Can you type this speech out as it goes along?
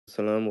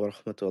Salam wa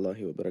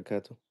rahmatullahi wa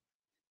barakatuh.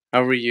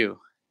 How are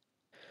you?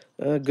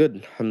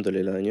 Good,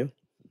 alhamdulillah, and you?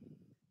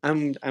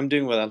 I'm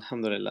doing well,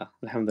 alhamdulillah.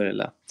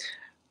 Alhamdulillah.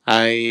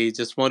 I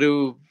just want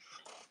to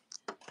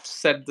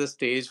set the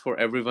stage for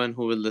everyone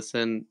who will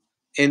listen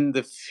in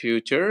the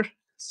future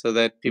so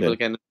that Yeah. people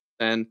can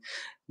understand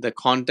the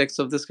context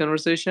of this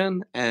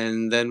conversation,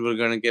 and then we're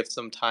going to give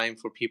some time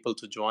for people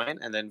to join,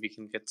 and then we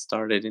can get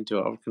started into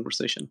our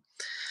conversation.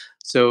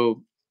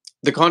 So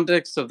the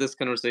context of this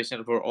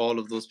conversation for all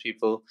of those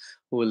people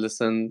who will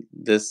listen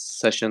this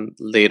session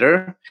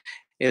later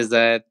is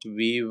that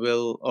we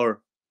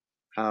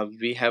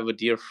have a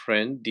dear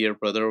friend, dear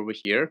brother over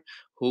here,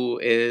 who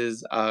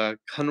is a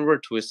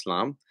convert to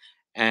Islam,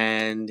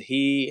 and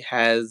he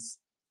has.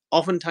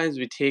 Oftentimes,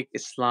 we take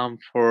Islam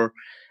for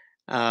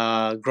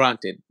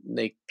granted.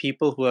 Like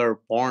people who are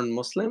born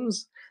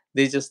Muslims,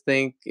 they just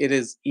think it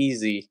is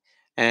easy,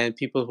 and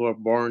people who are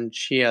born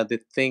Shia, they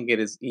think it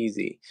is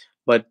easy.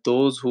 But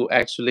those who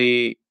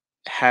actually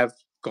have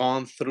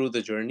gone through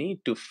the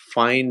journey to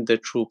find the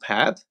true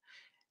path,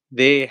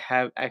 they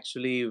have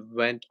actually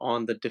went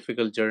on the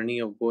difficult journey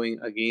of going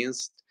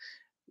against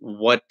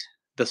what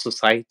the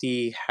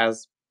society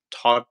has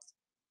taught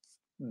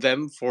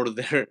them for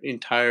their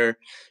entire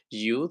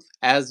youth,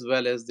 as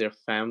well as their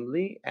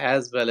family,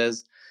 as well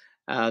as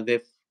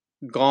they've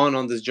gone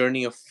on this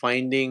journey of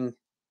finding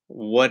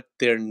what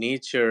their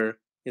nature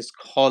is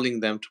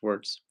calling them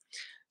towards.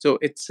 So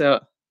it's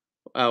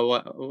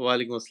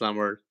Walaikum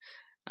Assalam.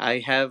 I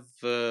have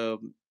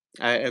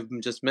I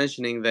am just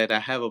mentioning that I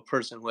have a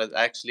person who has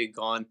actually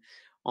gone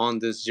on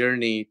this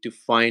journey to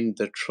find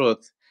the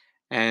truth,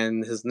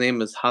 and his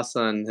name is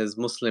Hassan, his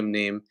Muslim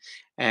name,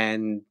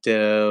 and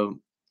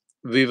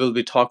we will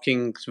be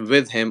talking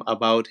with him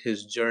about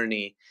his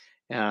journey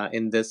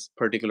in this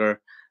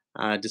particular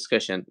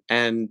discussion.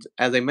 And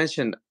as I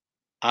mentioned,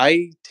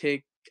 I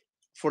take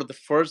for the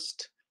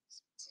first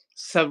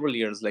several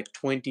years, like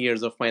 20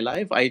 years of my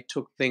life, I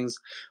took things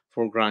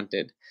for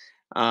granted.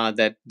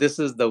 That this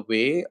is the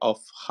way of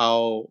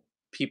how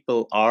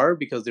people are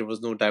because there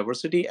was no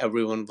diversity.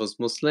 Everyone was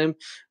Muslim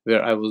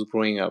where I was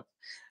growing up.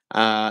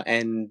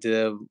 And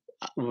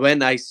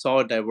when I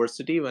saw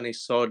diversity, when I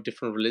saw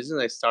different religions,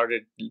 I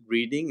started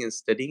reading and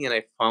studying, and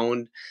I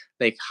found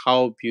like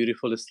how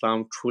beautiful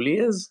Islam truly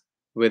is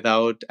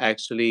without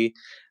actually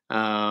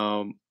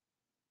um,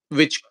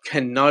 which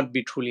cannot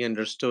be truly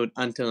understood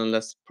until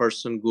unless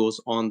person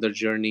goes on the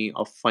journey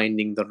of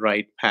finding the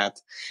right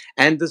path.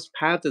 And this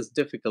path is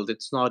difficult,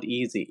 it's not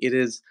easy, it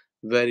is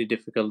very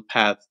difficult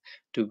path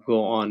to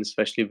go on,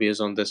 especially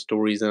based on the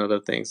stories and other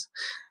things.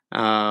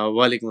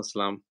 Walaikum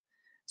assalam.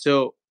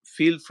 So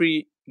feel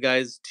free,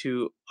 guys,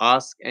 to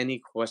ask any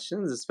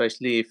questions,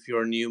 especially if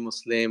you're a new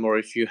Muslim or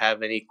if you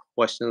have any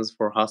questions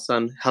for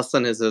Hassan.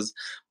 Hassan is his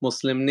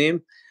Muslim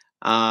name,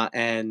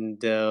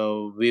 and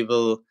we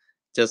will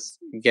just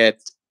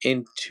get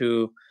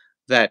into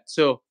that.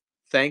 So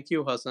thank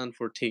you, Hassan,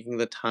 for taking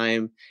the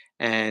time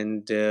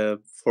and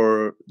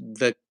for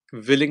the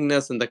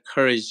willingness and the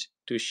courage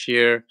to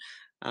share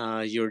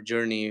your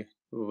journey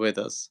with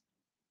us.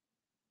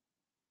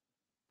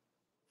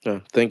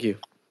 Thank you.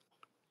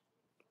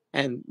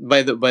 And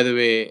by the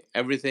way,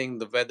 everything,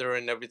 the weather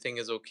and everything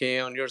is okay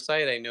on your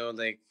side. I know,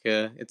 like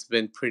it's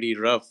been pretty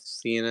rough.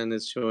 CNN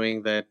is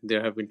showing that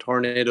there have been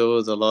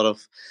tornadoes. A lot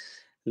of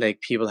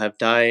like people have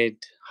died,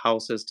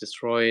 houses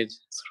destroyed.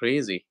 It's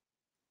crazy.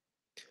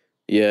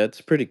 Yeah, it's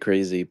pretty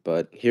crazy,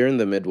 but here in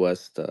the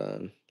Midwest,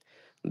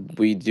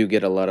 we do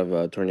get a lot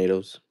of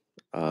tornadoes.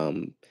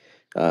 Um,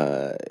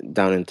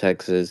 Down in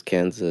Texas,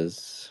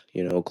 Kansas,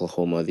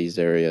 Oklahoma, these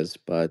areas.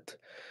 But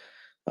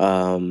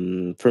for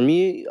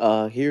me,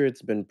 here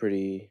it's been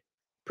pretty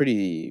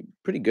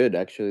good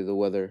actually. The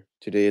weather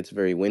today it's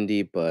very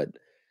windy, but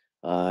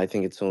I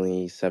think it's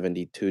only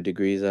 72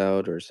 degrees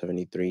out or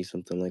 73,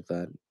 something like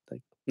that.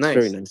 Like it's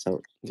very Nice. nice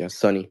out. Yeah,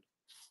 sunny.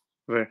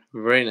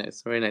 Very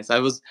nice. Very nice. I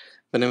was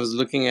when I was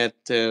looking at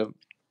the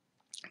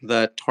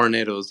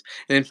tornadoes,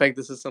 and in fact,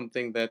 this is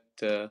something that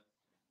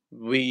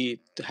we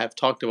have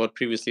talked about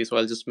previously. So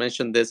I'll just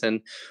mention this,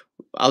 and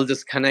I'll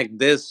just connect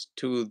this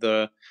to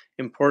the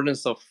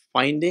importance of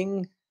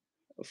finding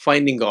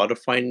God, or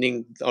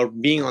finding or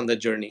being on the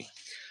journey.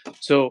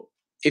 So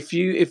if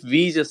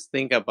we just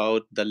think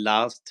about the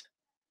last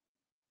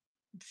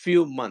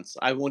few months,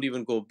 I won't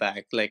even go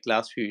back like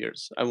last few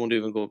years. I won't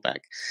even go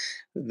back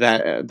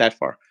that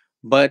far.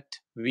 But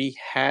we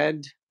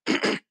had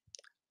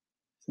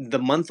the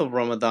month of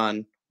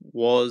Ramadan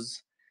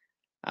was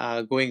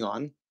going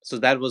on. So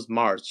that was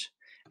March.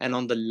 And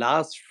on the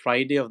last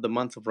Friday of the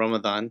month of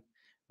Ramadan,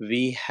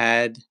 we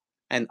had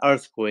an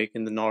earthquake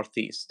in the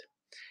Northeast.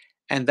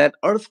 And that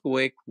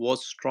earthquake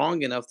was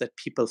strong enough that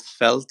people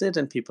felt it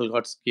and people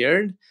got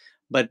scared,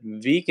 but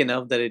weak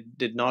enough that it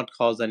did not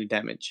cause any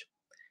damage.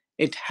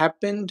 It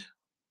happened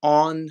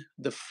on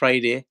the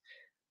Friday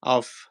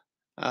of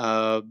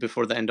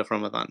before the end of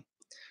Ramadan.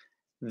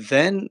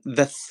 Then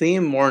the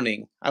same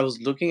morning, I was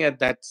looking at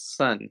that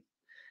sun,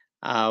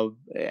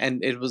 and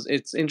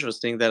it's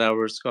interesting that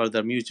our scholar,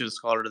 the mutual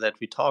scholar that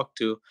we talked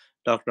to,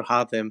 Dr.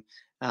 Hatem,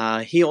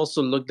 He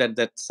also looked at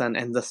that sun,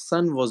 and the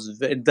sun was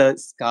the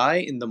sky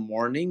in the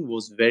morning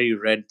was very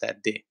red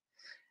that day,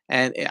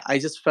 and I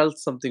just felt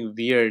something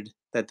weird,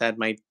 that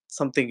might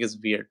something is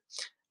weird.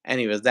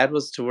 Anyways, that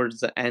was towards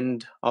the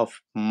end of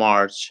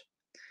March.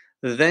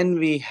 Then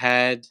we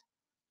had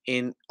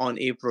in on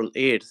April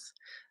 8th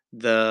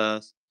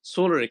the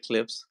solar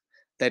eclipse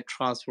that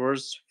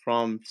transfers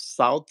from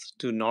South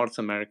to North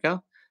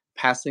America,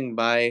 passing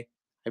by,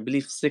 I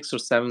believe, six or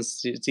seven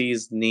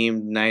cities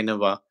named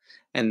Nineveh.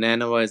 And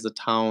Nineveh is a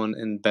town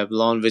in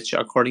Babylon, which,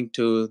 according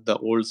to the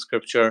old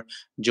scripture,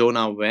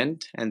 Jonah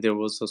went, and there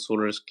was a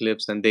solar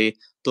eclipse, and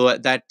though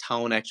that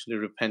town actually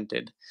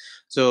repented.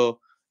 So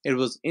it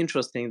was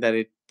interesting that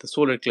the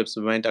solar eclipse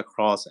went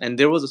across, and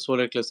there was a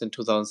solar eclipse in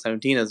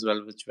 2017 as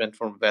well, which went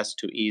from west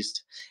to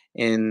east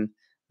in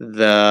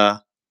the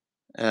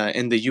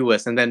in the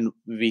US. And then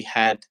we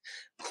had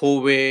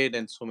COVID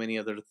and so many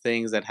other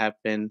things that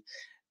happened.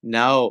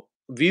 Now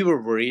we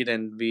were worried,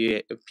 and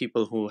we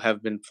people who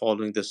have been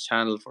following this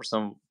channel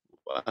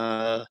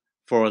uh,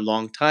 for a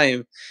long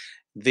time,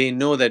 they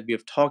know that we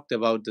have talked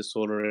about the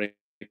solar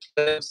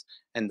eclipse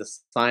and the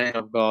sign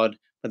of God,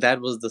 but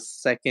that was the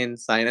second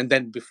sign. And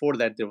then before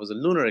that, there was a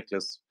lunar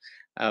eclipse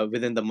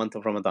within the month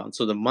of Ramadan.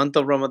 So the month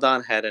of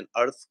Ramadan had an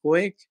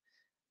earthquake,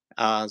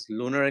 a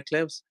lunar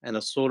eclipse, and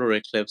a solar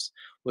eclipse,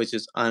 which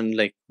is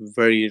unlike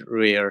very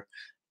rare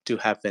to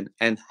happen,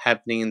 and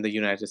happening in the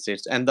United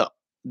States. And the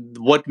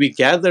what we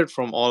gathered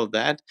from all of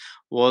that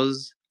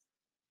was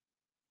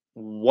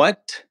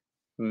what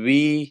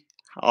we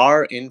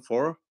are in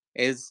for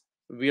is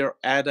we are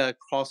at a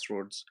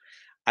crossroads.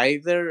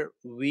 Either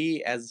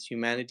we as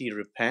humanity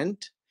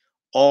repent,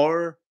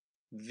 or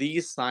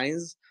these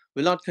signs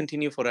will not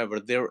continue forever.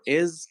 There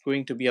is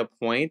going to be a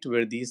point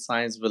where these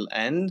signs will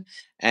end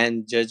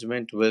and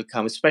judgment will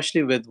come,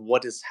 especially with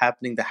what is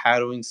happening, the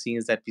harrowing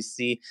scenes that we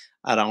see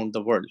around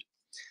the world.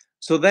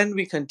 So then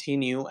we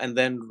continue, and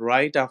then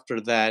right after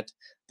that,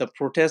 the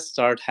protests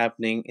start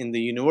happening in the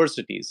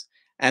universities,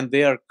 and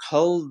they are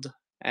culled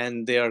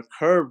and they are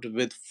curbed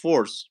with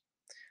force.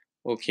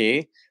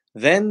 Okay.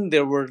 Then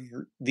there were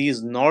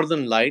these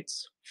northern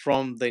lights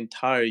from the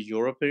entire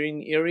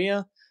European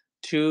area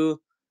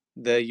to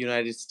the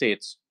United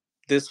States.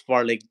 This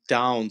far, like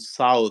down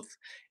south,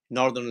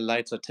 northern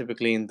lights are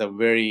typically in the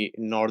very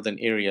northern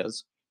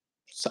areas.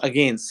 So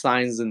again,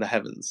 signs in the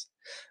heavens.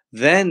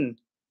 Then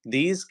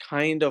these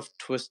kind of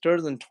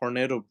twisters and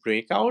tornado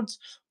breakouts,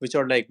 which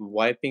are like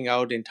wiping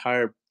out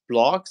entire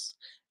blocks,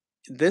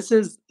 this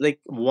is like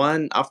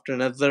one after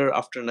another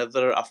after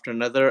another after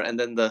another. And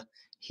then the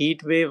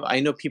heat wave, I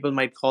know people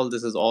might call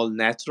this as all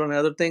natural and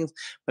other things,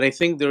 but I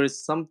think there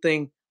is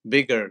something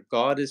bigger.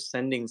 God is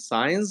sending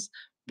signs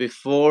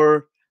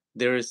before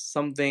there is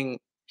something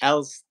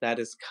else that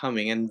is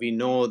coming. And we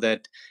know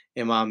that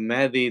Imam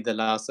Mahdi, the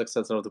last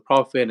successor of the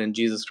prophet, and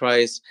Jesus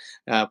Christ,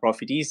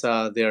 Prophet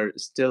Isa, they're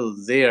still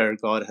there.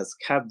 God has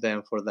kept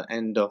them for the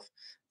end of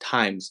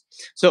times.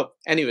 So,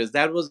 anyways,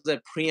 that was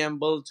a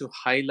preamble to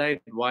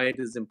highlight why it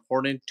is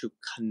important to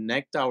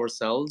connect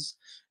ourselves,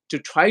 to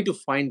try to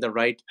find the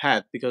right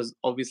path, because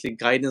obviously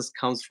guidance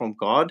comes from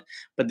God,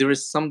 but there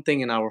is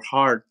something in our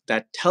heart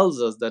that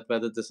tells us that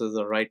whether this is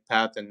the right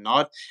path or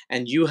not.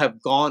 And you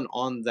have gone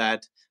on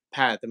that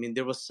path. I mean,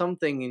 there was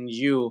something in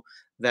you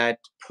that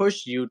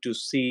pushed you to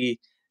see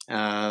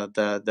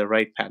the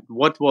right path.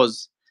 What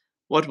was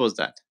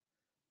that?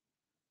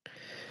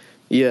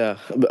 Yeah,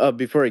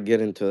 before I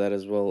get into that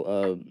as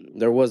well,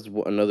 there was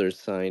another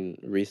sign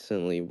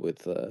recently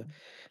with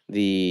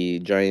the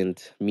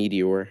giant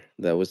meteor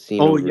that was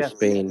seen Oh, over yes.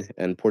 Spain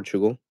and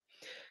Portugal.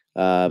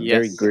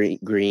 Very Yes.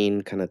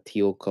 green, kind of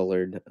teal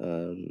colored,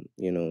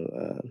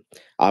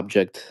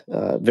 object.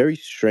 Very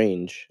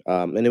strange,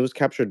 and it was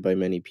captured by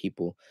many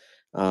people.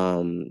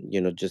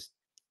 Just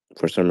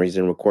for some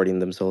reason recording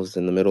themselves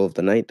in the middle of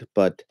the night,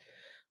 but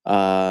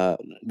uh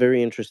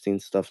very interesting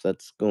stuff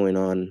that's going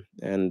on.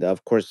 And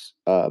of course,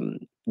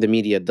 the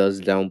media does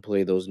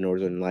downplay those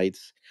northern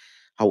lights.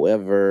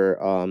 However,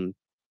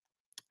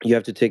 you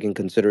have to take in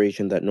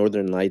consideration that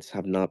northern lights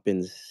have not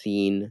been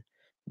seen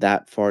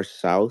that far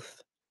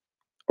south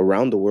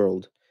around the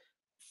world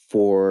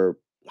for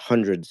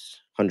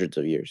hundreds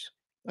of years.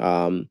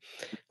 um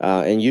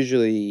and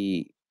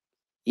usually,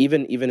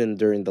 even in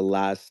during the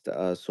last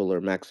solar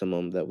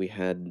maximum that we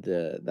had,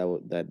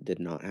 that did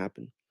not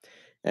happen.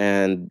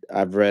 And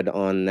I've read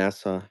on the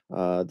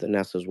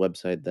NASA's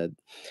website, that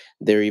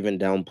they're even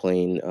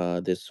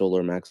downplaying this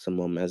solar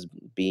maximum as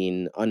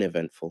being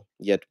uneventful.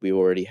 Yet we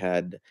already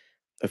had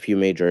a few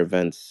major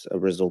events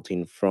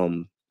resulting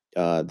from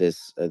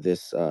this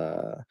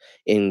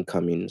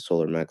incoming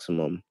solar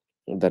maximum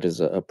that is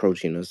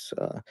approaching us,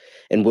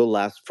 and will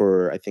last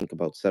for, I think,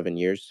 about 7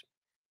 years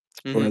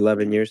or Hmm.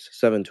 11 years,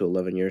 7 to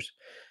 11 years.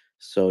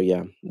 So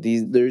yeah,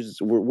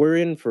 we're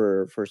in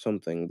for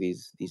something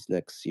these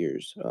next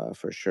years,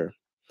 for sure.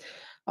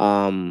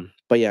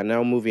 But yeah,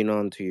 now moving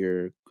on to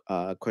your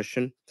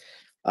question.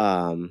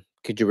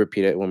 Could you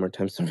repeat it one more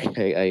time?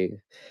 Sorry, I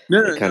No,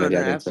 I no, kind no, of no,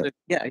 got into it. absolutely.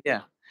 Yeah,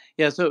 yeah.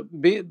 Yeah, so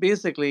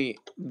basically,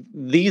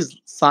 these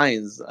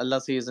signs,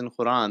 Allah says in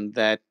Quran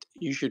that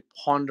you should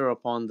ponder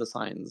upon the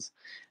signs.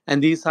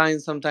 And these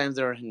signs, sometimes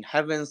they're in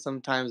heaven,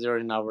 sometimes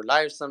they're in our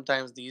lives,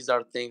 sometimes these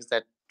are things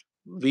that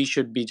we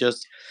should be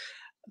just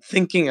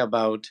thinking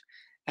about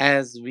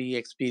as we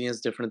experience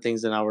different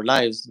things in our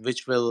lives,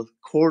 which will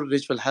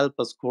help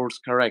us course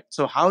correct.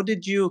 So how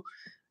did you,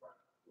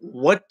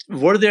 what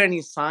were there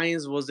any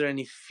signs, was there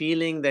any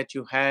feeling that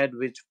you had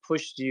which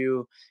pushed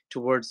you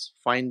towards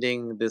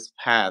finding this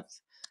path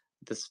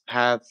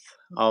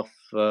of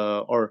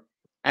or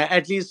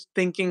at least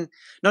thinking,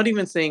 not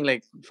even saying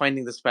like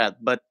finding this path,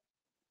 but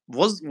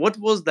was what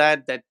was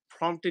that that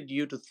prompted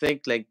you to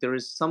think like there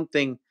is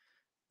something,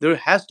 there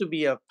has to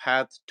be a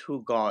path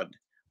to God,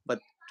 but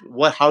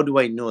what, how do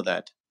I know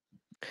that?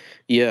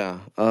 Yeah,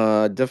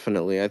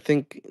 definitely. I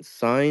think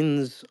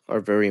signs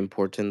are very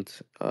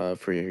important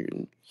for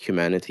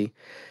humanity.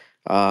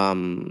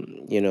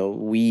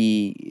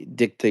 We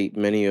dictate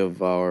many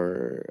of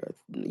our,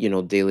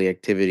 daily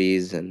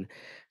activities and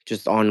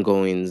just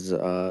ongoings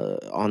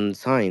on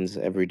signs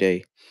every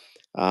day.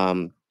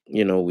 When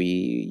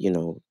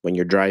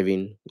you're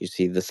driving, you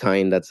see the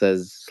sign that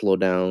says slow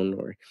down,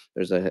 or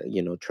there's a,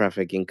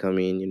 traffic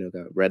incoming,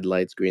 got red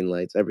lights, green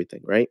lights,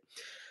 everything, right?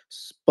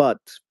 But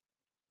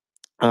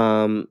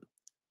um,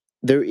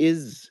 there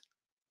is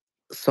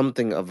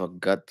something of a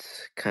gut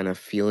kind of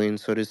feeling,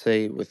 so to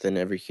say, within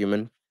every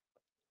human.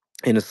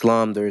 In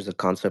Islam, there is a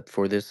concept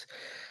for this.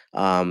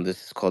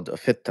 This is called a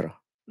fitra.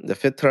 The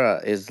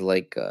fitra is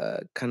like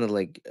kind of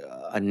like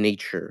a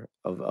nature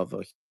of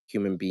a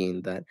human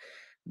being that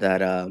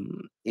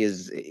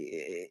is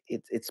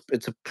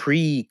it's a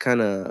pre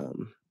kind of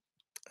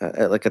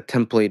like a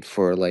template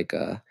for like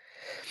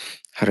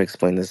how to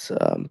explain this.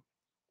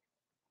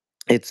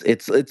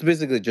 It's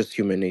basically just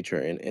human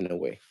nature in a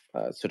way,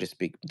 so to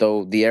speak.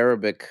 Though the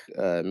Arabic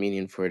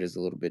meaning for it is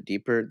a little bit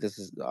deeper.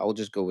 I'll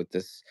just go with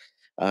this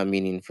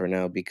meaning for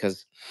now,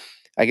 because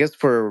I guess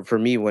for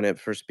me, when it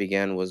first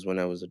began was when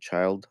I was a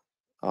child.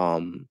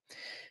 Um,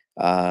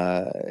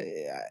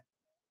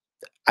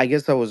 I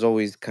guess I was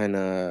always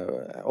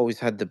always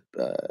had the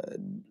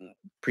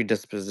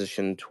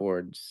predisposition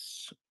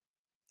towards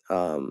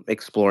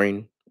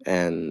exploring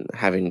and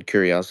having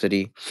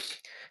curiosity.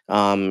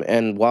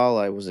 And while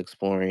I was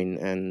exploring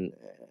and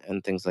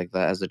things like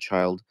that as a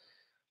child,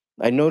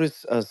 I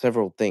noticed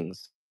several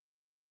things.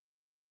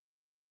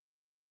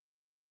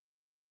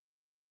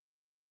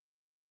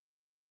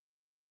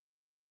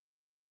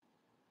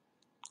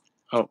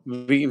 Oh,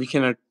 we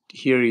cannot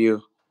hear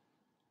you.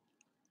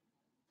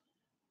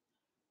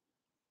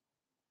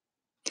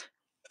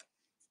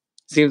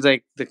 Seems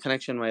like the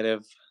connection might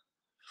have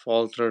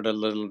faltered a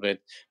little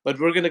bit, but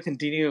we're gonna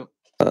continue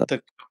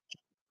the.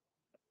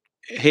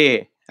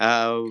 Hey,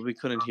 we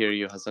couldn't hear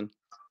you, Hassan.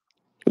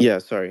 Yeah,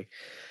 sorry.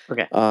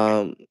 Okay.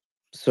 Um,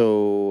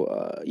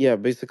 yeah,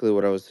 basically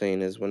what I was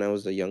saying is when I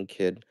was a young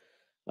kid,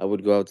 I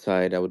would go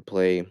outside, I would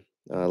play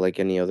like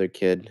any other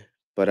kid,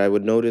 but I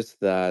would notice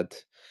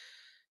that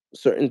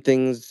certain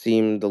things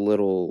seemed a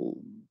little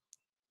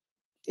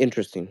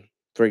interesting.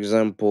 For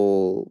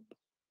example,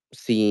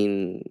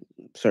 seeing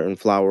certain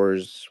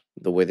flowers,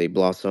 the way they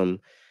blossom,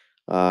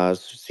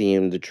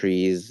 seeing the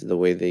trees, the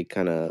way the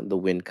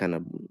wind kind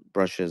of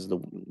brushes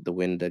the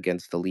wind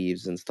against the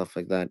leaves and stuff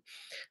like that.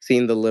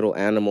 Seeing the little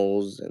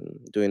animals and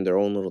doing their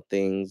own little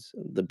things,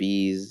 the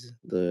bees,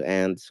 the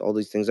ants, all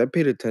these things. I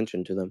paid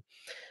attention to them,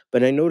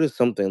 but I noticed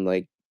something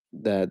like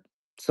that.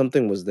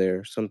 Something was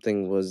there.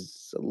 Something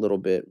was a little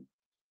bit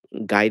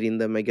guiding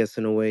them, I guess,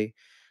 in a way.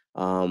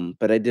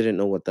 But I didn't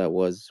know what that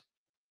was.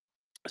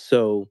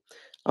 So,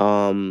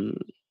 um,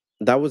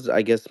 that was,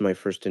 I guess, my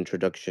first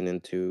introduction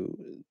into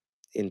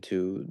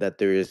that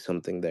there is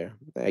something there.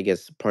 I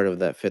guess part of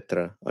that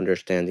fitra,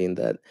 understanding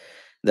that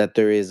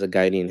there is a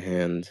guiding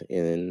hand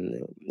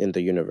in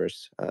the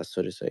universe,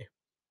 so to say.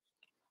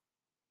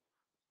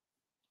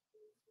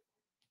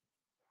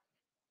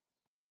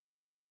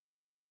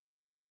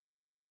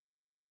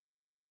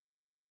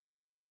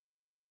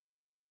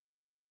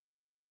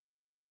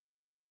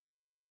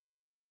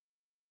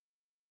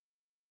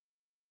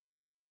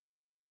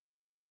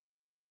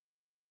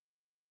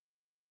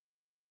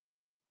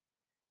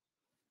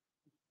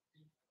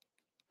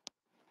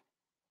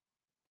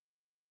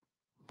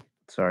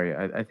 Sorry,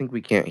 I think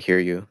we can't hear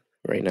you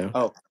right now.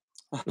 Oh,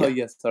 oh Yeah,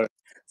 yes.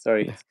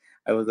 Sorry, yeah.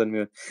 I was on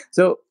mute.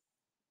 So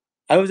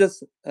I was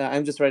just,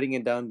 I'm just writing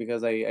it down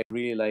because I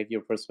really like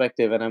your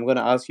perspective, and I'm going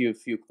to ask you a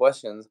few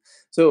questions.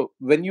 So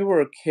when you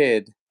were a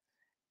kid,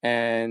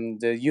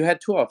 and you had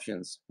two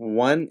options.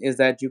 One is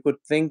that you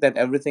could think that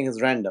everything is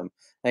random,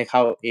 like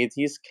how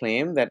atheists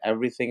claim that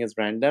everything is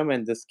random,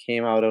 and this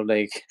came out of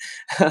like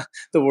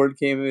the word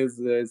came is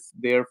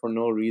there for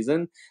no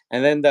reason.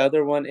 And then the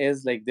other one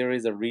is like there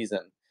is a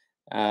reason,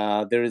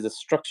 there is a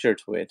structure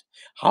to it.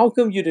 How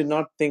come you did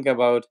not think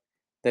about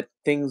that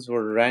things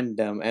were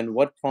random, and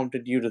what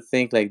prompted you to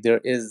think like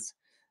there is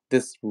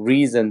this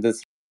reason?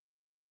 This,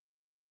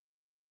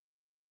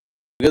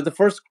 because the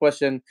first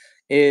question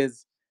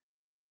is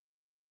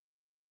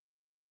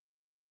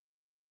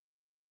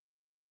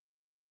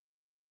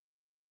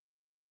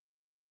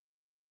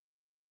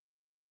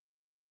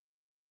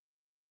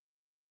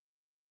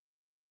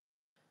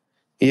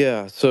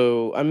Yeah,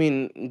 so I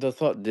mean, the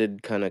thought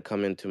did kind of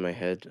come into my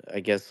head,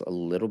 I guess a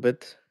little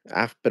bit,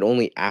 but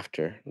only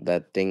after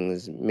that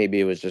things maybe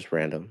it was just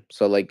random.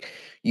 So like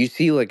you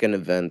see like an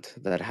event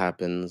that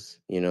happens,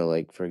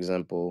 like for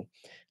example,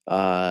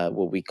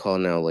 what we call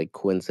now like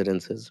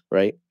coincidences,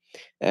 right?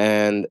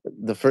 And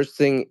the first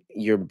thing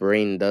your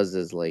brain does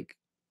is like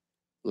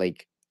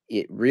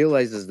it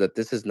realizes that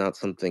this is not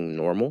something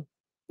normal,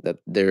 that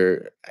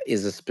there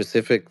is a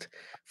specific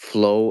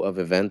flow of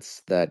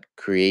events that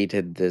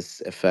created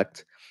this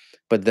effect.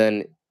 But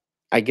then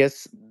I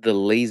guess the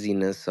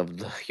laziness of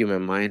the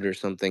human mind or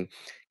something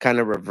kind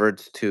of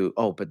reverts to,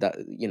 oh, but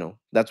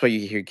that's why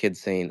you hear kids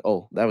saying,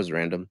 oh, that was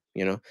random,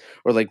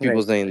 or like people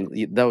Right.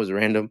 saying that was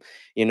random,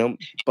 you know,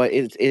 but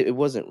it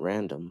wasn't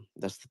random.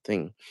 That's the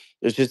thing.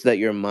 It's just that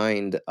your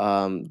mind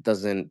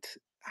doesn't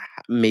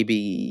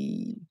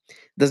maybe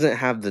doesn't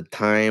have the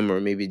time, or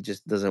maybe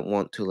just doesn't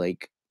want to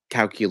like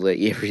calculate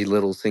every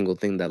little single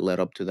thing that led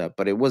up to that.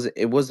 But it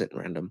wasn't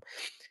random.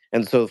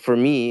 And so for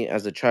me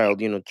as a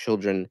child,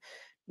 children,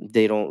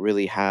 they don't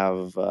really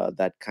have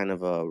that kind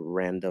of a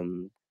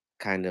random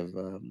kind of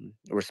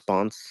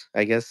response,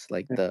 I guess,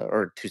 like the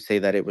or to say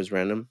that it was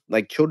random.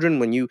 Like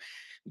children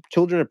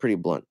are pretty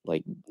blunt.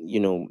 Like,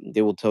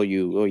 they will tell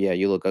you, oh yeah,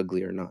 you look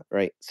ugly or not,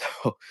 right?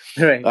 So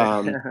Right.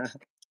 um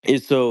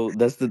so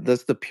that's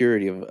the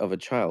purity of a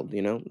child,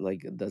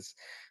 like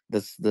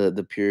that's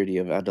the purity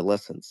of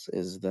adolescence,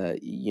 is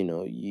that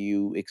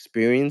you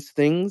experience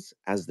things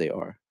as they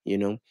are.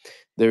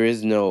 There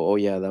is no, oh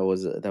yeah, that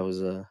was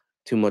a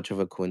too much of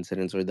a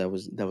coincidence, or that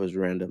was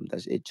random.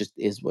 It just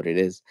is what it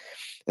is.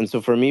 And so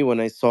for me, when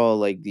I saw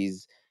like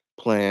these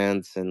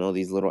plants and all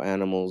these little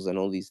animals and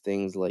all these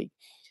things, like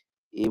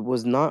it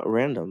was not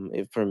random.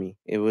 For me,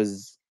 it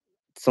was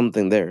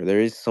something there.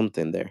 There is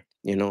something there,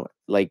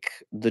 like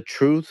the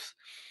truth,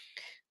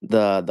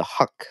 the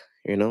haq,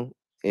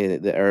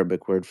 the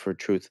Arabic word for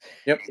truth,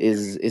 Yep.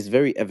 is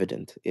very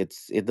evident. It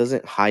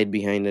doesn't hide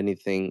behind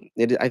anything.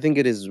 I think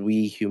it is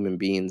we human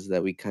beings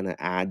that we kind of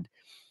add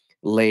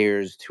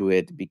layers to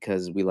it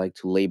because we like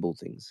to label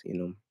things.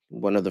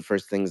 One of the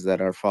first things that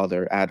our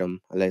father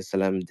Adam alayhi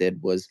salam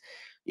did was,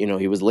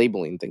 he was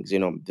labeling things.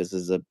 This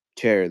is a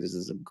chair, this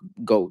is a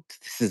goat,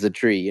 this is a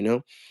tree.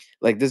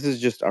 Like this is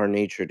just our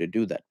nature to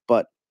do that.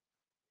 But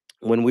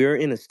when we're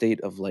in a state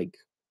of like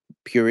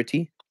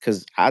purity,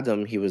 because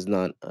Adam, he was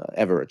not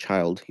ever a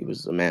child, he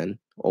was a man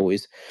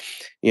always.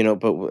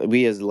 But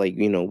we as like,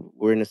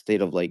 we're in a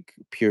state of like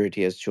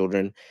purity as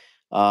children.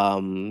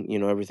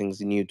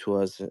 Everything's new to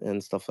us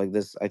and stuff like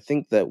this. I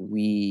think that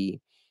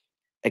we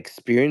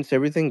experience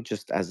everything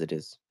just as it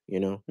is.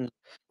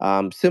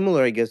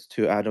 Similar, I guess,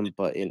 to Adam,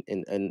 but in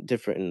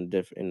different,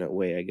 in a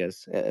way, I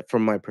guess,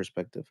 from my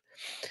perspective,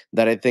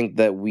 that I think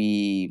that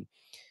we,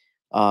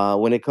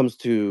 when it comes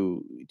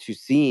to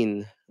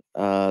seeing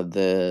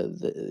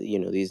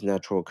the these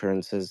natural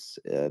occurrences,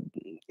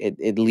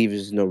 it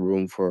leaves no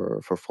room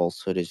for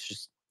falsehood. It's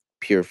just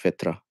pure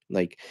fitra,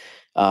 like,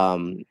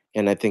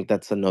 and I think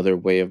that's another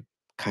way of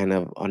kind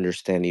of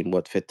understanding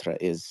what fitra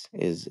is,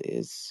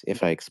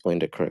 if I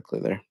explained it correctly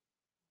there.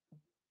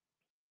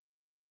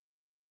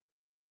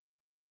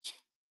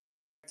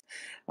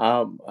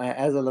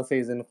 As Allah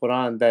says in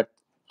Quran that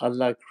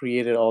Allah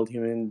created all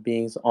human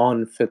beings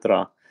on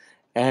fitra,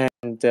 and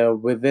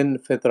within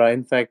fitra,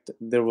 in fact,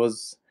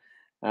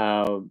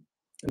 uh,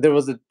 there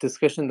was a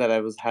discussion that I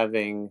was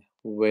having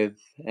with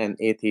an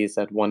atheist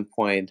at one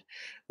point,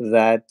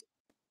 that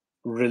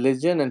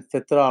religion and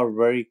fitra are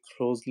very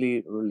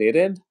closely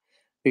related,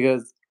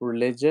 because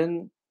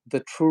the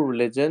true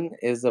religion,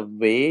 is a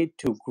way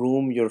to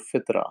groom your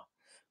fitra,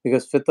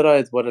 because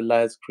fitra is what Allah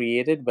has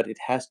created, but it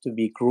has to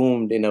be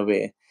groomed in a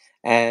way.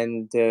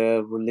 And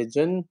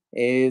religion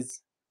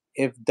is,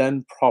 if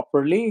done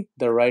properly,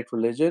 the right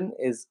religion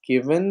is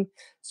given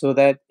so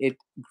that it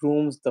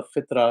grooms the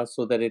fitra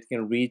so that it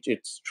can reach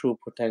its true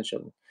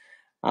potential.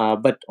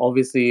 But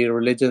obviously,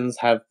 religions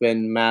have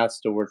been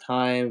masked over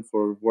time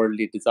for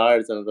worldly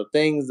desires and other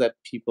things, that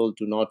people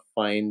do not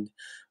find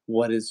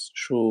what is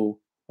true,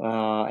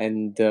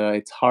 and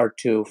it's hard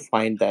to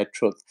find that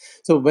truth.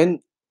 So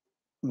when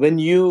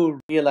you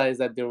realized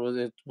that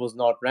it was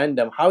not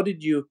random, how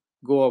did you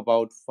go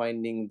about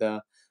finding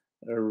the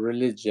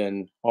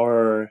religion,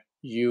 or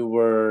you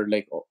were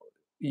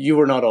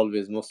not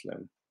always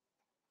Muslim,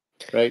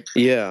 right?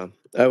 Yeah,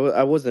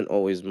 I wasn't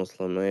always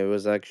Muslim. I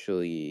was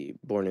actually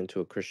born into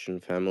a Christian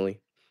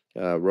family,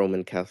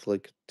 Roman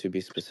Catholic to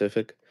be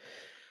specific.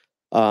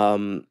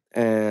 And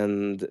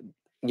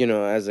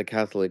as a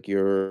Catholic,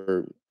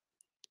 you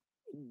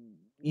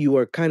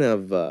are kind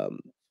of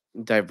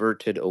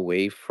diverted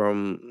away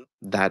from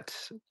that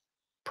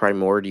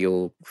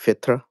primordial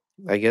fitra,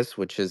 I guess,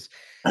 which is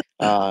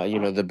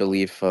the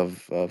belief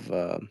of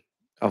a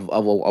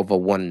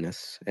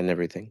oneness and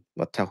everything,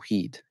 but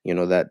tawheed,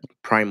 that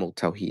primal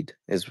tawheed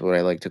is what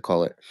I like to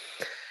call it.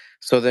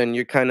 So then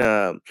you're kind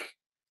of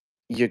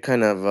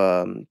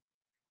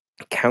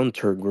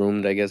counter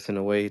groomed, I guess, in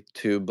a way,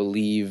 to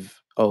believe,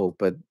 oh,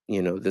 but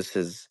this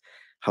is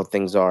how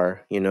things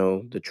are,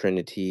 the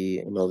Trinity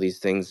and all these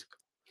things.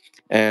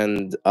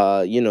 And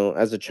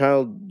as a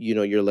child,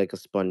 you're like a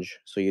sponge,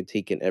 so you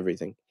take in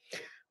everything.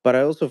 But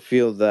I also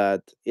feel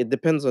that it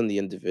depends on the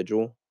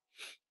individual.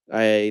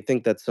 I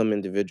think that some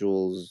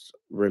individuals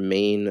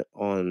remain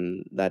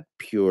on that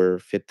pure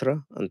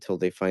fitra until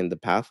they find the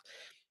path.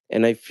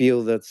 And I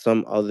feel that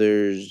some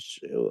others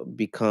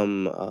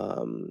become,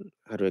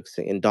 how do I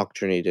say,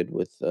 indoctrinated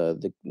with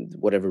the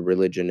whatever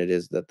religion it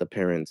is that the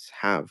parents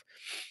have.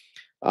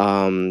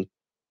 Um,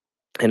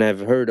 and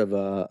I've heard of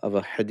a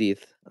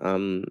hadith.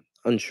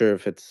 Unsure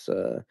if it's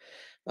a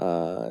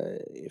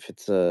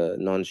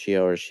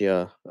non-Shia or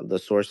Shia, the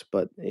source,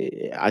 but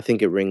I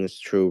think it rings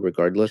true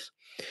regardless,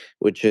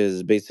 which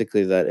is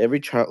basically that every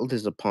child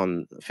is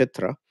upon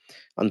fitra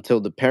until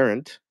the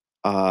parent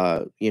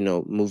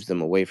moves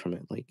them away from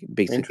it, like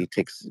basically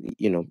Interesting.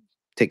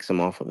 takes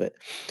them off of it.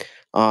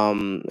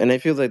 And I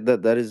feel like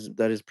that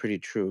is pretty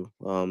true.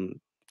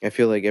 I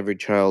feel like every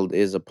child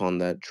is upon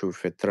that true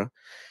fitra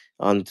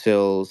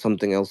until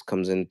something else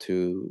comes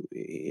into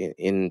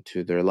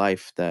their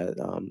life that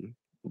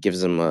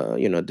gives them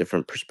a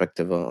different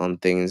perspective on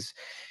things,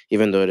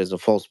 even though it is a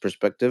false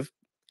perspective.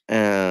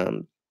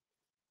 um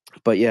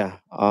but yeah,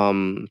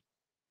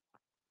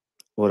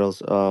 what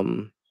else?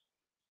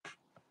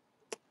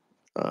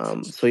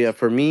 So yeah,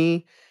 for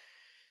me,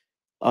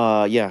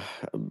 yeah,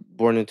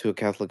 born into a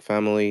Catholic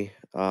family,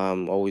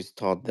 always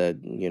taught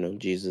that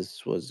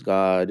Jesus was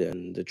God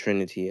and the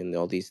Trinity and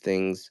all these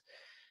things.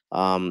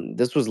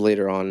 This was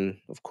later on,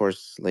 of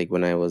course, like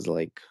when I was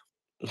like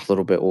a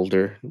little bit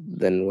older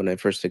than when I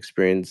first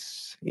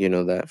experienced,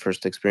 that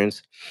first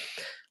experience.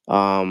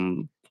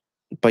 Um,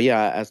 but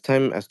yeah, as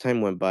time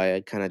went by,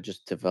 I kind of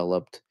just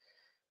developed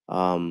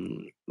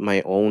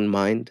my own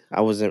mind.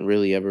 I wasn't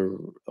really ever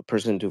a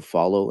person to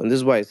follow, and this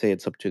is why I say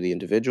it's up to the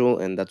individual,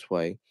 and that's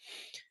why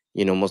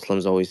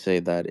Muslims always say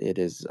that it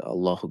is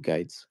Allah who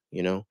guides.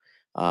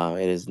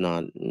 It is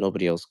not,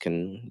 nobody else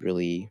can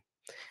really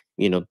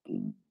you know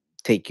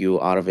take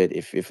you out of it.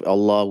 If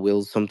Allah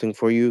wills something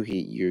for you,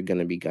 you're going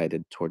to be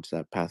guided towards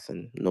that path,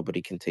 and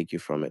nobody can take you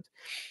from it.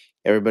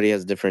 Everybody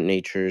has different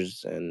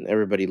natures, and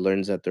everybody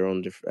learns at their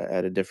own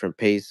at a different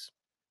pace.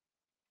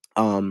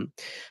 um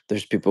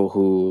there's people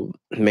who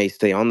may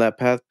stay on that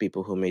path,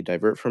 people who may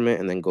divert from it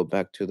and then go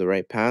back to the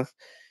right path.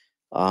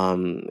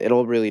 It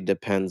all really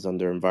depends on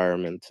their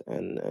environment,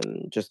 and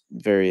just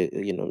very,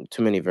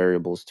 too many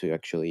variables to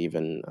actually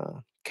even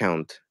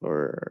count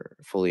or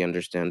fully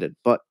understand it.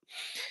 But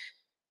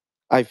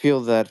I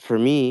feel that for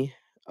me,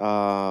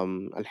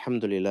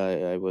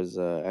 alhamdulillah, I was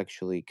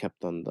actually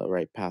kept on the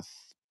right path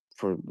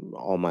for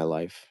all my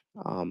life,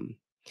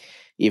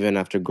 even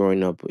after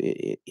growing up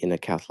in a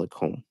Catholic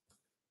home.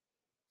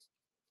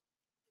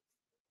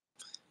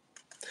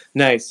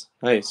 Nice,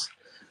 nice.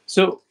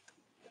 So,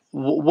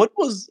 what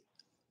was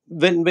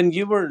when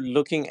you were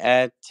looking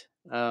at,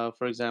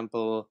 for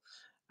example,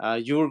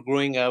 you were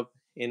growing up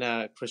in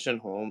a Christian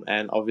home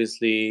and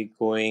obviously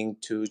going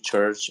to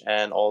church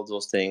and all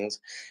those things,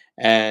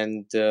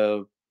 and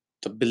to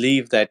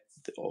believe that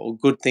all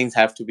good things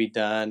have to be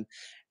done,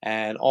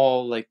 and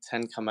all like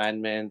 10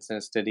 commandments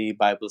and study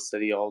Bible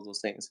study, all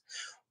those things.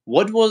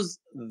 What was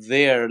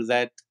there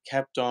that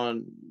kept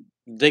on,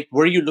 like,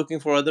 were you looking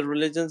for other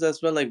religions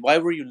as well? Like, why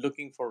were you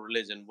looking for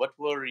religion? What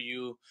were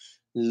you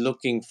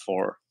looking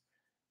for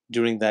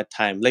during that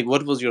time? Like,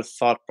 what was your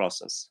thought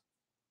process?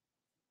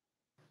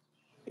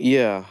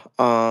 Yeah.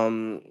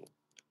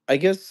 I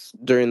guess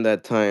during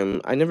that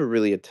time, I never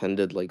really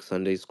attended like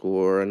Sunday school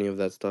or any of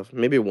that stuff.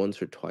 Maybe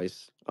once or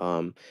twice.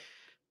 But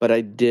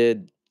I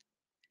did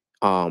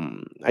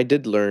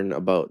learn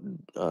about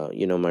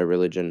my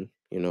religion,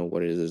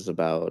 what it is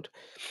about,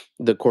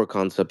 the core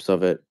concepts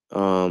of it.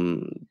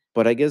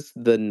 But I guess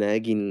the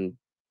nagging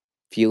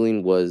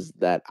feeling was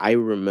that I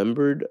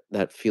remembered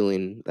that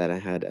feeling that I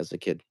had as a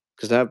kid,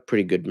 because I have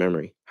pretty good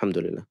memory,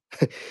 alhamdulillah.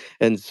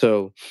 And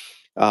so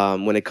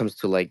when it comes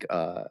to like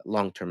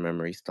long-term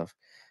memory stuff,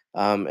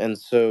 and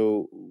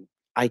so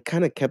I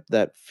kind of kept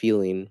that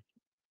feeling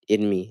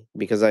in me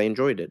because I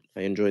enjoyed it.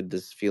 I enjoyed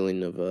this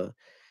feeling of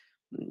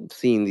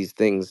seeing these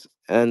things.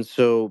 And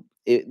so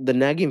the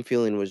nagging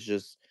feeling was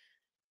just,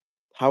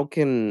 how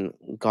can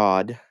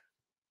God,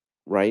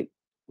 right,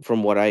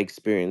 from what I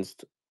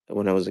experienced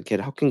when I was a kid,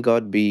 how can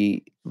God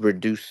be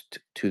reduced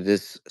to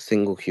this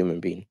single human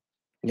being,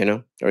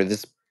 or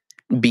this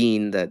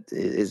being that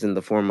is in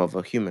the form of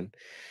a human?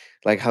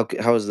 Like,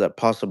 how is that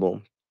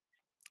possible?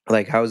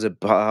 Like, how is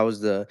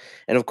the,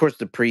 and of course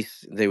the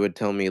priests, they would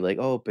tell me like,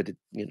 oh, but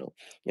you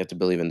have to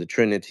believe in the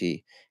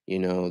Trinity.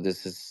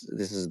 This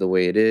is the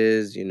way it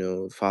is,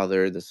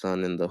 Father, the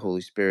Son, and the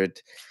Holy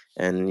Spirit.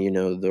 And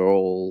they're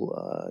all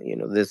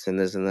this and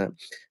this and that.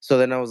 So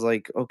then I was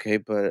like, okay,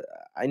 but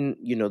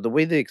the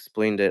way they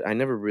explained it, I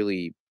never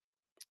really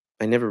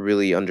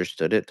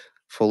understood it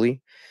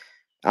fully.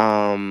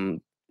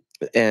 um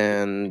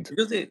and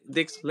Because they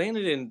explain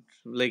it in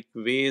like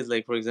ways,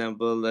 like for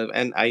example,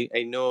 and I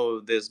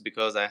know this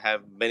because I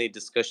have many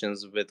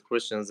discussions with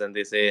Christians, and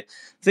they say,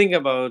 think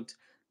about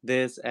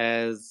this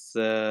as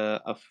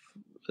the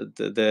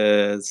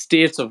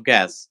states of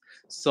gas.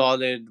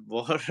 solid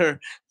water,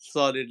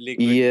 solid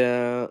liquid.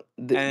 Yeah,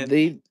 And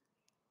yeah,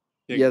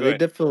 yeah, go ahead.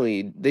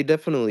 they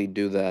definitely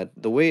do that.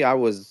 The way I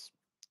was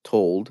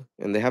told,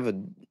 and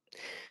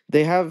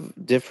they have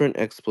different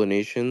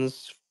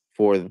explanations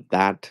for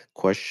that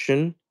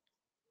question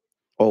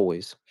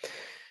always.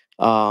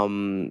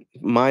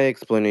 My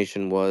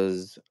explanation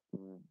was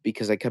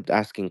because I kept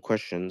asking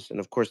questions, and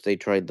of course they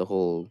tried the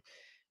whole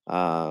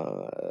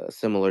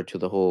similar to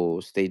the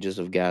whole stages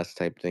of gas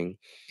type thing.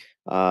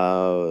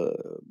 Uh,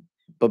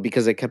 but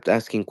because I kept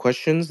asking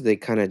questions, they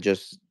kind of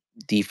just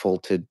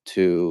defaulted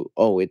to,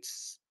 oh,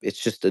 it's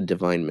just a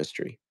divine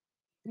mystery.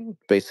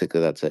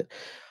 Basically, that's it.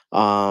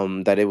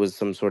 That it was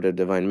some sort of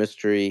divine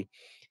mystery,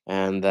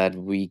 and that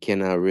we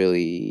cannot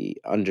really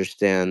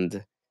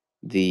understand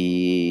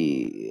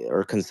the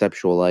or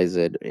conceptualize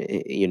it,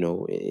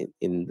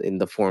 in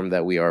the form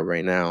that we are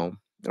right now,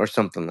 or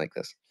something like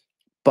this.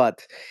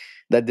 But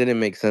that didn't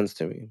make sense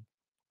to me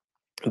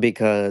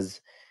because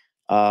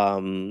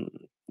um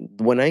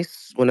when I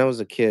was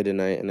a kid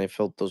and I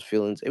felt those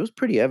feelings, it was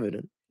pretty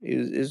evident.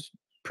 It was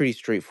pretty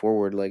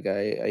straightforward. Like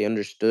I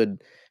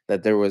understood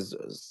that there was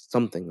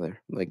something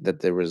there, like that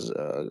there was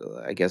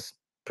I guess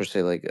per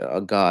se like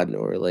a god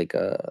or like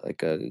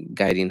a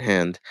guiding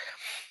hand.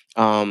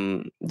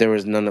 There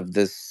was none of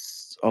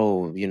this,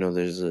 oh,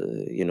 there's a,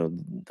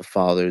 the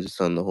Father, the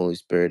Son, the Holy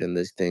Spirit, and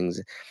these things.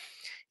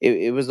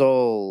 It was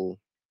all,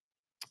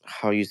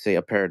 how you say,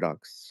 a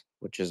paradox,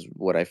 which is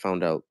what I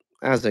found out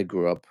as I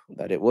grew up,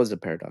 that it was a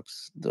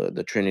paradox.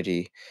 The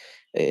Trinity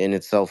in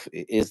itself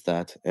is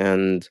that.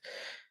 And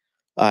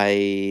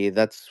I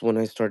that's when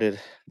I started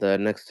the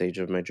next stage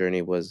of my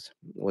journey was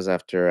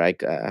after I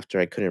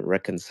couldn't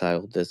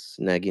reconcile this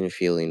nagging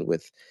feeling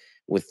with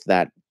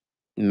that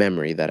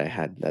memory that I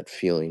had, that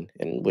feeling,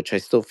 and which I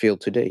still feel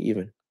today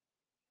even.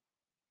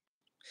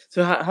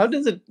 So how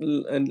does it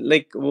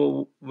like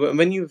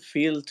when you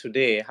feel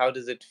today? How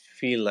does it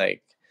feel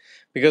like?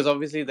 Because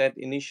obviously that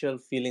initial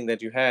feeling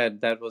that you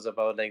had, that was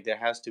about like there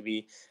has to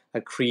be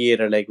a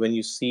creator. Like when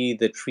you see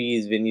the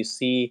trees, when you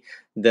see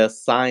the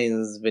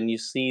signs, when you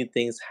see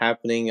things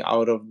happening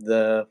out of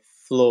the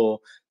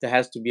flow, there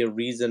has to be a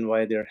reason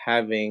why they're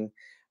having.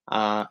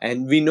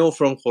 And we know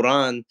from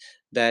Quran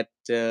that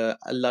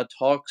Allah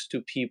talks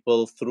to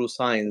people through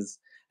signs.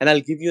 And I'll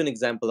give you an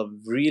example, a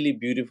really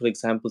beautiful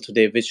example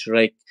today, which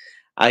like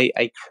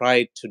I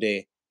cried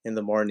today in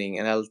the morning,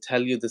 and I'll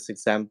tell you this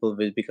example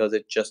because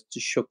it just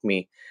shook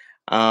me.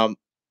 Um,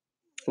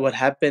 what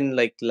happened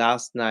like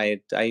last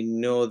night? I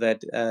know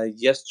that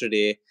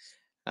yesterday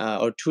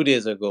or 2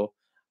 days ago,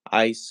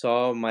 I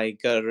saw my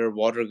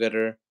water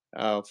gutter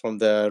from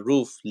the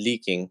roof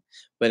leaking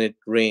when it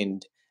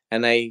rained.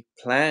 And I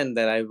planned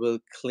that I will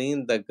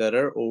clean the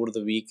gutter over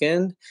the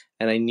weekend,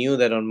 and I knew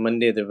that on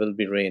Monday there will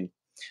be rain.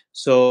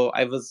 So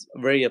I was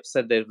very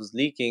upset that it was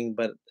leaking,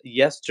 but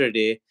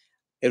yesterday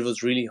it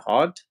was really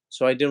hot,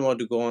 so I didn't want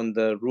to go on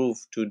the roof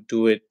to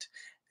do it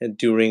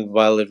during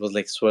while it was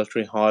like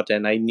sweltering hot,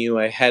 and I knew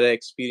I had an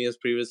experience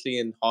previously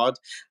in hot.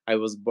 I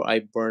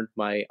burnt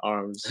my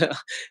arms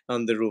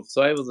on the roof.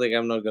 So I was like,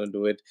 I'm not gonna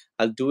do it.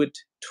 I'll do it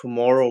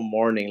tomorrow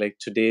morning, like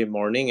today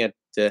morning at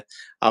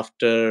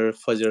after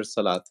Fajr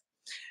Salat.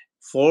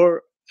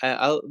 For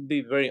I'll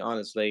be very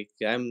honest, like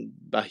I'm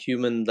a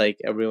human like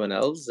everyone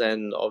else,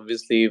 and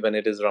obviously when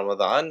it is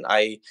Ramadan,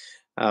 I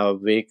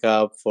wake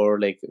up for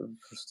like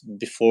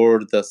before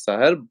the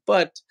Sahar,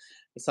 but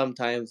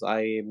sometimes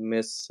I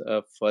miss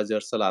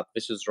Fajr Salat,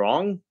 which is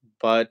wrong,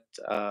 but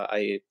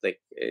I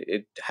like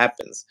it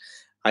happens.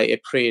 I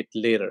pray it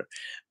later,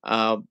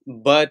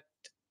 but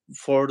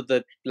for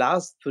the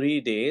last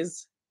 3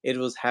 days, it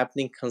was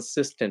happening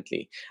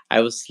consistently.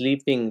 I was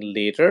sleeping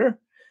later,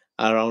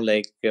 around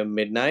like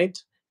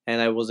midnight,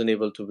 and I wasn't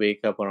able to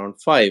wake up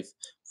around 5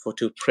 for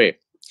to pray.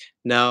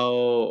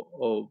 Now,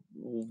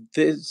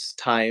 this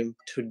time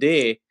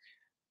today,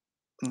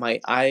 my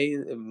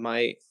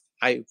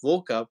I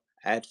woke up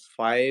at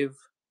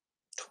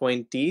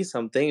 5:20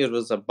 something. It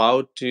was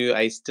about to.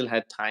 I still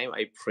had time.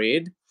 I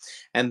prayed,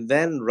 and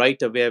then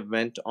right away I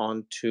went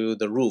on to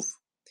the roof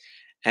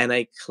and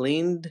I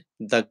cleaned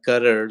the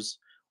gutters.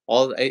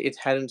 It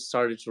hadn't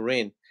started to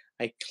rain.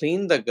 I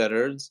cleaned the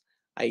gutters.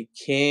 I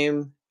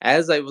came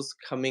as I was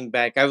coming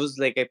back. I was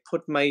like, I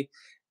put my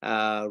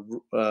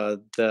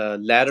the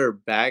ladder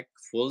back,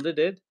 folded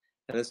it,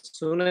 and as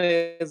soon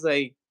as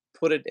I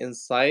put it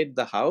inside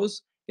the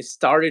house, it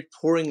started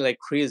pouring like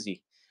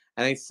crazy.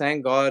 And I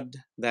thank God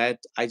that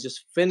I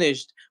just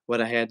finished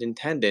what I had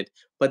intended.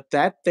 But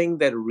that thing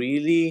that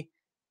really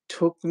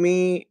took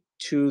me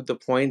to the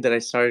point that I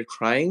started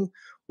crying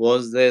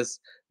was this,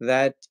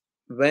 that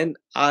when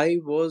I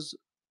was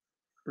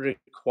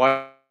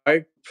required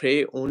to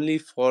pray only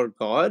for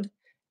God,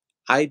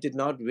 I did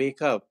not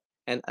wake up,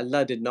 and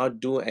Allah did not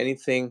do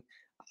anything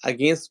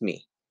against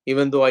me,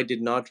 even though I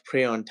did not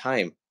pray on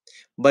time.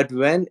 But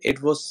when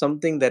it was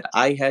something that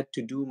I had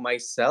to do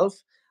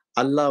myself,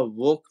 Allah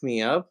woke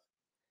me up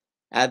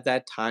at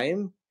that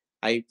time.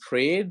 I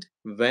prayed,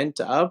 went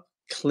up,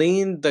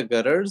 cleaned the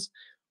gutters,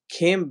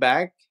 came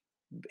back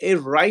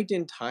right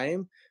in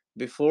time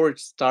before it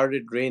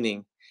started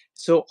raining.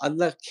 So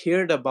Allah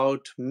cared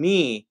about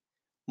me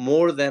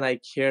more than I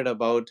cared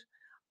about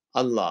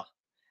Allah.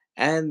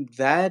 And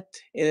that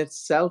in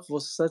itself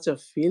was such a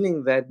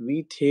feeling that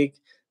we take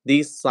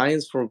these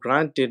signs for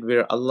granted,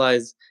 where Allah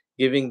is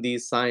giving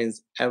these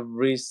signs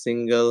every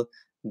single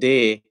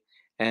day.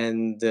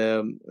 And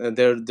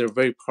they're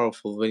very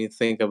powerful when you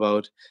think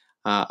about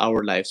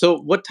our life. So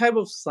what type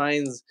of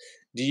signs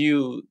do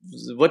you,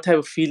 what type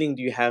of feeling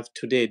do you have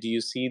today? Do you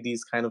see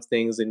these kind of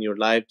things in your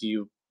life? Do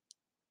you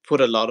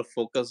put a lot of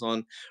focus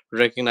on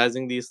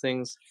recognizing these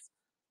things?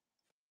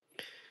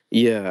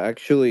 Yeah,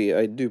 actually,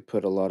 I do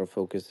put a lot of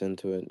focus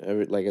into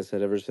it. Like I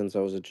said, ever since I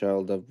was a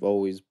child, I've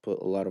always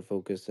put a lot of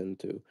focus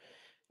into,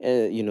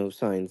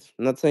 signs.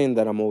 I'm not saying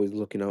that I'm always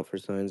looking out for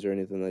signs or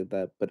anything like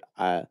that, but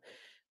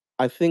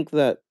I think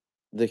that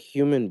the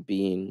human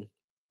being,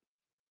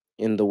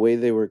 in the way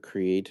they were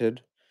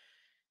created,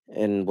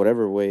 and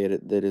whatever way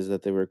it is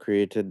that they were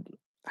created,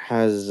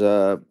 has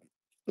a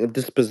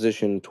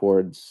disposition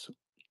towards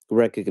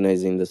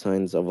recognizing the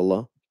signs of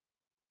Allah.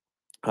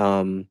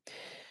 Um,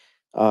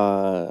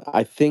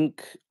 I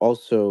think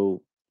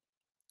also,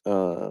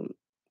 um,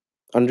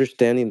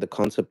 understanding the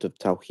concept of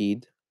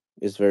tawheed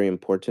is very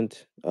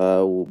important.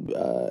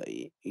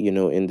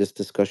 In this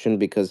discussion,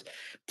 because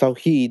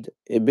tawheed,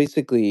 it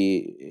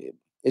basically,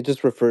 it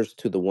just refers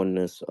to the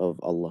oneness of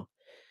Allah.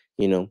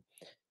 You know,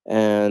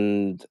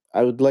 and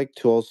I would like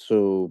to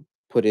also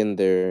put in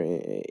there,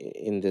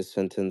 in this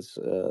sentence,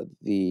 a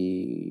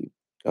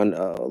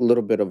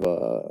little bit of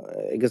a,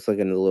 I guess, like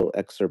a little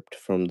excerpt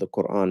from the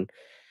Quran,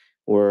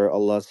 where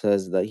Allah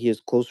says that He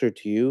is closer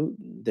to you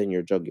than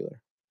your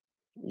jugular.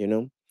 You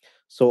know,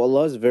 so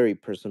Allah is very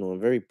personal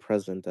and very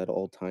present at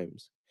all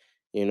times.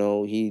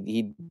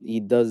 He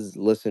does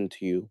listen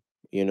to you.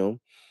 You know,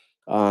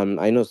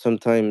 I know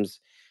sometimes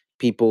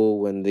people,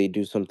 when they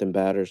do something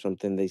bad or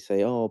something, they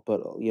say, "Oh,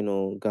 but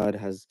God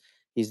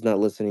He's not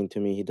listening to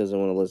me. He doesn't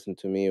want to listen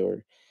to me,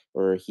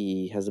 or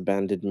He has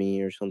abandoned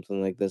me, or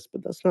something like this."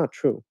 But that's not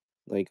true.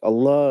 Like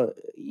Allah,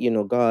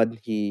 God,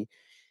 He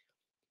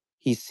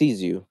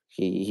sees you.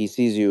 He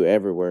sees you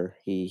everywhere.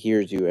 He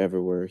hears you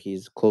everywhere.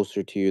 He's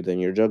closer to you than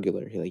your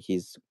jugular.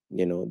 He's,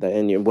 that.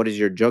 And what is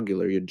your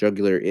jugular? Your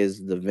jugular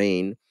is the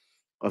vein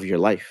of your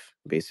life.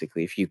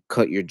 Basically, if you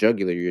cut your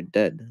jugular, you're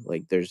dead.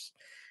 Like, there's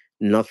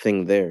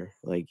nothing there.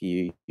 Like,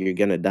 you're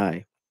gonna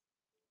die.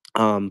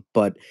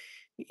 But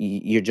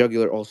your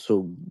jugular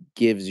also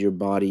gives your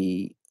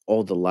body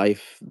all the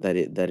life that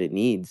it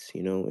needs.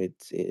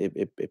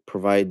 It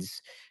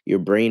provides your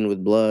brain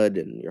with blood,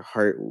 and your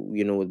heart,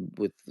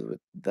 with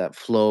that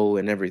flow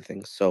and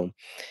everything. So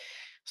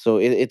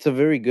it's a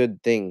very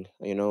good thing.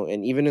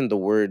 And even in the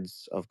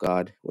words of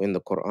God in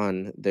the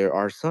Quran, there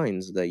are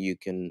signs that you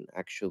can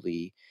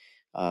actually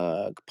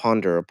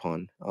ponder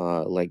upon,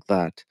 like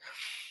that.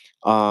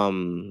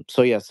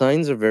 So yeah,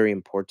 signs are very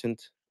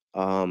important.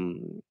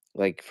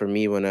 Like for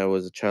me, when I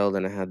was a child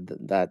and I had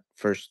that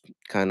first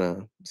kind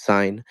of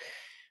sign,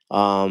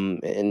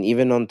 and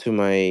even onto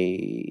my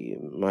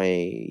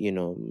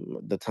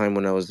the time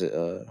when I was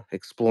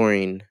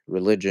exploring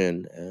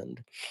religion and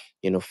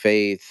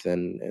faith,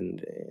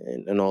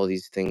 and all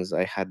these things,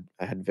 I had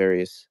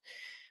various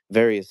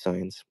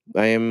signs.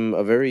 I am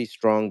a very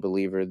strong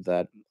believer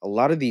that a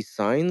lot of these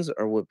signs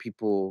are what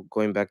people,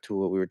 going back to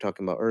what we were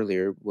talking about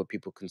earlier, what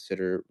people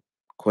consider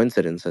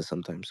coincidences.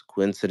 Sometimes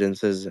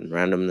coincidences and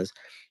randomness.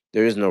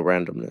 There is no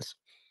randomness.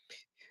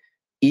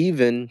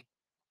 Even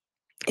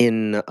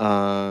in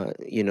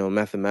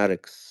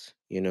mathematics,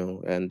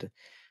 and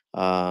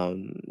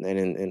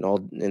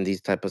in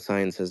these type of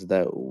sciences,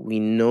 that we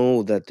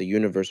know that the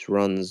universe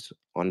runs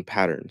on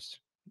patterns,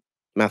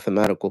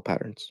 mathematical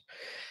patterns.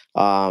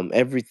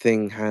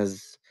 Everything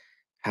has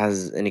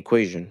an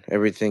equation.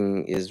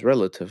 Everything is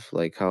relative,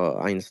 like how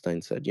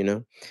Einstein said.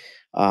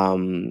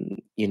 Um,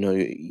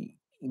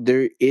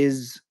 there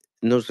is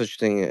no such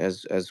thing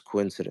as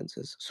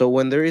coincidences. So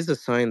when there is a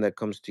sign that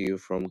comes to you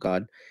from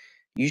God,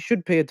 you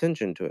should pay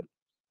attention to it.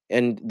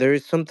 And there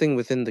is something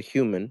within the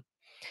human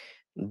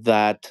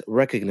that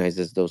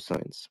recognizes those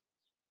signs.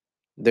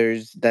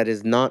 That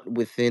is not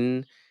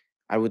within,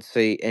 I would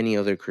say, any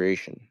other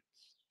creation.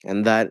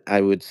 And that,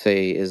 I would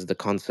say, is the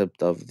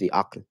concept of the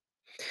aql.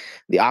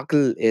 The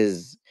aql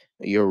is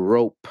your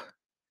rope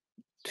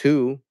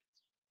to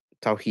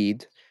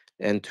tawheed,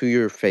 and to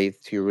your faith,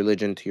 to your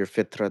religion, to your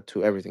fitra,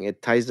 to everything.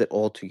 It ties it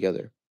all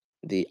together.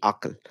 The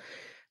aql,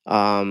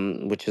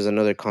 which is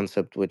another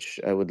concept which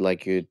I would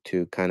like you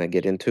to kind of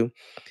get into,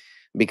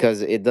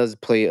 because it does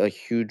play a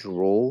huge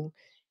role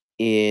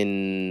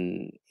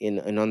in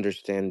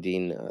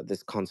understanding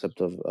this concept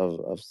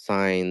of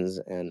signs,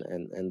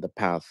 and the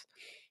path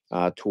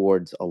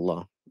towards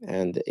Allah.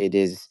 And it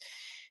is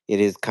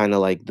kind of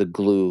like the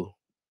glue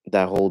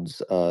that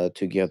holds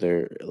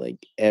together,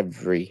 like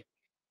every,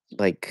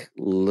 like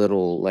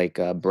little, like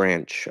a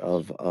branch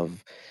of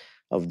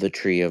the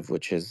tree, of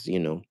which is,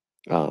 the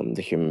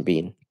human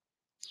being.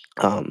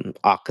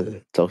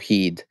 Aql,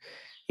 tawheed,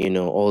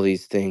 all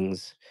these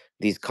things,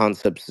 these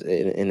concepts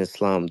in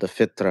Islam, the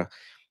fitra.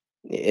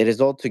 It is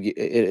all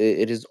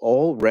it is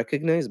all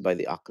recognized by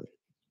the aql,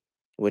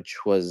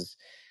 which was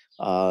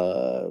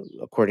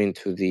according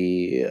to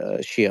the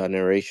Shia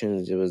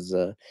narrations, it was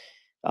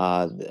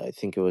I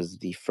think it was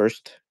the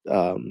first.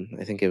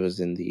 I think it was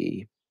in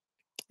the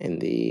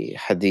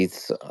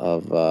hadiths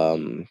of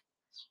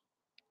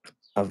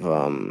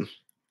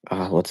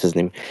what's his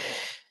name?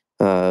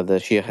 The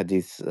Shia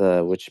hadiths,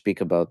 which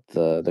speak about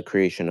the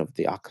creation of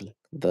the aql,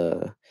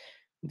 the.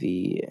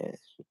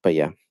 But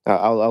yeah,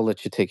 I'll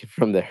let you take it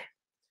from there.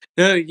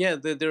 No, yeah,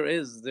 there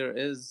is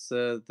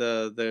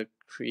the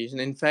creation.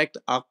 In fact,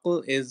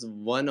 Aql is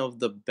one of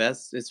the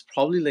best. It's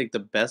probably like the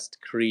best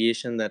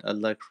creation that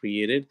Allah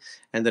created.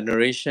 And the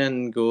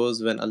narration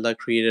goes, when Allah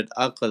created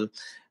Aql,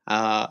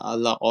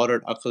 Allah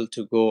ordered Aql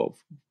to go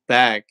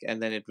back,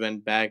 and then it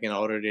went back and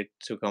ordered it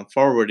to come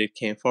forward. It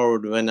came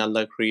forward. When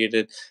Allah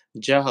created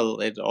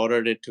Jahl, it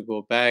ordered it to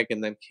go back,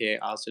 and then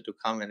asked it to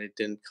come, and it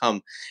didn't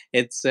come.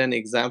 It's an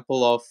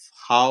example of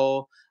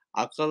how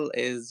Akal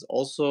is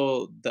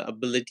also the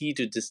ability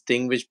to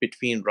distinguish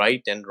between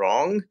right and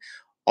wrong.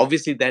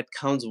 Obviously, that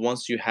comes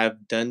once you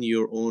have done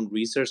your own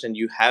research and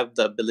you have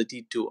the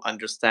ability to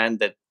understand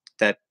that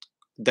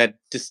that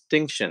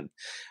distinction.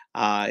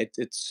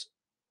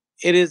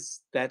 It is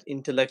that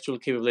intellectual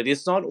capability.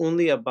 It's not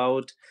only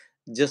about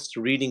just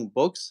reading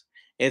books,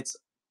 it's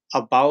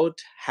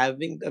about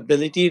having the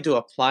ability to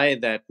apply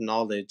that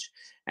knowledge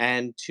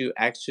and to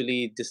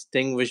actually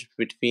distinguish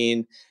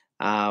between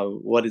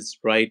what is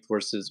right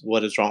versus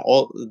what is wrong.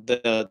 All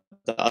the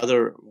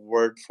other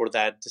word for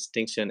that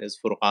distinction is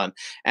Furqan.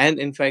 And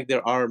in fact,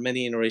 there are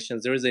many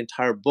narrations. There is an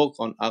entire book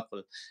on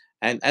Aql.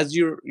 And as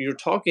you're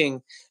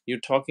talking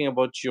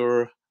about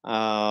your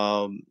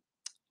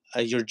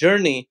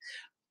journey.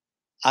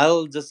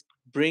 I'll just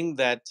bring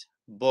that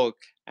book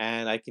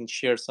and I can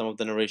share some of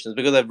the narrations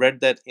because I've read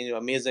that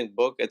amazing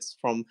book. It's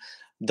from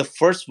the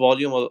first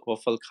volume of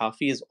Al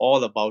Kafi is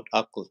all about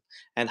Aql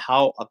and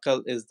how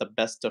Aql is the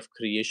best of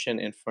creation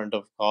in front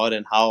of God,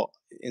 and how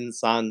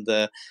insan,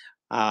 the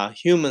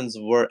humans,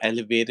 were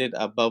elevated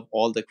above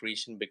all the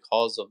creation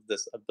because of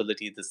this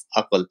ability, this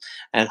Aql,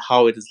 and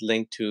how it is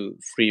linked to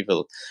free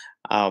will.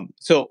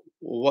 So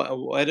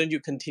why don't you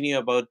continue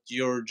about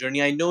your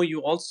journey? I know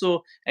you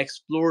also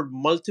explored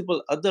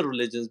multiple other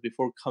religions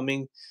before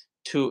coming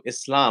to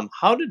Islam.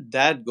 How did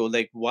that go?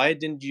 Like, why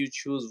didn't you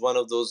choose one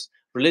of those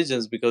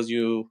religions? Because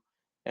you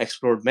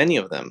explored many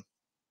of them.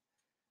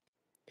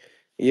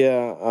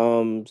 Yeah,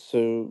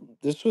 so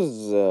this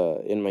was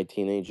in my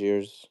teenage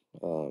years,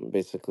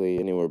 basically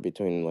anywhere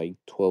between like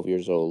 12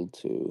 years old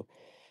to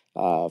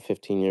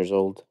 15 years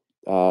old,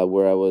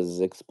 where I was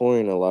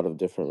exploring a lot of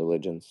different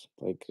religions.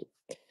 Like,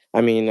 I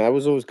mean, I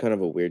was always kind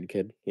of a weird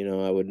kid,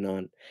 I would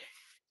not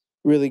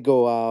really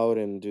go out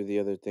and do the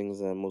other things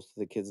that most of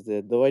the kids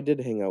did, though I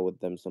did hang out with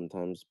them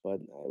sometimes, but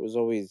I was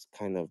always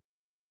kind of,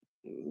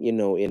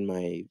 in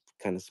my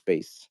kind of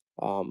space.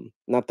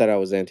 Not that I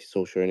was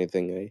antisocial or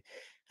anything. I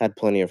had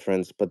plenty of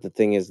friends, but the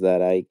thing is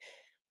that I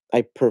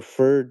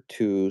preferred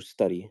to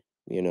study,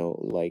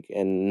 like,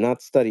 and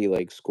not study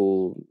like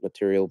school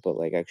material, but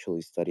like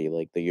actually study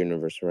like the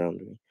universe around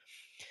me.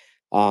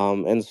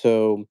 And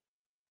so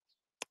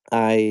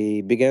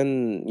I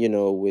began,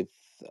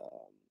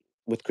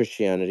 with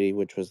Christianity,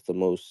 which was the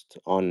most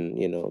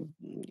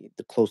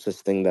the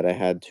closest thing that I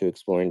had to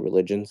exploring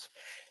religions.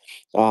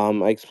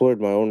 I explored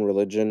my own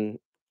religion.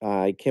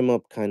 I came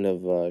up kind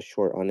of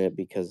short on it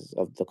because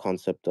of the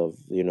concept of,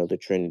 the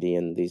Trinity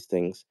and these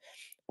things,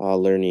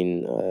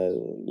 learning,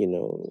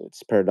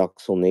 its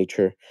paradoxical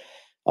nature.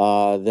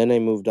 Then I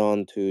moved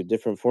on to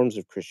different forms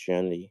of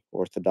Christianity,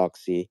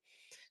 Orthodoxy.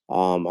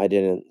 I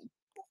didn't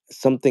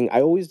something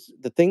I always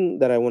the thing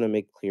that I want to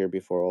make clear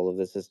before all of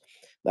this is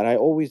that I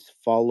always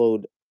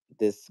followed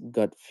this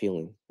gut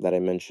feeling that I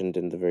mentioned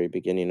in the very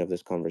beginning of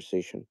this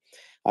conversation.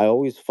 I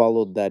always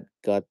followed that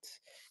gut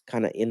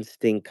kind of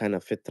instinct, kind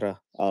of fitra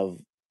of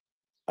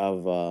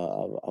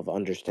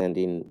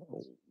understanding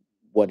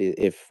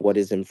if what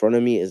is in front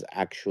of me is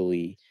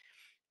actually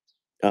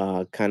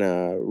kind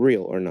of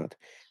real or not.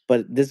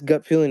 But this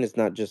gut feeling is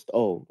not just,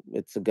 oh,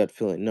 it's a gut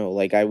feeling. No,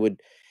 like I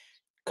would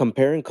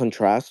compare and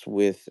contrast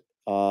with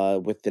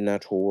the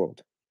natural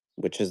world,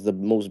 which is the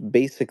most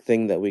basic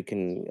thing that we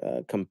can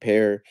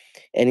compare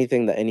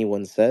anything that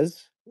anyone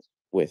says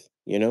with,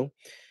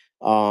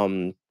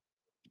 um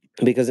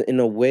because in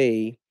a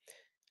way,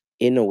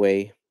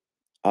 the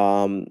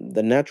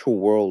natural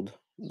world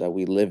that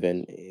we live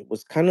in, it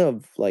was kind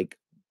of like,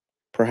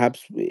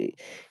 perhaps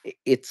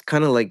it's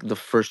kind of like the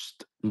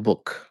first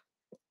book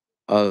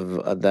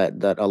of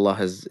that Allah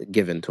has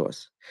given to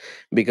us,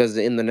 because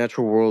in the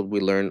natural world we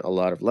learn a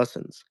lot of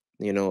lessons,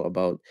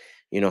 about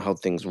how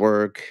things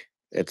work,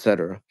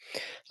 etc.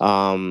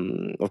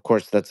 Of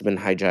course, that's been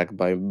hijacked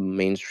by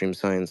mainstream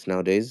science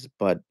nowadays,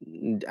 but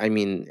I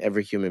mean,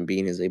 every human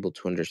being is able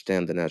to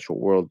understand the natural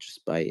world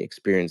just by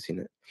experiencing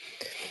it.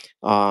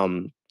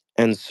 um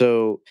and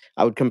so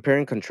I would compare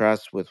and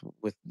contrast with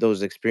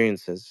those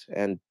experiences,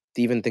 and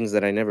even things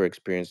that I never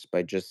experienced,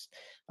 by just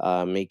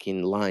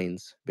making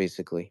lines,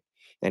 basically.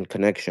 and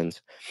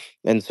connections.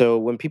 And so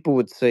when people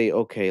would say,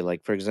 okay,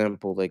 like for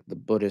example, like the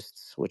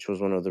Buddhists, which was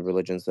one of the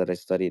religions that I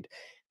studied,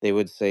 they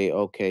would say,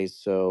 okay,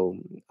 so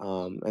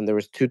and there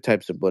was two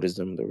types of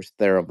Buddhism. There was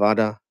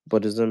Theravada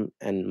Buddhism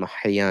and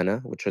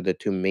Mahayana, which are the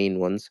two main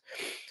ones.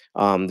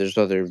 There's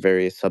other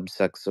various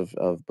subsects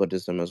of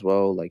Buddhism as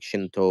well, like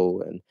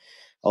Shinto and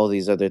all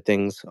these other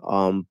things.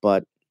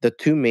 But the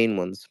two main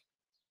ones,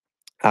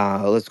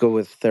 let's go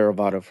with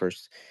Theravada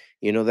first.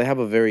 You know, they have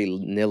a very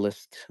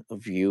nihilist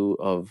view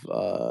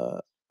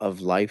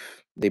of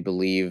life. They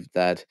believe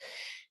that,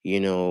 you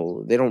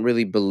know, they don't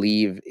really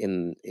believe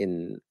in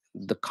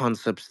the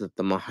concepts that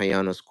the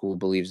Mahayana school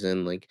believes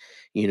in, like,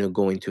 you know,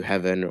 going to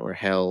heaven or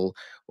hell,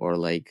 or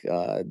like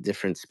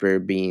different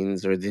spirit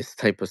beings or this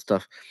type of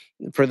stuff.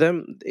 For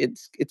them,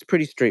 it's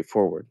pretty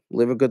straightforward.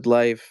 Live a good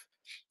life,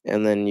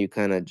 and then you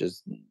kind of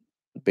just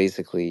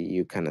basically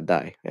you kind of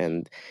die.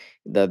 And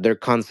their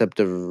concept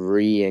of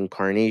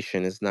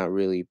reincarnation is not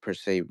really per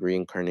se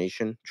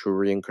reincarnation, true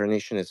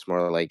reincarnation. It's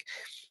more like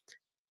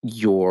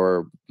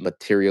your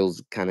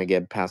materials kind of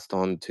get passed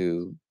on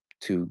to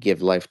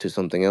give life to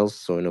something else,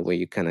 so in a way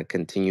you kind of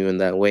continue in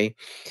that way.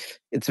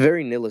 It's a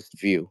very nihilist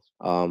view.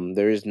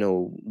 There is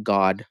no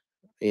god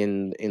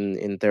in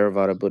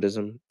Theravada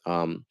Buddhism.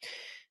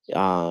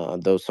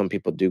 Though some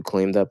people do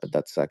claim that, but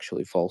that's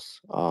actually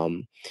false.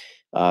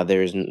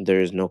 There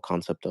is no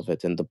concept of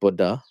it, and the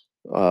Buddha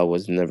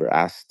was never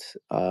asked.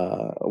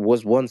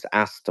 Was once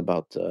asked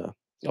about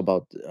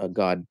a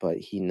god, but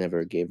he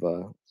never gave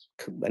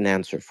an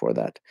answer for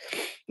that,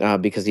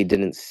 because he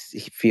didn't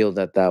feel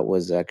that that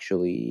was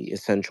actually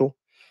essential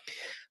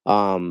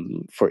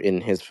for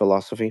in his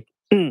philosophy.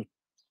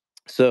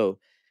 So,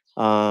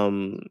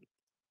 um,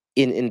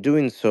 in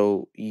doing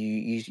so,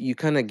 you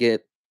kind of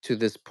get to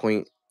this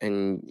point,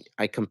 and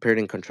I compared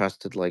and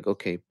contrasted, like,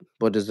 okay,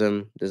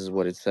 Buddhism, this is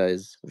what it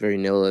says, very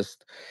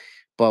nihilist,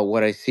 but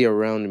what I see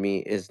around me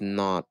is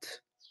not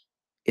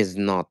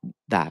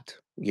that,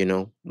 you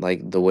know,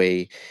 like the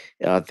way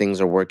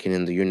things are working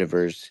in the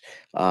universe,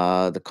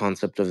 the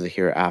concept of the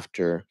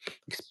hereafter,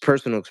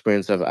 personal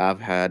experience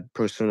I've had,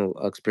 personal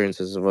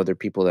experiences of other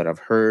people that I've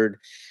heard,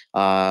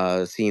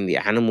 seeing the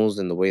animals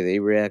and the way they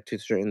react to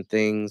certain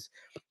things,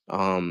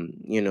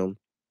 you know,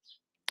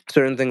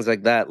 certain things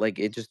like that. Like,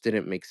 it just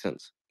didn't make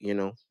sense, you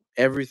know.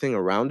 Everything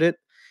around it,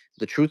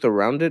 the truth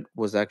around it,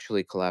 was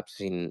actually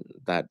collapsing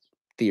that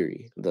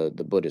theory, the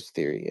Buddhist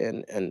theory.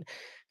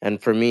 And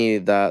for me,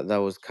 that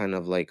was kind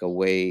of like a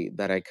way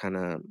that I kind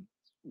of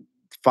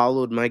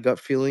followed my gut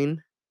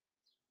feeling,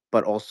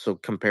 but also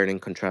compared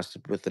and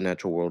contrasted with the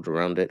natural world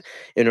around it,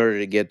 in order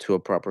to get to a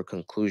proper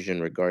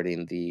conclusion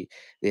regarding the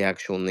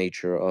actual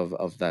nature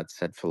of that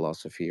said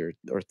philosophy,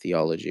 or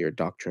theology or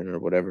doctrine or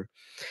whatever.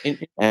 In,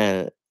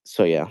 And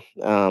so yeah,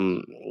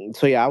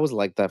 I was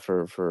like that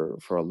for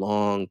a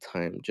long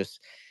time,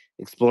 just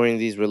exploring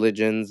these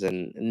religions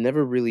and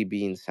never really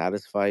being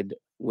satisfied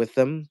with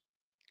them,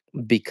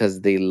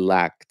 because they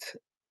lacked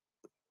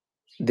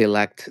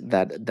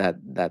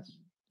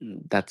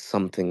that's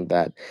something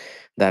that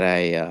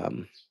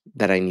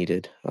I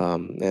needed.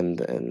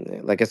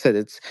 And like I said,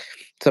 it's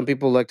some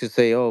people like to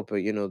say, oh, but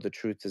you know, the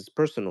truth is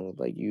personal,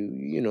 like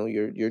you know,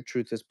 your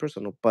truth is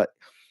personal, but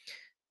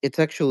it's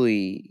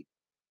actually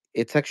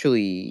it's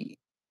actually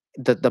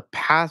the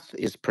path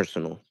is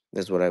personal,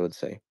 is what I would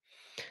say,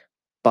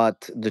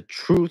 but the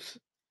truth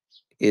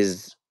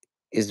is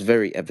is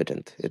very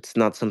evident. It's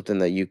not something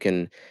that you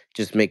can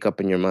just make up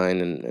in your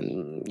mind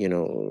and you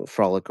know,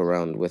 frolic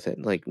around with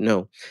it. Like,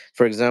 no.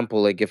 For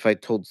example, like if I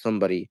told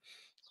somebody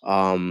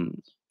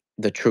um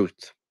the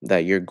truth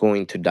that you're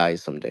going to die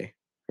someday,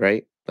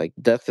 right? Like,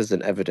 death is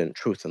an evident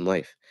truth in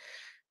life,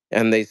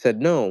 and they said,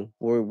 no,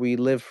 we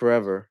live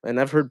forever. And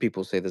I've heard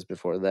people say this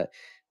before, that,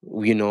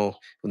 you know,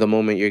 the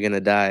moment you're going to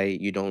die,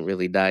 you don't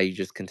really die, you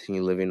just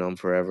continue living on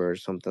forever, or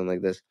something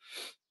like this.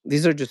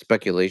 These are just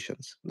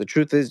speculations. The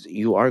truth is,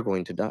 you are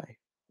going to die.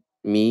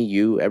 Me,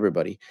 you,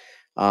 everybody.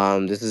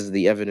 This is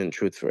the evident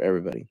truth for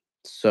everybody.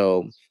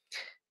 So,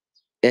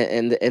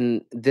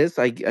 and this,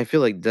 I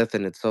feel like death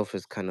in itself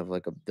is kind of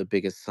like the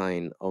biggest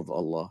sign of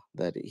Allah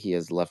that He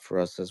has left for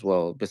us as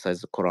well,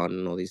 besides the Quran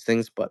and all these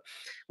things. But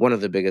one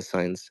of the biggest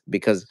signs,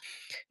 because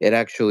it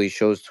actually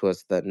shows to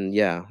us that,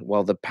 yeah,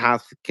 while the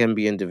path can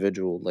be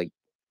individual, like,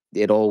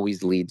 it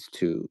always leads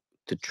to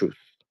truth,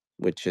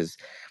 which is,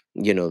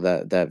 you know,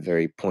 that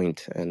very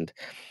point. And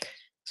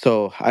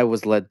so I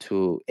was led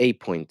to a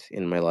point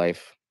in my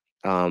life,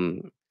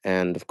 and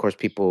of course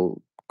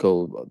people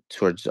go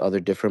towards other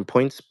different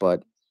points,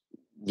 but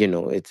you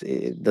know,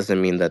 it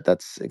doesn't mean that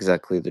that's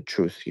exactly the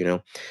truth, you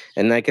know.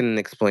 And I can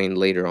explain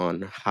later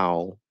on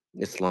how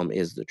Islam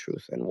is the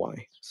truth and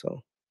why.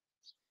 So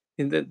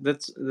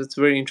that's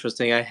very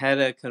interesting. I had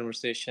a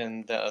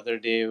conversation the other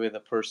day with a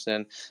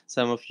person.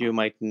 Some of you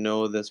might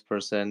know this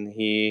person.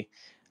 He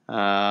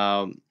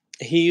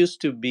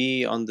used to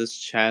be on this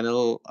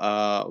channel,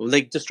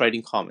 like just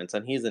writing comments,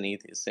 and he's an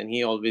atheist, and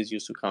he always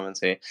used to come and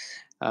say,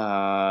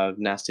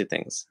 nasty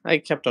things. I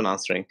kept on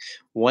answering.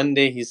 One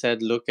day he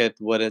said, "Look at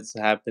what is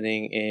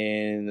happening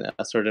in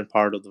a certain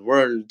part of the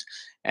world,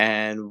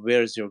 and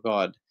where's your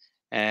God?"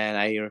 And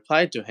I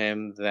replied to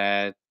him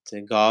that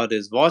God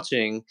is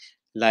watching,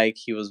 like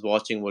he was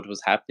watching what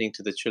was happening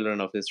to the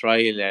children of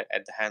Israel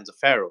at the hands of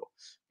Pharaoh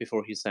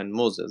before he sent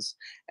Moses.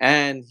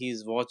 And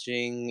he's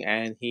watching,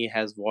 and he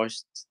has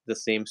watched the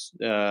same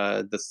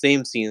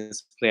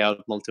scenes play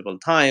out multiple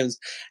times,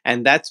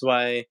 and that's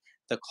why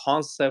the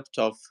concept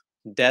of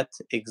death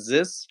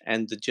exists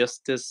and the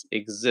justice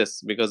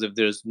exists, because if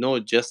there's no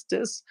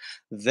justice,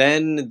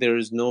 then there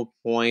is no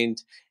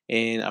point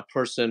in a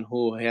person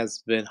who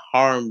has been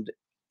harmed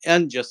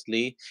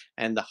unjustly,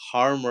 and the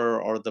harmer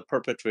or the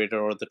perpetrator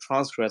or the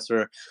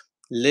transgressor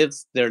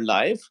lives their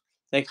life.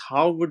 Like,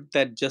 how would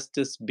that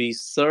justice be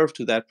served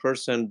to that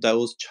person,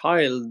 those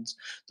children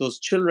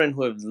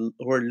who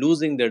are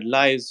losing their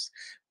lives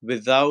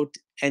without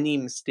any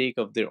mistake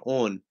of their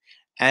own?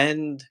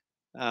 And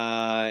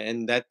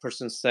that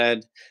person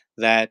said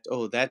that,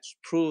 oh, that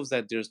proves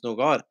that there's no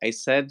God. I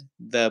said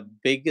the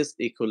biggest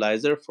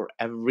equalizer for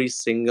every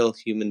single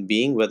human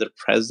being, whether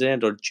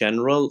president or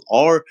general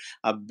or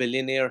a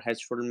billionaire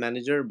hedge fund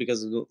manager,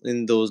 because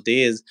in those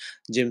days,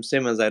 Jim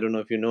Simmons, I don't know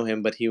if you know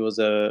him, but he was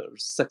a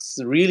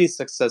really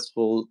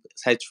successful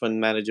hedge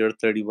fund manager,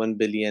 31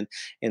 billion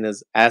in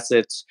his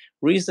assets,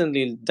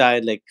 recently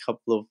died like a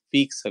couple of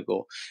weeks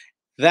ago.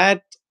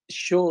 That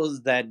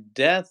shows that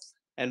death,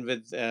 and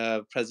with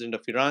president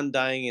of Iran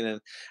dying in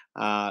a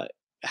uh,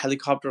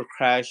 helicopter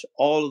crash,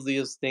 all of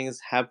these things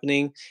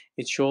happening,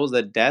 it shows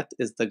that death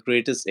is the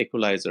greatest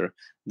equalizer.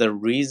 The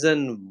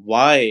reason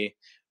why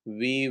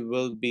we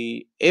will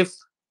be, if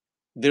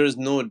there is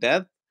no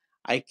death,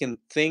 I can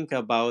think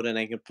about and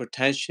I can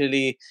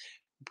potentially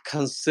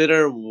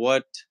consider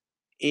what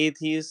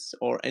atheists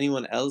or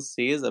anyone else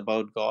says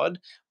about God.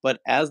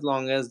 But as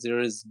long as there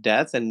is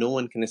death and no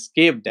one can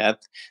escape death,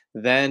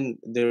 then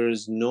there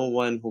is no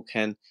one who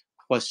can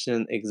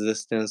question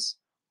existence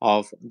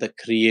of the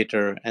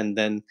creator and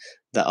then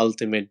the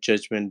ultimate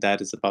judgment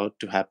that is about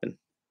to happen.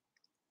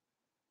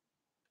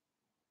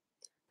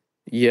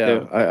 Yeah,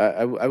 So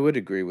I would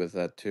agree with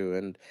that too.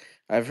 And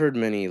I've heard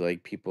many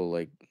like people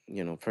like,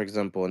 for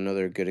example,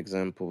 another good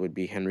example would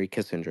be Henry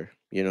Kissinger.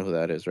 You know who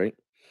that is, right?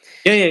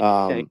 yeah,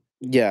 yeah, yeah,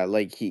 Yeah,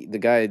 like the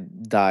guy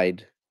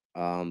died.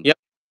 Um, yeah,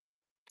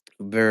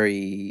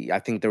 very, I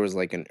think there was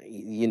like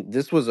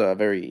this was a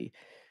very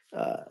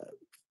uh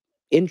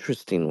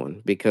interesting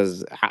one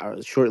because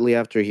shortly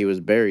after he was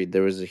buried,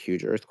 there was a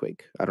huge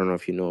earthquake. I don't know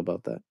if you know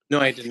about that. no,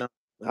 I did not.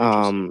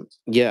 Interesting.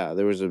 Yeah,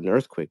 there was an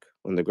earthquake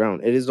on the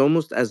ground. It is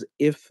almost as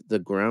if the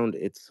ground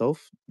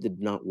itself did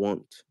not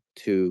want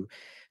to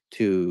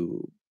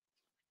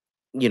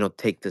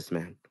take this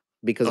man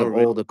because Oh, of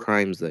really? all the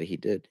crimes that he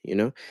did.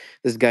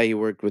 This guy, he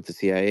worked with the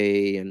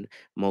CIA and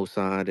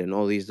Mossad and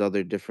all these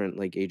other different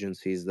like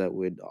agencies that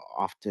would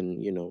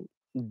often,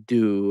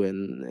 do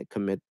and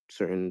commit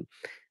certain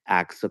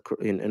acts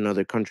in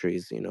other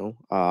countries,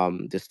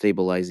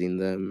 destabilizing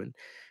them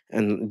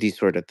and these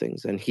sort of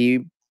things. And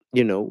he,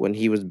 when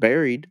he was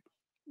buried,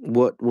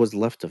 what was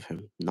left of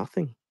him?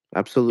 Nothing. Yeah,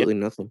 Absolutely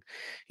nothing.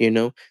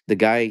 The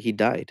guy, he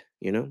died,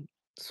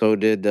 so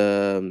did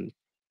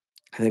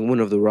I think one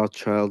of the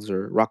Rothschilds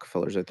or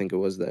Rockefellers, I think it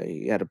was, that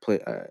he had a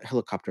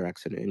helicopter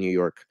accident in New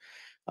York.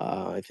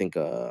 I think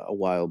a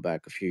while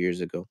back, a few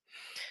years ago.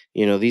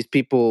 These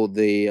people,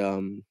 they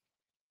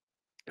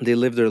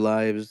live their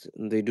lives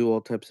and they do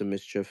all types of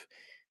mischief,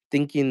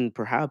 thinking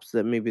perhaps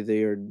that maybe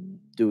they are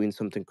doing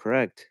something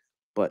correct.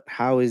 But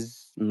how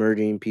is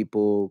murdering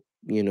people,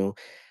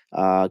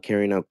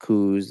 carrying out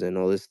coups and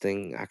all this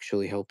thing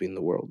actually helping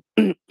the world?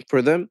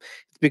 For them,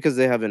 it's because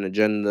they have an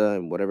agenda,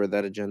 and whatever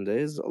that agenda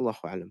is,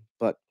 Allahu alam.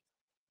 But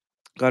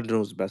God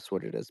knows best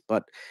what it is.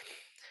 But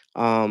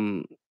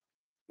um,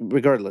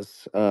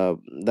 regardless,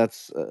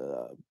 that's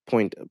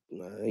point,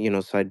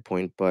 side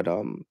point. But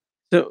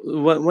so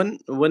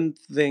one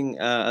thing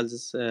I'll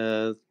just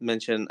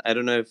mention. I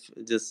don't know if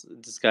this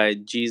guy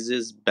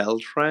Jesus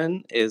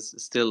Beltran is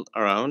still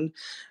around,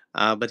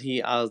 but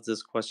he asked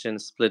this question: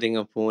 splitting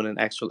a phone and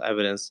actual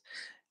evidence.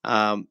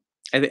 Um,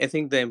 I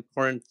think the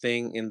important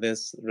thing in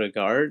this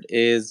regard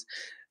is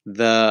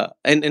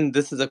and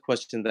this is a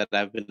question that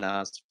I've been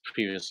asked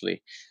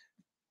previously.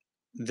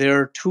 There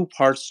are two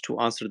parts to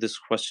answer this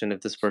question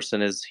if this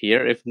person is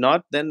here. If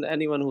not, then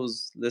anyone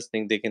who's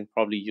listening, they can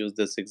probably use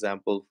this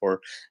example for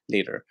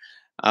later.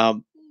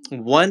 um,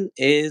 One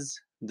is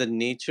the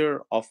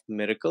nature of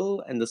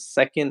miracle, and the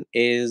second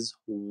is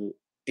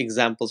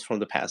examples from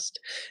the past.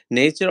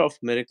 Nature of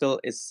miracle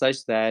is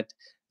such that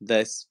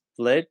the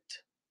split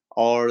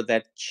or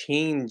that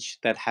change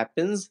that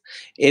happens,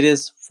 it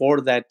is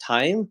for that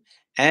time,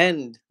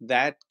 and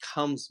that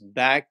comes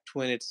back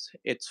to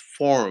its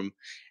form.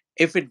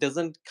 If it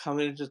doesn't come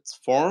in its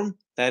form,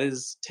 that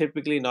is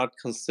typically not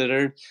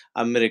considered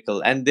a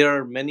miracle. And there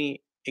are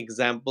many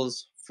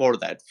examples for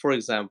that. For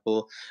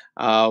example,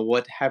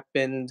 what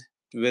happened?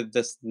 with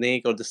the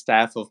snake or the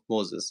staff of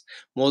Moses.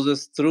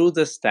 Moses threw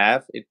the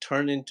staff, it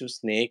turned into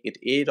snake, it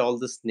ate all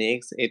the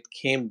snakes, it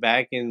came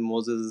back in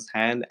Moses'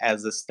 hand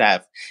as a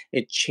staff.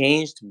 It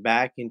changed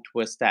back into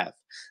a staff.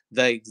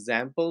 The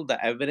example,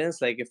 the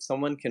evidence, like if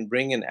someone can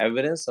bring an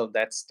evidence of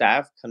that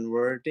staff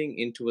converting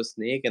into a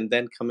snake and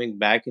then coming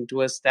back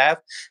into a staff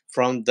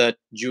from the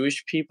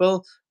Jewish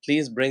people,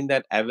 please bring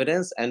that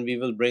evidence and we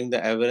will bring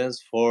the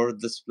evidence for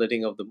the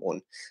splitting of the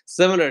moon.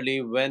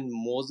 Similarly, when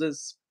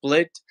Moses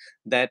split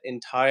that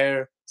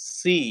entire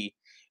sea,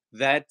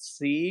 that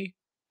sea,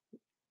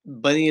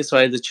 Bani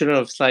Israel, the children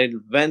of Israel,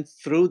 went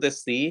through the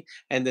sea,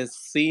 and the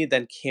sea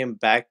then came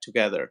back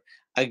together.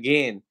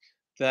 Again,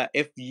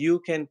 if you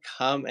can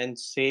come and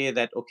say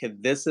that, okay,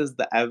 this is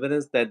the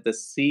evidence that the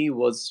sea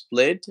was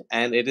split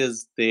and it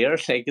is there,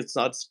 like it's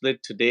not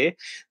split today,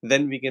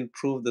 then we can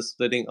prove the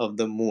splitting of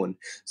the moon.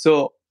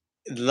 So,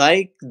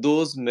 like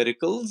those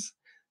miracles,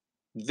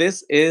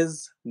 this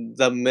is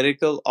the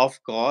miracle of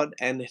God,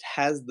 and it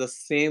has the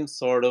same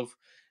sort of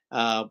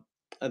uh,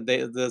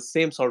 the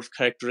same sort of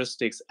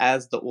characteristics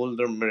as the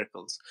older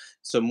miracles.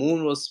 So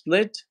moon was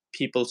split,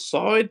 people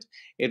saw it,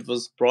 it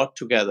was brought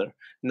together.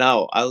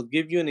 Now I'll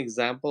give you an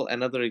example,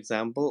 another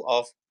example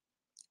of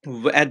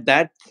at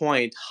that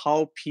point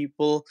how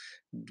people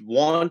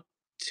wanted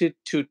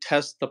to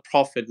test the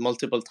prophet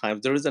multiple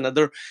times. There is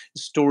another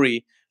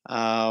story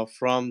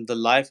from the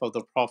life of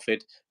the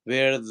prophet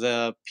where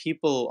the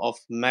people of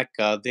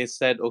Mecca, they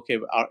said, okay,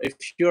 if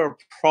you're a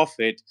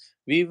prophet,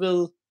 we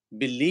will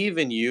believe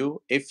in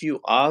you if you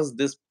ask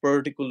this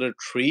particular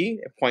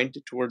tree,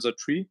 pointed towards a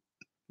tree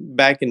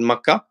back in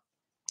Mecca,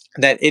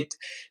 that it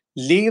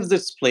leaves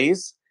its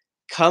place,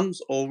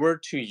 comes over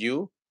to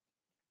you,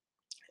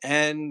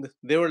 and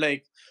they were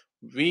like,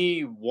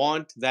 we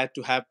want that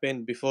to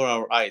happen before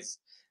our eyes.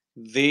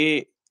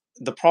 They,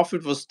 the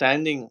prophet was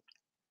standing,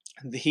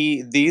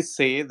 he, these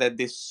say that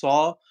they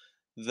saw,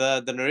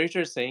 the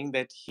narrator saying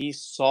that he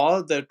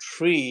saw the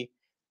tree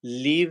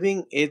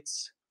leaving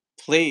its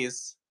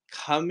place,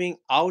 coming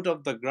out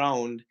of the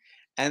ground,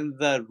 and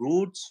the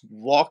roots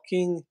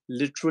walking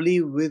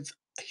literally with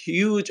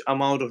huge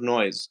amount of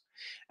noise,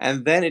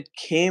 and then it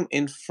came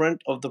in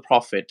front of the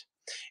prophet.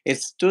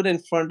 It stood in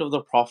front of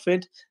the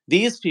prophet.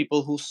 These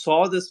people who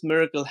saw this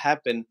miracle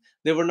happen,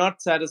 they were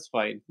not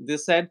satisfied. They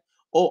said,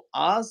 oh,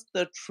 ask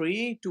the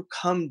tree to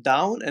come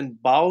down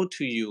and bow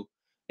to you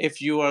if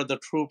you are the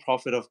true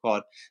prophet of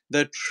God.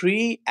 The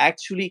tree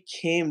actually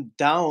came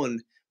down,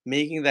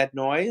 making that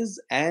noise,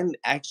 and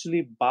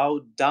actually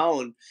bowed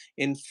down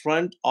in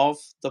front of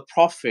the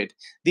prophet.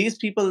 These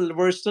people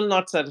were still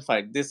not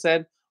satisfied. They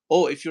said,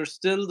 oh, if you're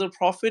still the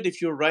prophet,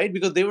 if you're right,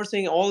 because they were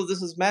saying all of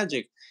this is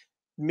magic,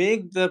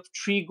 make the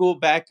tree go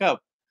back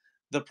up.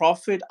 The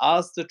prophet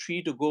asked the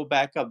tree to go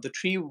back up. The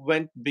tree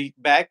went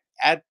back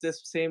at the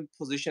same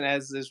position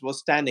as it was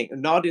standing,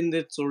 not in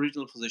its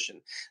original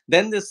position.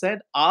 Then they said,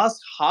 ask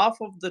half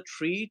of the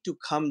tree to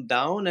come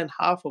down and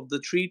half of the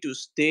tree to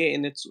stay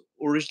in its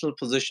original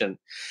position.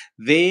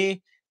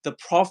 They, the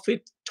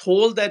prophet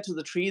told that to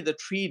the tree. The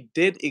tree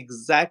did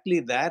exactly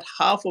that.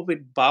 Half of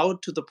it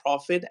bowed to the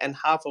prophet, and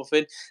half of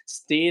it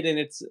stayed in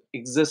its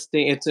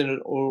existing, its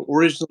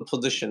original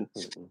position.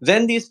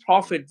 Then these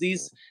prophets,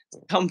 these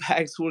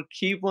comebacks who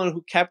keep on,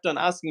 who kept on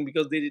asking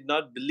because they did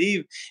not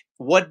believe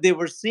what they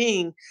were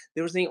seeing.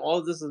 They were saying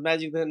all this is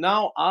magic. Then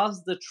now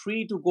ask the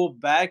tree to go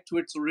back to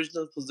its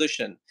original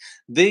position.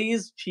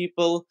 These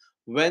people,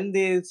 when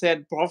they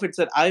said, prophet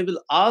said, I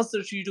will ask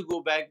the tree to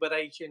go back, but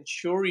I can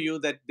assure you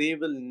that they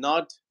will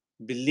not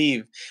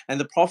believe. And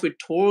the prophet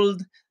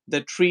told the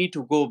tree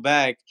to go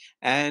back,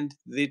 and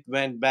it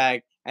went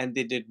back, and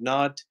they did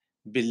not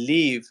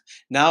believe.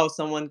 Now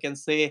someone can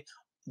say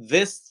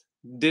this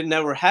did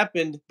never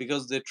happened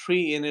because the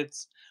tree in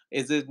its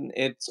is in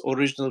its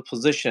original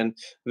position,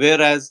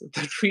 whereas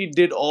the tree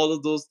did all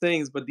of those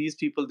things, but these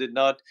people did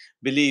not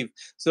believe.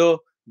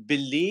 So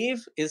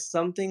belief is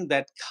something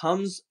that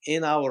comes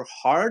in our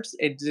hearts.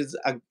 It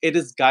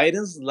is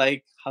guidance,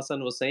 like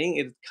Hassan was saying.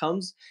 It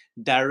comes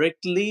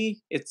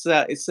directly. It's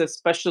a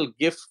special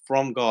gift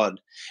from God,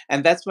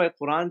 and that's why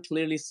Quran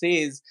clearly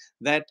says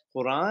that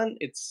Quran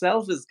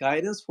itself is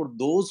guidance for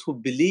those who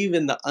believe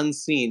in the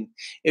unseen.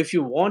 If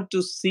you want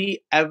to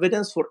see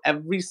evidence for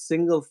every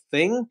single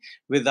thing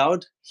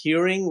without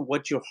hearing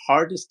what your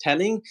heart is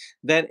telling,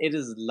 then it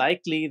is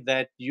likely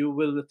that you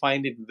will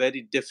find it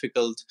very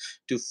difficult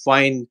to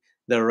find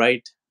the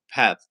right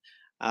path.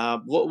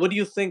 What do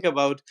you think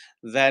about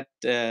that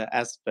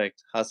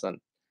aspect, Hassan?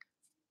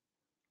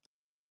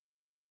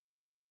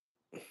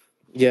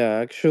 Yeah,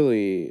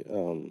 actually,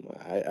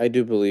 I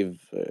do believe,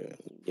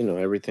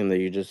 everything that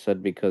you just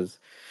said, because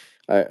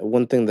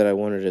one thing that I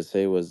wanted to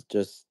say was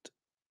just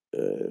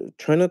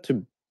try not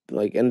to,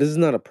 like, and this is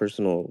not a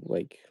personal,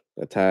 like,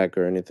 attack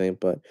or anything,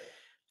 but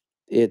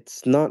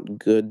it's not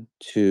good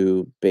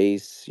to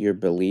base your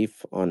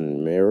belief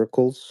on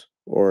miracles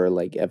or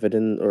like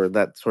evidence or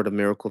that sort of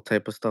miracle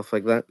type of stuff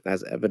like that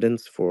as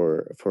evidence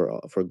for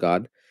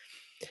God.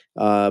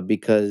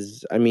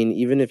 Because I mean,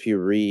 even if you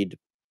read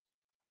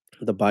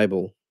the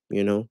Bible,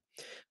 you know,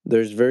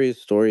 There's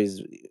various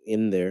stories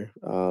in there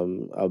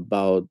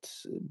about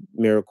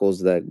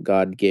miracles that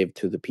God gave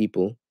to the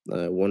people.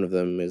 One of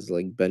them is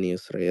like Bani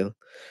Israel,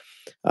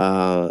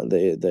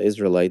 the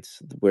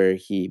Israelites, where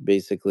he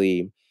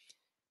basically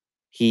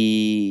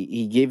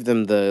he gave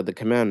them the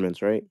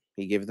commandments, right?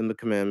 He gave them the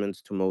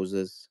commandments to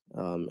Moses,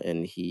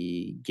 and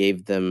he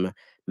gave them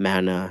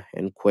manna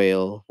and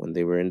quail when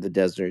they were in the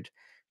desert.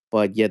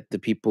 But yet the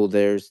people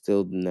there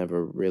still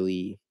never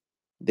really,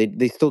 they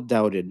still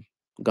doubted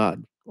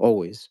God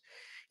always,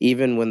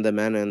 even when the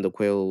manna and the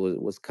quail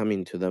was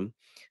coming to them.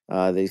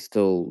 They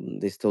still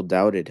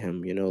doubted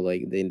him,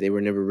 like they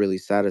were never really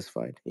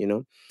satisfied,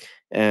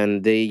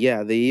 and they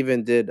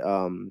even did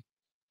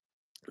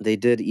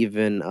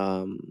even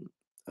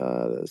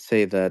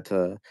say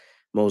that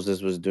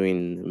Moses was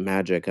doing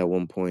magic at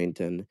one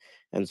point, and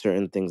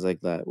certain things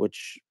like that,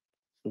 which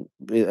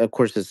of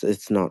course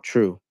it's not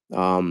true.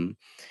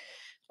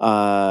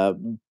 Uh,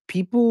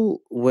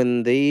 People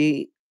when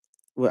they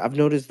well, I've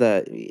noticed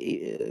that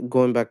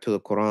going back to the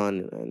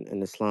Quran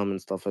and Islam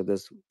and stuff like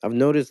this, I've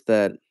noticed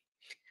that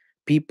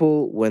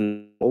people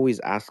when they always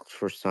ask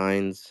for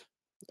signs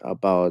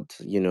about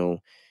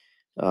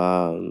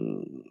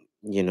um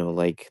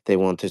like they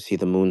want to see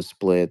the moon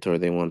split, or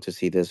they want to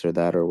see this or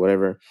that or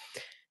whatever,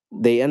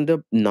 they end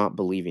up not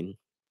believing,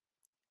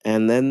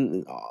 and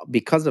then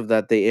because of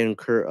that they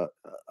incur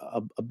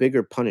a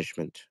bigger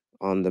punishment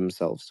on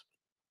themselves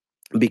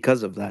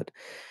because of that.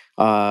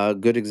 A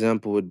good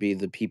example would be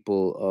the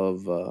people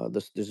of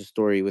there's a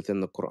story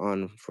within the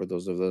Quran, for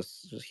those of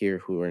us here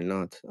who are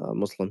not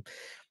Muslim,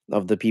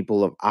 of the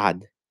people of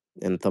Ad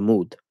and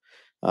Thamud.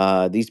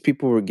 These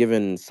people were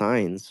given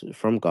signs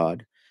from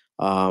God.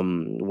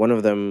 One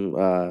of them,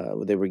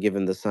 they were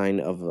given the sign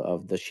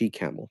of the she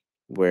camel,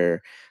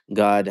 where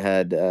God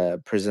had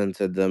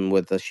presented them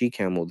with a she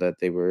camel that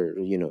they were,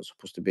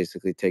 supposed to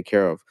basically take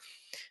care of.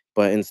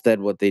 But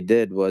instead, what they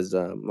did was,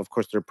 of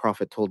course, their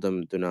prophet told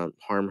them, "Do not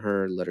harm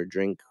her. Let her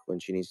drink when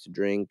she needs to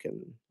drink,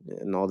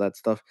 and all that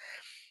stuff."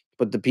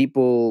 But the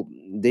people,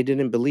 they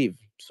didn't believe.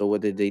 So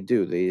what did they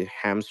do? They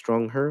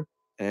hamstrung her,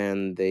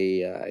 and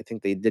I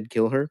think they did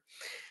kill her,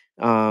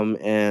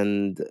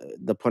 and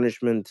the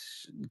punishment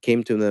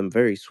came to them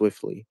very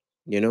swiftly,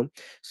 you know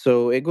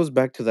so it goes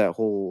back to that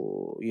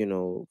whole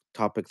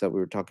topic that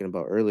we were talking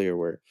about earlier,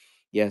 where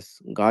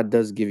yes, God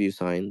does give you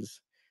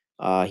signs,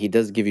 he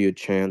does give you a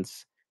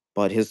chance,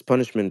 but his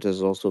punishment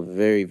is also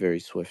very,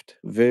 very swift,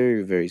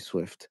 very, very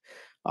swift.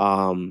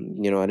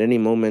 At any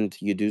moment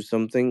you do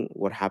something,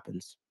 what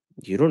happens?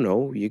 You don't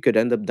know. You could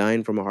end up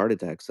dying from a heart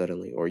attack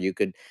suddenly, or you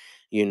could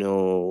you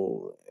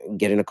know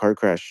get in a car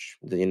crash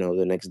the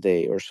next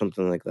day or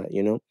something like that.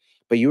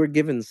 But you were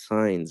given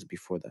signs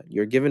before that.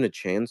 You're given a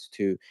chance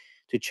to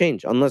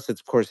change, unless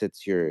it's, of course,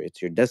 it's your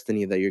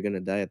destiny that you're going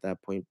to die at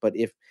that point. But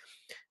if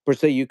per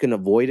se you can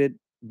avoid it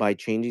by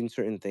changing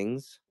certain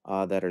things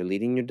that are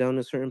leading you down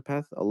a certain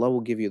path, Allah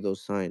will give you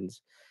those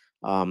signs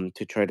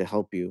to try to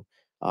help you,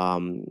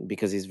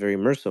 because he's very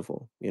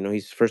merciful.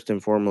 He's first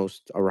and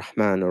foremost a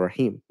Rahman, a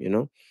Rahim,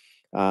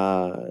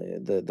 uh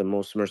the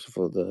most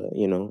merciful,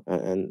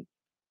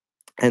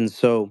 and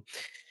so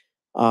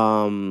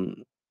um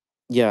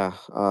yeah,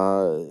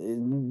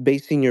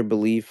 basing your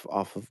belief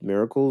off of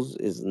miracles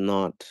is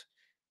not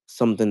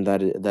something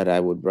that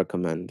I would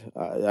recommend.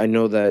 I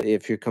know that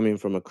if you're coming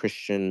from a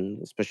Christian,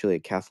 especially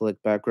a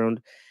Catholic background,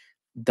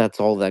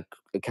 that's all that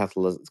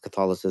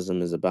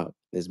Catholicism is about,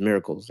 is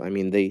miracles. I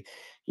mean,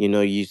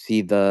 you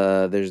see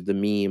there's the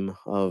meme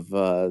of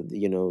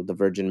the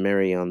Virgin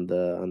Mary on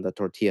the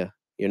tortilla,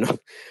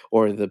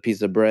 or the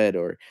piece of bread,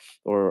 or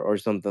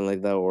something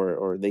like that,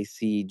 or they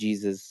see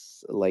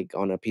Jesus like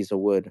on a piece of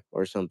wood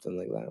or something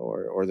like that,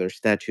 or there's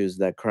statues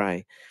that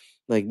cry.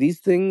 Like these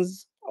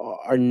things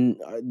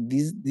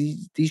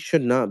these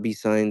should not be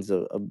signs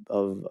of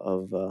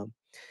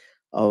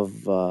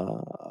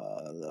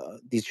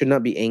these should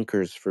not be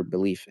anchors for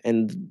belief.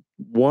 And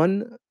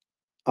one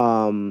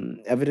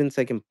evidence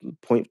I can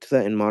point to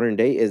that in modern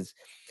day is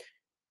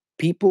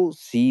people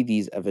see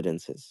these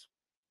evidences.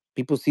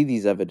 People see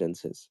these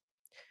evidences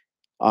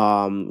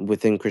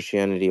within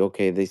Christianity.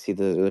 Okay, they see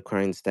the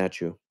crying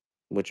statue,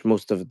 which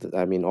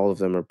I mean, all of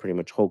them are pretty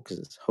much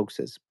hoaxes,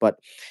 but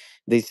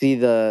they see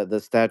the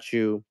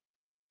statue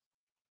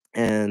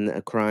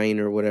and crying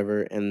or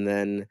whatever, and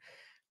then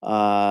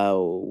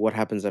what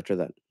happens after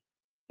that?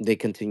 They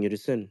continue to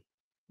sin.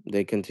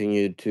 They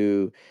continue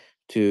to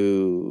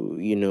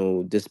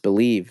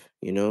disbelieve.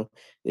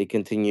 They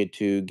continue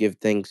to give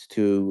thanks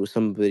to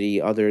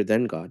somebody other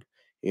than God.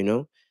 you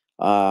know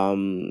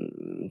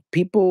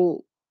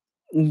People,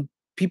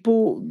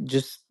 people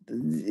just,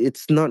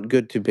 it's not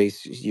good to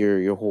base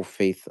your whole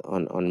faith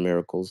on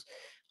miracles.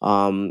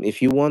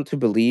 If you want to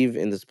believe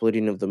in the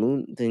splitting of the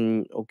moon,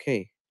 then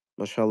okay,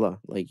 mashallah,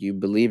 like you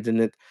believed in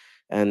it,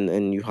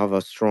 and you have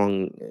a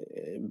strong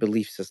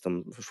belief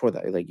system for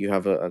that, like you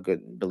have a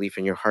good belief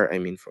in your heart, I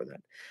mean, for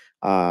that.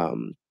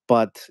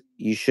 But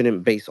you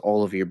shouldn't base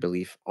all of your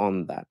belief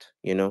on that.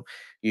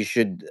 You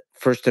should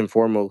first and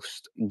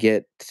foremost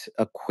get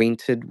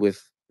acquainted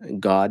with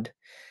God,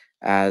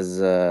 as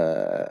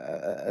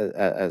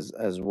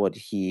what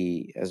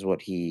he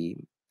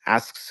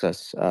asks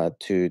us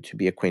to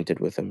be acquainted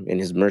with him in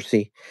his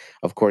mercy.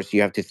 Of course,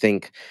 you have to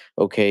think,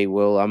 okay,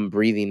 well, I'm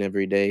breathing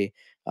every day,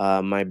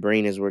 my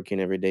brain is working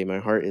every day, my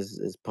heart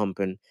is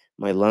pumping,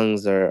 my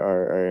lungs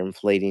are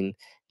inflating,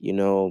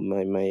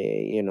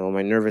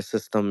 my nervous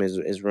system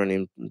is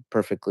running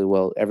perfectly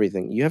well,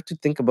 everything. You have to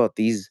think about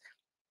these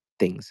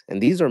things,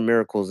 and these are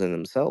miracles in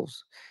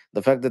themselves.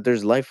 The fact that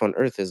there's life on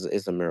earth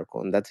is a miracle,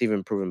 and that's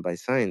even proven by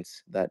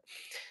science, that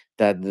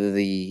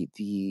the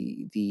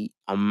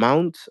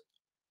amount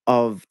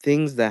of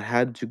things that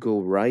had to go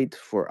right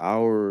for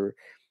our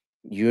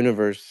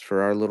universe,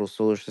 for our little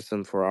solar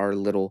system, for our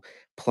little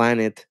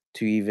planet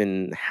to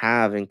even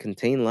have and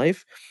contain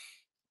life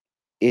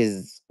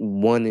is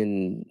one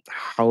in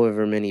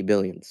however many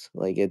billions.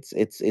 Like it's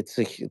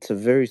a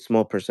very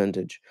small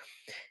percentage.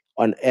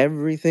 On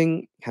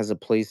everything has a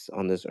place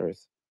on this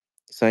earth.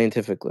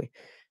 Scientifically,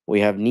 we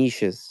have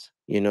niches,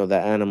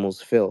 that animals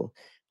fill.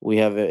 We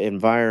have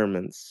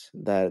environments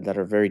that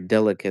are very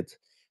delicate.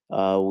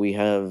 We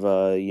have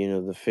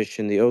the fish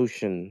in the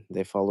ocean,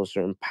 they follow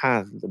certain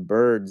paths. The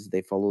birds,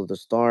 they follow the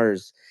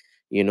stars,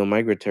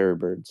 migratory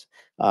birds.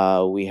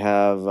 We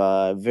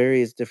have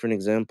various different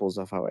examples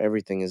of how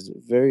everything is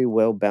very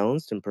well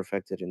balanced and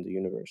perfected in the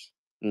universe.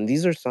 And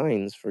these are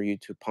signs for you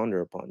to ponder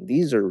upon.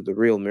 These are the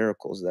real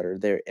miracles that are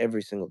there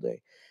every single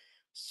day.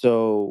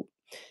 So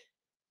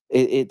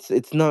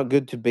it's not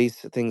good to base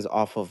things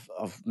off of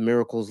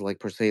miracles, like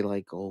per se,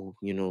 like, oh,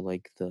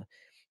 like the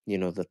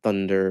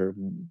thunder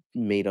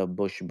made a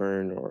bush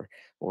burn,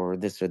 or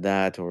this or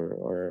that,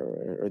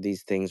 or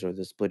these things, or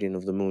the splitting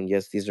of the moon.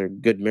 Yes, these are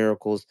good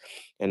miracles,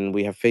 and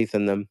we have faith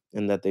in them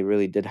and that they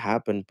really did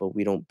happen, but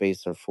we don't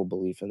base our full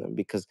belief in them,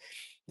 because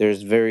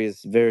there's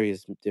various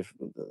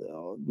different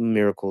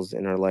miracles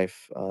in our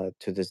life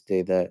to this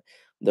day that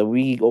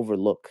we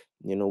overlook.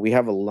 We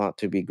have a lot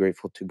to be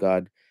grateful to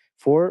God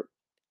for,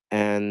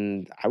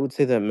 and I would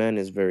say that man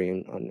is very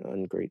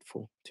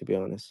ungrateful, to be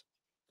honest.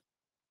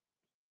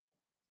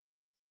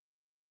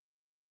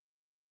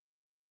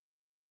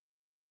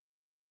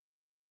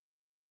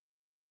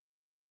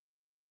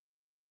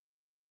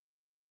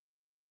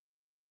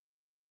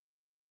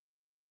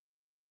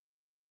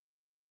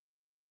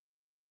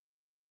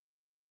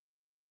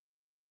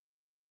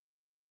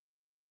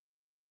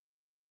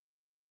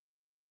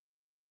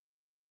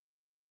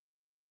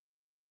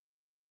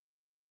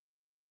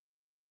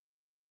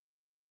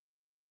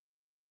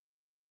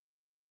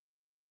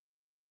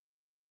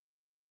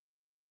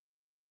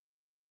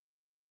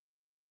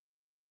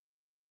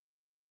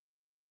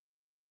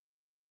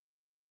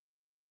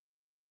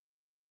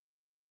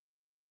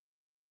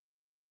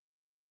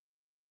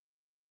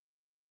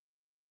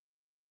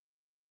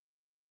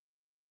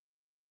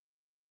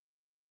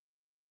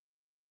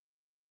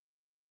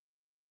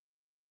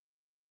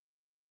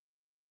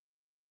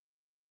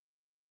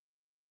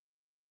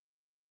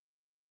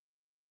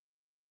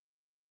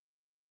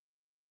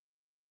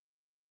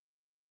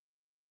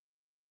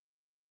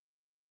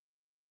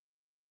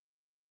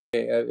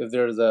 If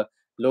there's a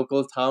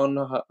local town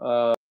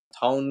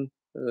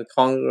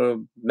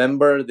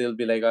member, they'll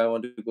be like, I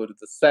want to go to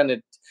the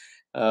Senate,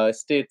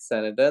 state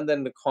Senate, and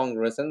then the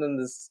Congress, and then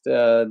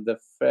the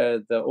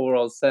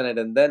overall Senate,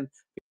 and then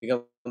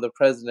become the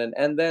president,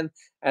 and then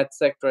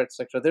etc.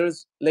 etc. There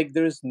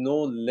is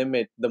no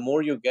limit. The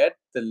more you get,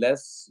 the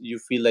less you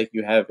feel like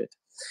you have it.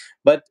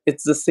 But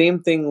it's the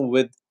same thing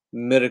with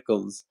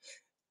miracles.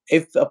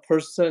 If a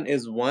person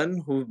is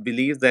one who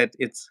believes that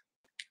it's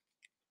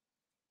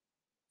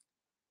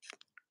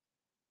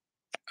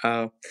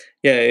Uh,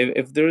 yeah,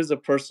 if there is a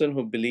person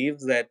who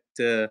believes that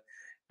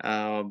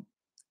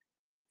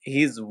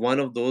he's one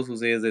of those who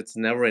says it's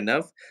never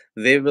enough,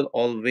 they will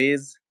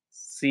always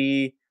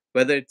see,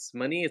 whether it's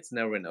money, it's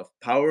never enough,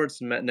 power,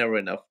 it's never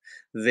enough.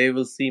 They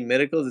will see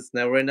miracles, it's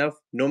never enough.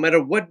 No matter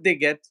what they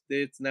get,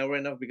 it's never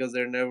enough, because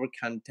they're never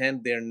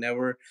content, they're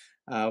never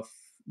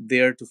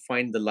there to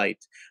find the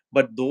light.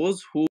 But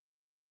those who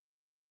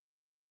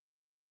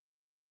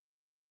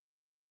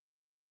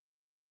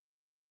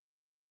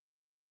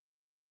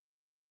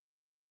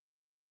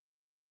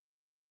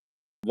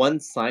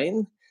one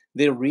sign,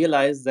 they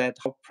realize that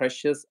how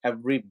precious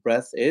every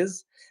breath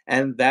is,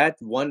 and that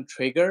one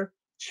trigger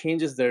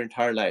changes their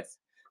entire life.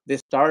 They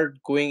start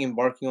going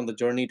embarking on the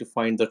journey to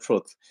find the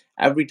truth.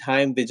 Every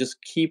time they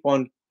just keep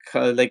on,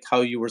 like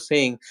how you were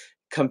saying,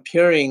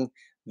 comparing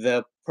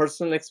the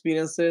personal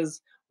experiences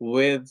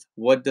with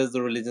what does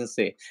the religion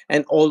say,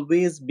 and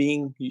always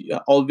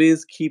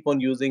keep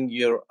on using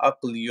your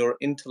akl, your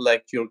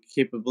intellect, your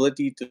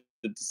capability to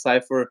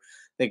decipher,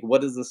 like,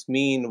 what does this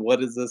mean, what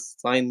does this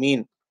sign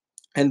mean.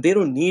 And they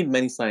don't need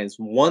many signs,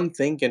 one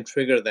thing can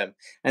trigger them.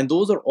 And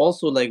those are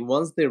also, like,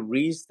 once they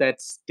reach that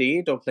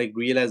state of like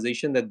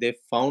realization that they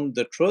found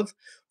the truth,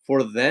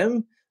 for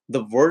them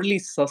the worldly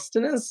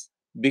sustenance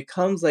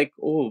becomes like,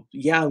 oh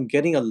yeah, I'm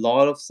getting a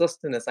lot of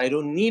sustenance, I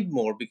don't need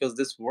more, because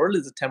this world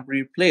is a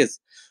temporary place.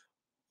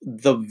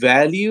 the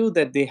value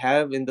that they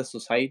have in the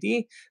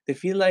society, they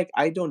feel like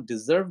I don't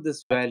deserve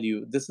this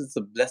value. This is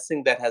a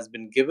blessing that has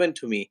been given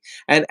to me.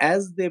 And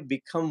as they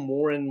become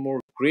more and more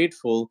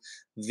grateful,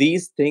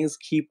 these things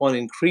keep on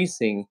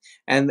increasing.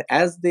 And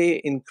as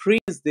they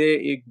increase,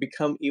 they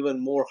become even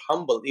more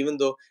humble, even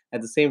though at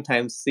the same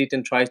time,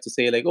 Satan tries to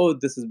say, like, oh,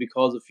 this is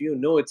because of you.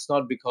 No, it's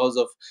not because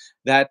of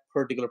that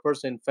particular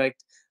person. In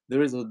fact,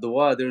 there is a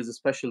dua, there is a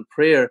special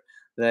prayer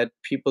that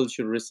people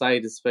should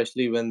recite,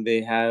 especially when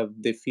they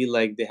feel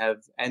like they have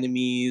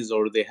enemies,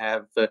 or they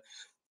have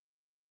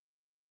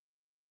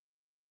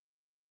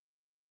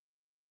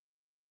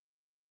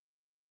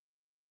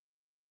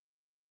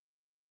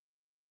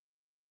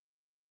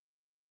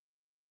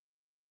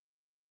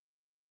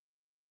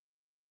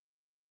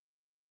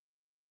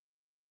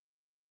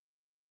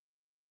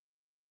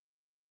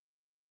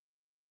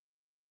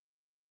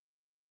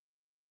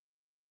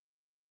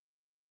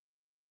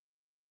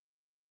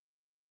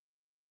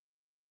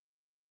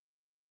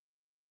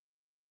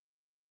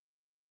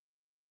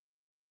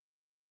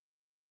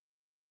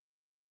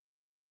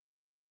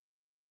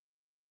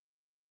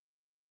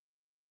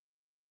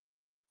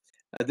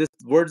this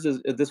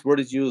word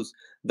is used,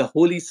 the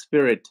Holy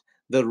Spirit,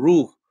 the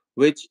Ruh,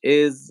 which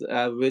is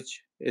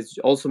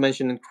also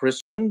mentioned in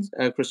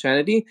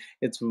Christianity.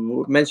 It's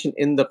mentioned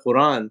in the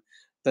Quran.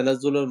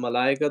 Tanazzulul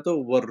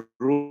malaikatu war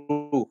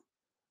ruh,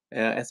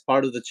 as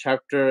part of the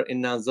chapter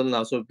in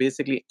Nazalna. So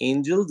basically,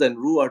 angels and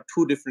Ruh are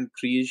two different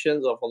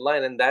creations of Allah.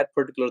 And in that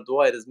particular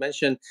dua, it is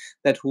mentioned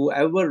that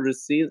whoever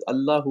receives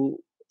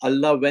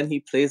Allah, when He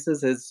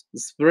places His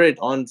Spirit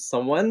on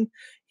someone,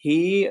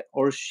 he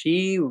or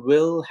she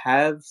will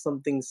have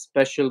something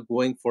special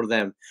going for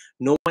them.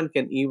 No one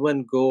can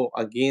even go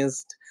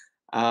against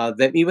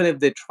them, even if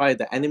they try.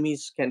 The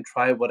enemies can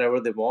try whatever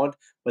they want,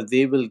 but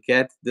they will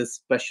get this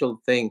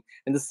special thing.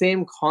 And the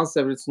same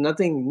concept, it's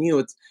nothing new.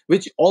 It's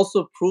which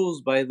also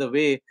proves, by the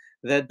way,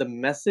 that the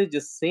message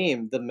is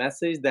same. The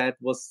message that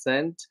was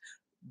sent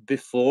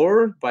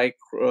before by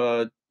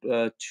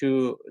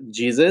to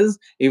Jesus,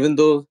 even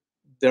though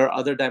there are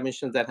other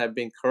dimensions that have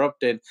been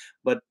corrupted,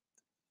 but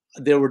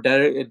there were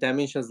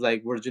dimensions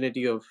like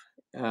virginity of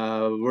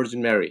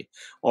Virgin Mary,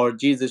 or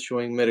Jesus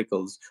showing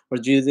miracles, or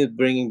Jesus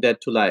bringing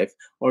dead to life,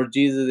 or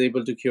Jesus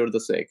able to cure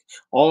the sick,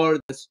 or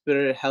the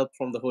Spirit help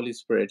from the Holy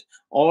Spirit,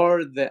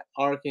 or the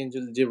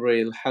Archangel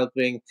Gabriel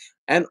helping,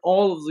 and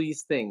all of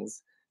these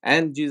things,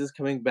 and Jesus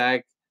coming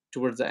back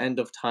towards the end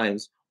of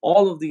times.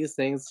 All of these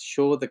things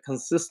show the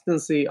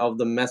consistency of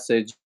the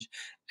message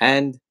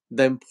and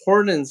the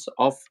importance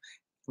of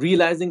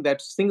realizing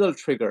that single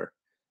trigger.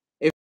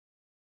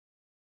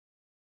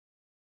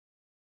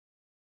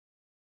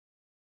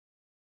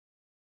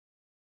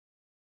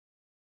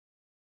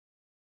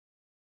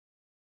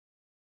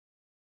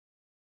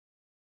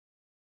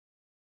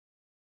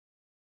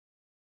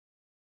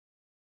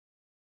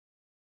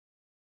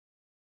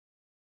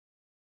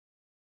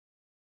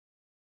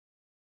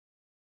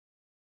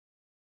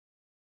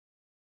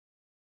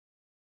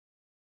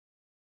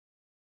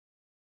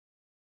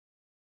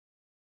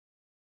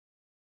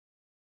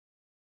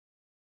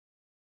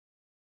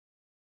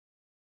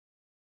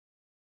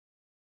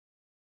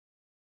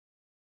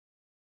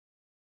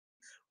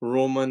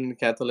 Roman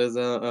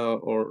Catholicism,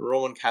 or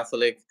Roman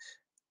Catholic,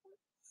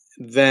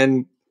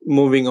 then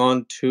moving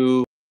on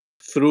to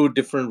through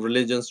different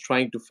religions,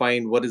 trying to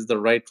find what is the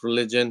right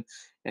religion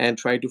and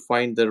try to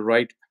find the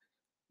right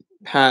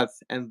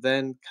path, and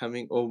then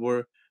coming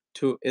over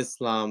to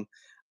Islam.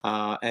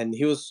 And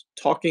he was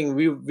talking.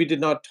 We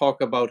did not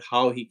talk about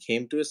how he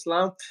came to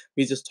Islam.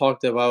 We just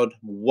talked about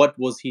what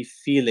was he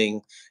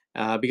feeling,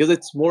 because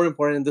it's more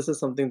important. This is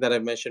something that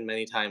I've mentioned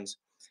many times.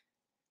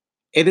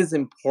 It is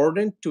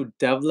important to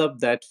develop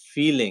that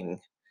feeling,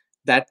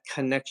 that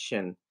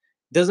connection.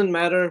 Doesn't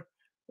matter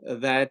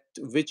that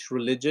which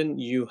religion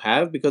you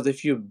have, because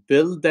if you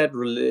build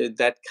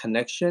that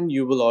connection,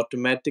 you will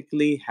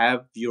automatically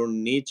have your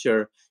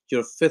nature,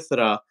 your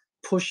fitra,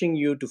 pushing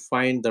you to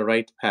find the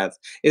right path.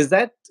 Is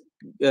that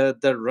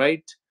the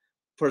right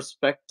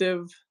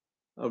perspective,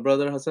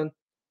 brother Hassan,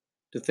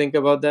 to think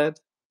about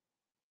that?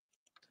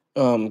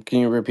 Can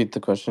you repeat the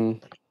question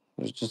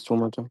just one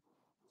more time?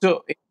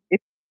 So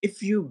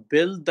if you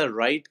build the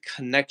right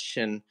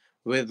connection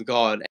with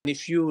God, and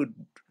if you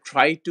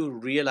try to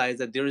realize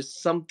that there is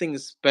something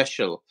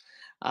special,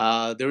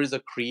 there is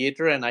a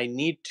creator, and I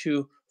need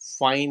to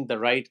find the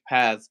right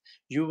path,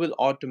 you will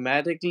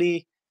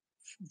automatically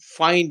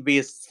find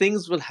ways.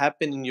 Things will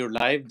happen in your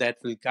life that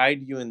will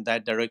guide you in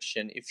that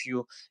direction if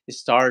you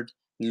start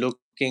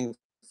looking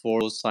for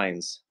those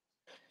signs.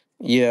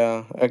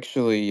 Yeah,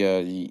 actually,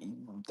 yeah,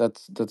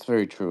 that's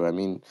very true. I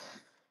mean,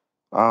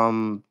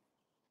 um,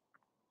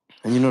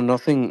 and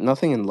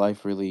nothing in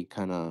life really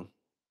kind of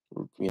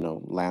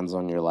lands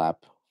on your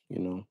lap.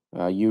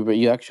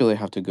 You actually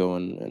have to go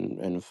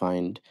and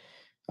find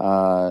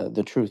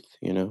the truth.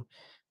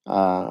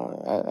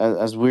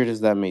 As weird as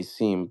that may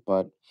seem,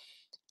 but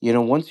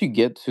once you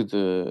get to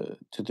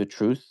the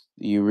truth,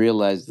 you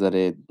realize that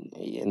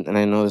and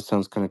I know this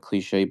sounds kind of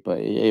cliche, but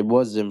it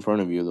was in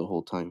front of you the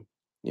whole time.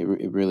 It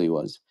really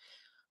was.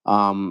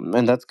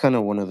 And that's kind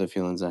of one of the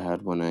feelings I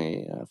had when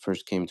I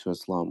first came to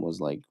Islam, was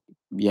like,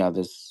 yeah,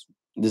 this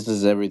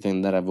is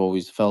everything that I've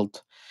always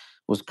felt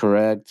was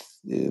correct,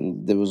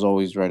 and it was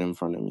always right in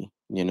front of me,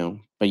 you know.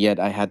 But yet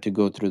I had to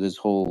go through this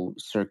whole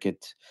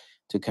circuit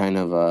to kind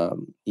of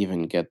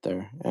even get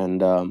there.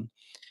 And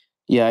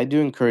yeah, I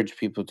do encourage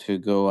people to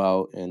go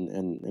out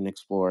and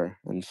explore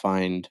and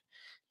find,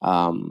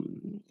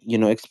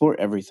 explore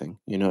everything,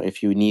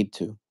 if you need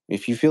to.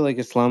 If you feel like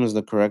Islam is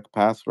the correct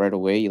path right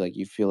away, like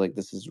you feel like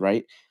this is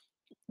right,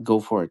 go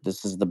for it.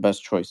 This is the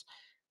best choice.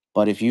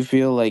 But if you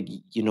feel like,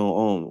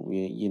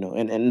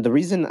 and the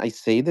reason I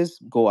say this,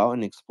 go out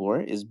and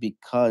explore, is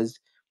because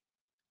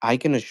I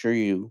can assure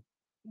you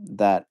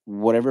that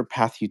whatever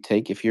path you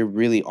take, if you're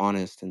really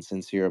honest and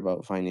sincere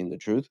about finding the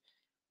truth,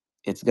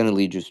 it's going to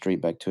lead you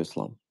straight back to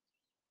Islam.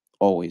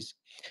 Always.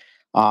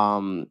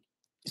 Um,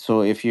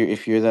 so if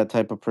you're that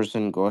type of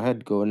person, go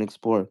ahead, go and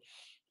explore.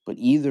 But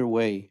either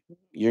way,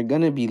 you're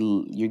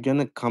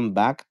gonna come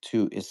back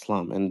to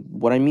Islam. And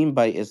what I mean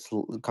by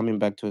coming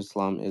back to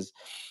Islam is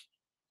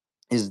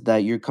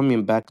that you're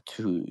coming back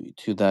to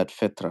that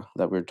fitra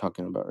that we were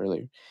talking about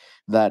earlier,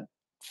 that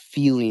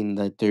feeling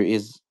that there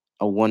is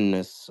a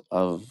oneness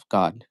of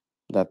God,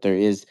 that there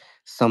is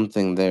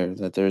something there,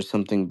 that there is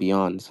something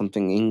beyond,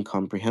 something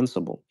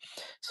incomprehensible,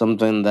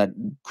 something that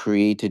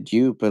created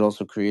you but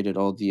also created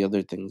all the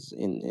other things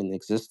in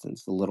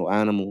existence, the little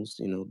animals,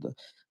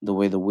 the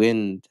way the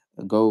wind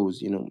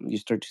goes, you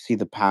start to see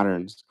the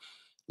patterns.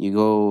 You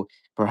go,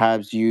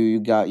 perhaps you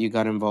got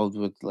involved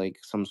with like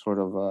some sort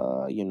of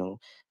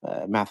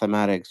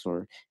mathematics,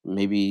 or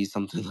maybe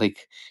something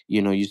like,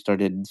 you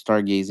started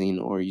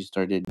stargazing, or you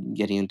started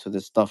getting into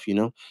this stuff,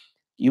 you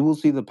will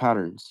see the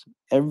patterns.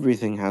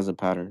 Everything has a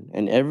pattern,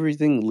 and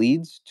everything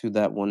leads to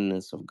that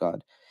oneness of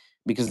God.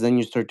 Because then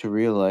you start to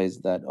realize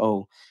that,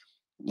 oh,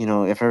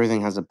 if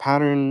everything has a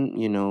pattern,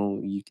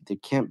 there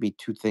can't be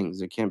two things.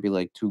 There can't be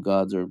like two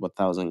gods or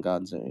 1,000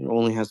 gods. It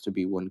only has to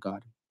be one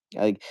God.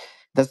 Like,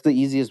 that's the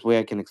easiest way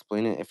I can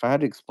explain it. If I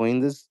had to explain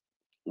this,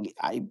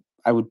 I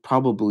I would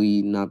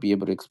probably not be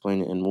able to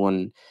explain it in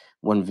one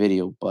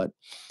video. But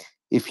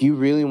if you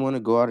really want to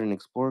go out and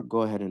explore,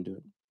 go ahead and do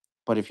it.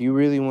 But if you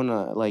really want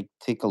to like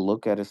take a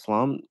look at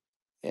Islam,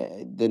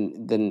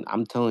 then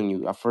I'm telling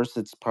you, at first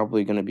it's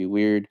probably gonna be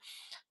weird.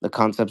 The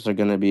concepts are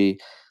gonna be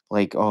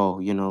like, oh,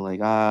 like,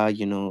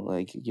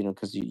 like,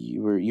 because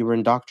you were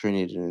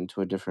indoctrinated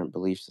into a different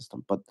belief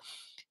system. But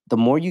the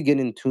more you get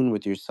in tune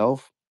with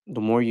yourself,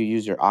 the more you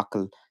use your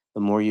akal,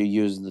 the more you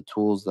use the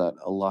tools that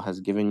Allah has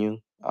given you,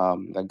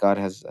 that God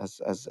has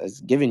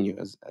given you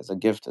as a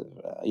gift,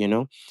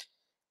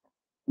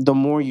 the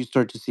more you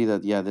start to see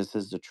that, yeah, this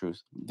is the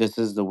truth. This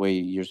is the way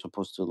you're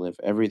supposed to live.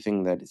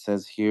 Everything that it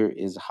says here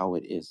is how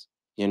it is,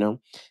 you know?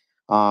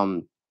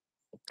 Um,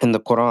 in the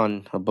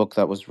Quran, a book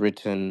that was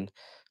written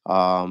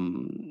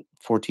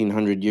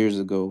 1400 years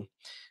ago,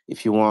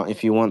 if you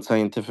want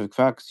scientific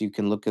facts, you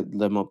can look at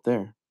them up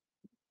there.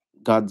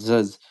 God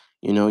says,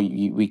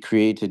 we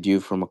created you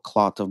from a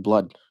clot of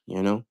blood,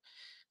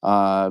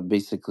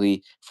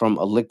 basically from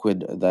a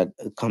liquid that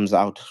comes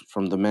out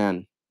from the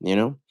man,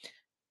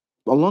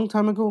 a long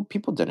time ago,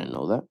 people didn't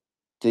know that.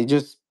 They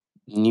just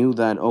knew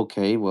that,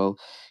 okay, well,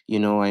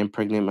 I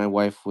impregnate my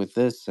wife with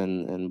this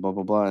and blah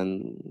blah blah,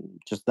 and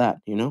just that,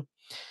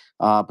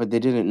 but they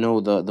didn't know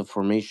the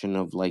formation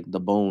of like the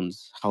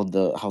bones, how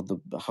the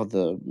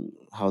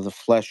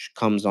flesh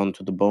comes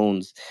onto the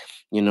bones,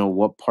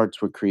 what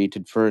parts were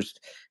created first,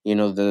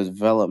 the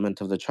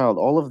development of the child.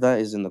 All of that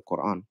is in the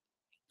Quran.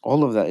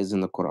 All of that is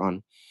in the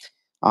Quran.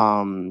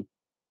 um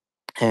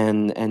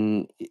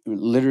and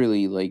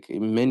literally like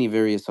many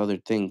various other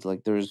things.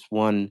 Like there's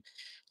one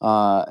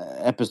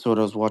episode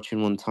I was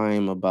watching one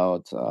time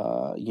about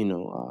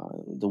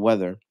the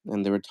weather,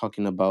 and they were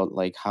talking about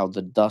like how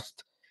the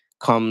dust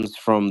comes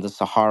from the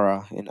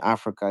Sahara in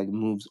Africa. It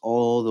moves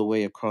all the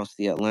way across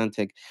the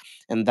Atlantic,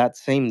 and that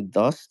same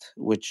dust,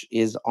 which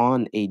is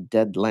on a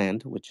dead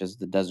land, which is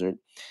the desert,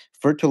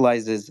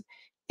 fertilizes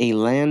a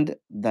land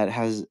that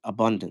has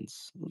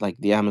abundance, like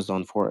the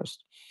Amazon forest.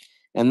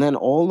 And then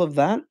all of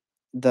that,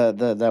 the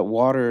that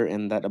water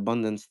and that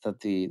abundance that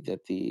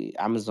the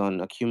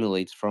Amazon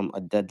accumulates from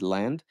a dead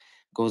land,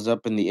 goes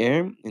up in the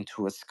air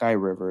into a sky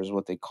river, is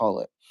what they call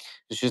it.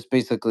 It's just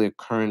basically a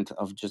current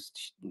of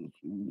just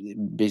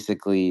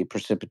basically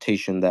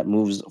precipitation that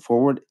moves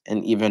forward,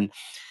 and even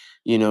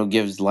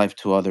gives life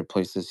to other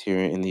places here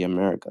in the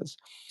Americas.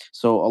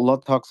 So Allah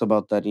talks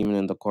about that even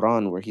in the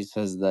Quran, where He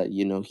says that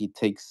He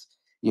takes,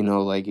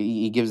 like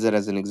He gives it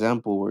as an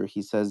example, where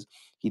He says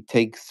He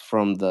takes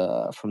from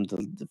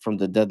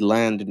the dead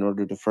land in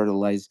order to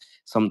fertilize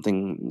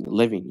something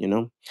living.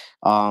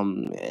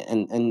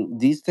 And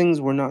these things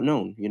were not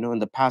known, in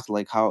the past.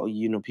 Like how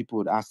people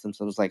would ask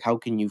themselves, like, how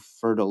can you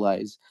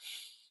fertilize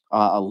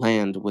a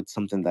land with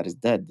something that is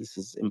dead? This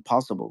is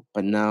impossible.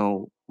 But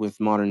now with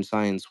modern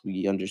science,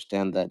 we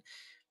understand that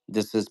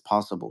this is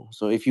possible.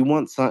 So if you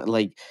want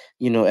like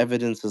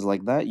evidences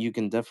like that, you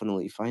can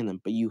definitely find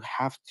them, but you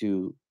have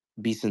to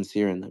be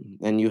sincere in them,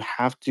 and you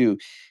have to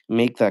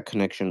make that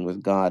connection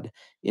with God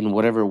in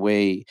whatever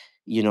way.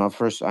 At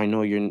first, I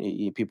know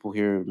people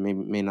here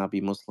may not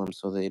be Muslim,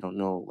 so they don't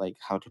know like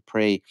how to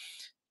pray,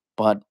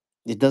 but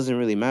it doesn't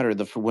really matter.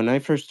 When I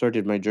first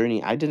started my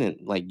journey, I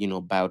didn't like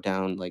bow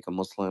down like a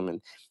Muslim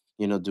and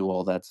do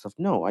all that stuff.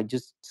 No, I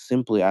just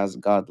simply asked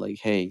God, like,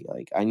 hey,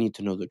 like, I need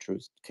to know the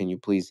truth. Can you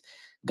please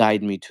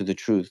guide me to the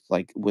truth?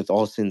 Like, with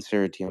all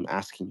sincerity, I'm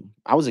asking you.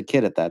 I was a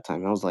kid at that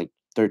time. I was like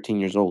 13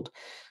 years old.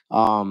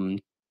 um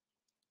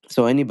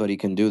so anybody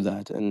can do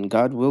that, and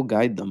God will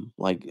guide them.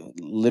 Like,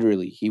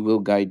 literally, He will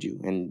guide you.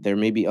 And there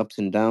may be ups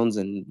and downs,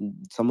 and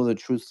some of the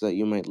truths that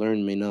you might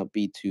learn may not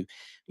be to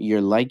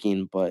your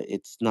liking, but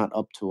it's not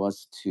up to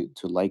us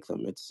to like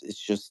them. It's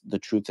just the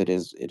truth. It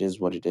is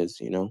what it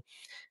is,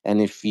 and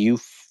if you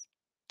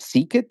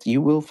seek it,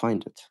 you will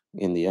find it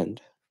in the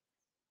end.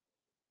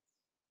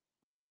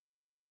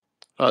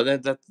 Oh,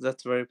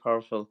 that's very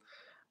powerful.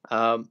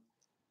 Um,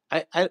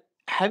 I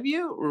have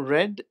you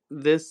read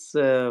this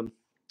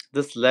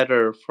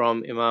letter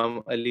from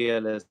Imam Ali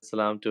alayhi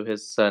salam to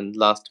his son,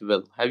 last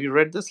will? Have you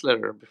read this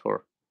letter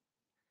before?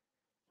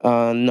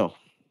 No.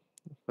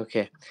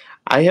 Okay,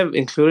 I have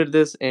included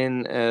this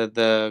in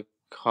the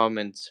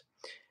comments.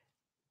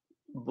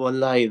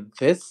 Wallahi,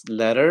 this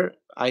letter,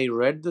 I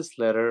read this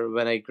letter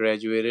when I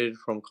graduated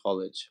from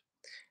college.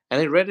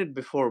 And I read it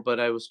before, but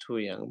I was too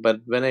young.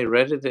 But when I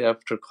read it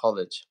after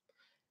college,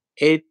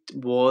 it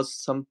was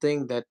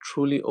something that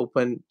truly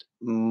opened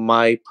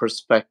my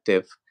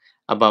perspective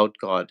about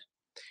God.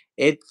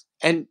 It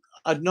and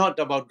Not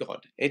about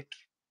God.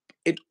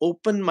 It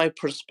opened my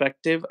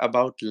perspective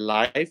about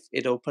life.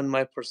 It opened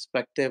my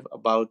perspective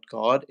about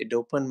God. It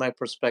opened my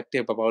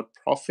perspective about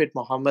Prophet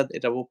Muhammad.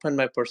 It opened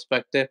my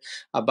perspective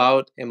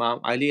about Imam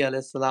Ali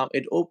alayhi salam.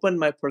 It opened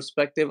my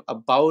perspective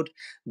about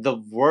the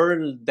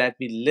world that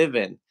we live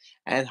in,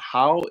 and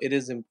how it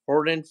is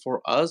important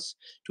for us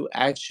to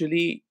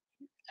actually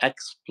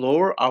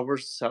explore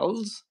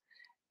ourselves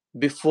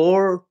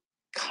before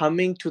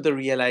coming to the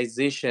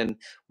realization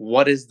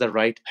what is the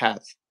right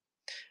path.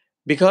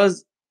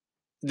 Because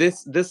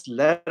this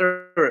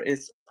letter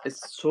is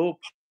so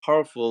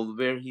powerful,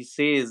 where he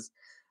says,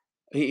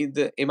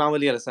 the Imam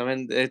Ali alayhi salam,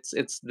 and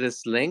it's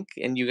this link,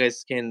 and you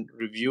guys can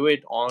review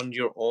it on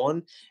your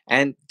own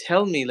and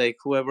tell me, like,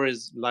 whoever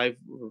is live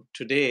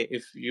today,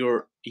 if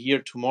you're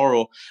here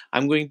tomorrow,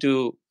 I'm going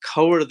to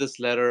cover this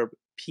letter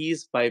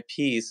piece by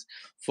piece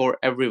for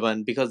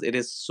everyone, because it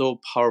is so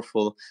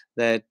powerful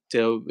that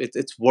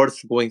it's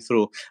worth going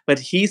through. But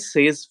he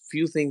says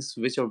few things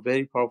which are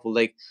very powerful,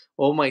 like,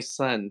 oh my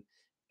son,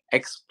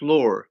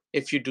 explore.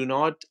 If you do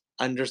not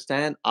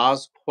understand,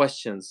 ask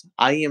questions.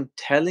 I am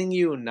telling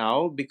you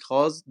now,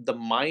 because the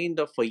mind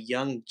of a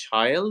young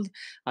child,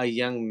 a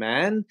young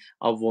man,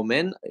 a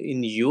woman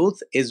in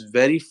youth is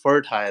very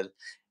fertile.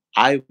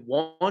 I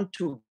want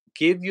to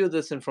give you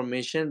this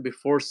information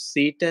before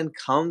Satan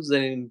comes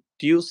and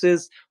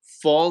induces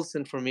false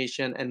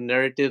information and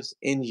narratives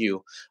in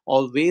you.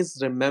 Always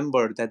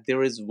remember that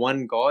there is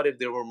one God. If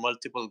there were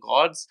multiple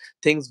gods,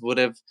 things would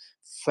have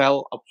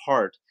fell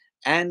apart,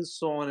 and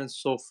so on and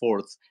so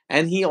forth.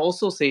 And he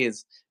also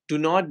says, do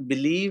not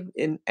believe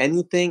in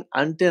anything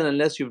until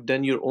unless you've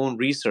done your own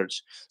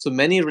research. So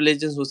many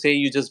religions who say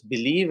you just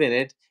believe in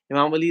it,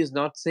 Imam Ali is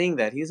not saying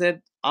that. He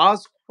said,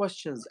 ask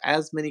questions,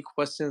 as many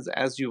questions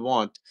as you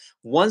want.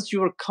 Once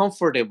you are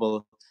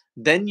comfortable,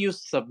 then you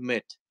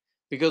submit.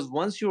 Because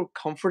once you're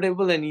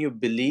comfortable and you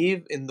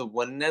believe in the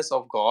oneness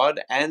of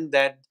God, and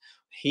that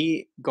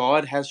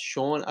God has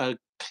shown a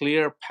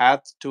clear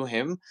path to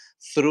him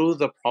through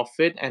the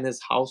prophet and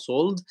his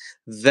household,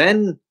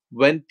 then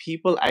when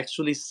people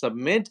actually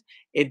submit,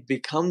 it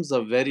becomes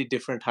a very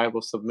different type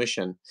of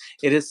submission.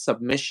 It is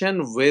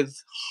submission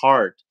with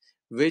heart,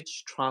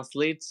 which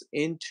translates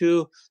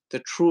into the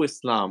true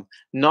Islam,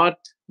 not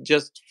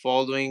just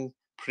following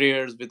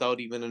prayers without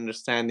even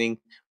understanding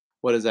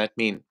what does that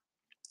mean.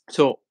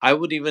 So I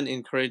would even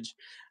encourage,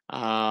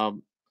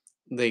 um,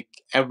 like,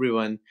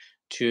 everyone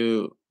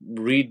to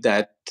read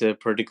that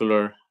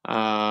particular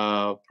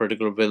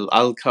bill.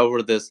 I'll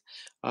cover this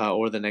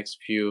over the next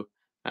few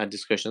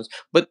discussions.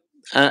 But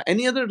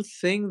any other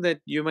thing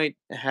that you might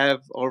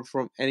have, or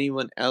from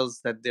anyone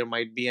else that there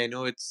might be? I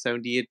know it's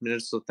 78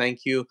 minutes, so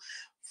thank you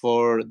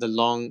for the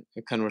long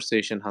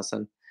conversation,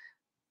 Hassan.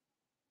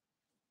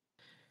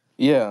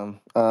 Yeah.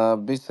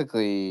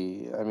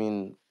 Basically, I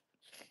mean,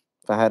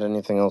 if I had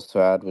anything else to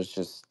add, was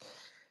just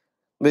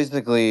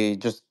basically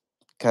just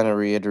kind of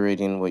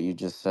reiterating what you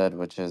just said,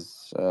 which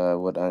is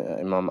what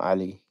Imam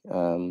Ali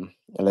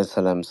alayhi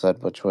salam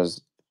said, which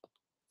was,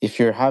 if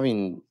you're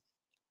having,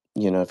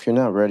 if you're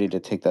not ready to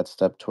take that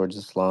step towards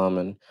Islam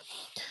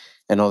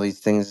and all these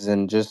things,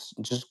 then just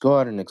go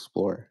out and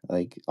explore.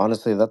 Like,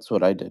 honestly, that's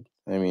what I did.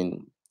 I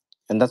mean,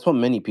 and that's what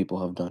many people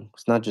have done.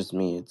 It's not just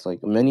me. It's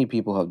like many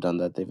people have done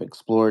that. They've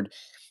explored.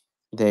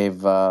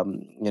 They've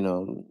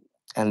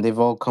and they've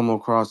all come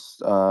across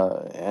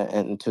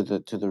and to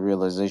the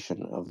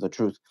realization of the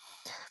truth.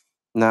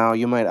 Now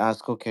you might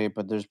ask, okay,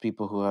 but there's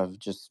people who have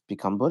just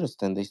become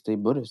Buddhist and they stay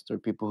Buddhist, or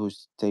people who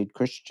stayed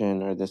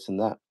Christian, or this and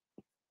that.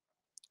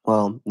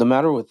 Well, the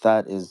matter with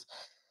that is,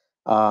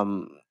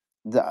 um,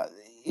 the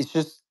it's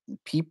just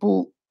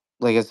people.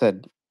 Like I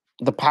said,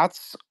 the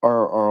paths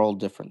are all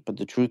different, but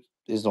the truth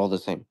is all the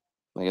same.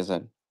 Like I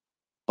said,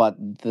 but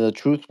the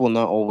truth will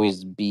not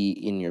always be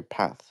in your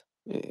path,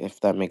 if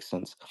that makes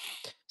sense.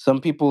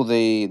 Some people,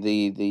 they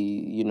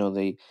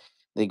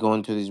they go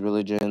into these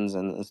religions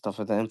and stuff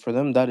like that, and for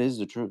them that is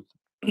the truth.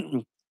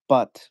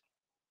 But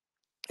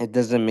it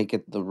doesn't make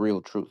it the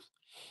real truth,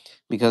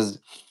 because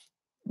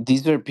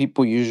these are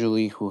people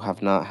usually who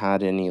have not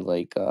had any,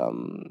 like,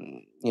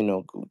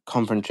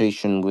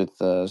 confrontation with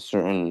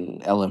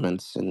certain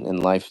elements in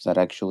life that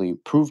actually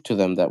prove to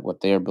them that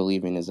what they are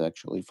believing is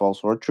actually false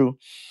or true.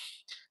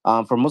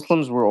 For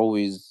Muslims, we're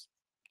always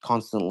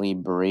constantly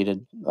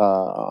berated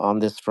on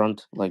this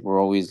front. Like, we're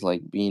always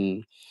like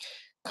being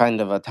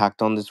kind of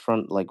attacked on this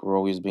front. Like, we're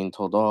always being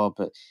told, "Oh,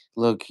 but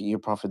look, your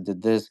prophet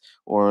did this,"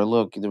 or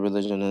 "Look, the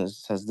religion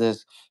says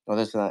this," or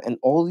this and that. And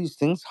all these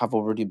things have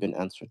already been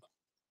answered.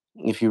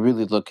 If you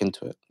really look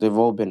into it, they've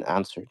all been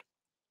answered.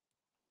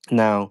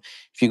 Now,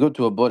 if you go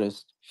to a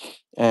Buddhist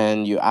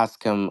and you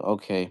ask him,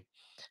 "Okay,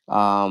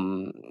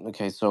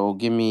 okay, so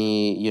give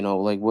me,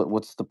 like,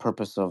 what's the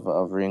purpose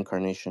of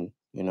reincarnation?"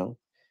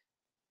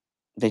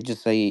 They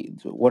just say,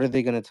 what are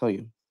they going to tell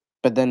you?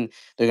 But then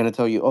they're going to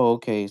tell you, "Oh,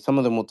 okay." Some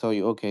of them will tell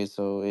you, "Okay,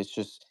 so it's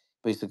just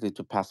basically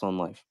to pass on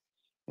life."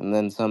 And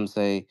then some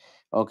say,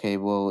 "Okay,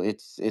 well,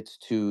 it's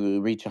to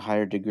reach a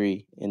higher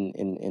degree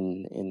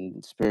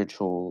in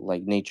spiritual,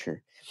 like,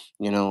 nature,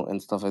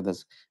 and stuff like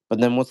this." But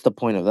then what's the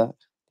point of that?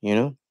 You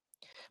know?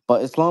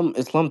 But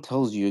Islam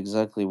tells you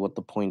exactly what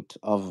the point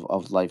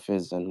of life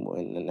is,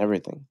 and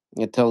everything.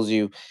 It tells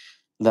you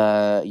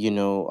that,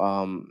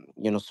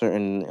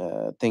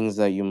 certain things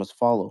that you must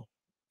follow,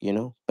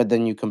 but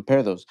then you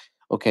compare those.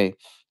 Okay,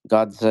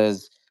 God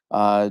says,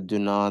 do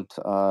not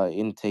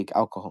intake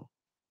alcohol.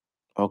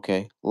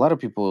 Okay, a lot of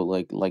people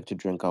like to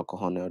drink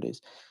alcohol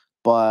nowadays,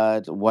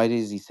 but why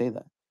does he say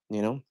that?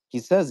 He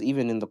says,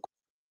 even in the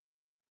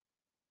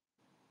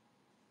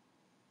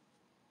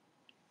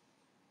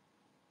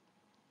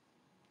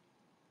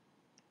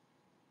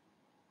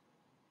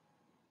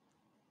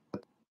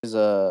is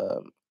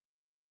a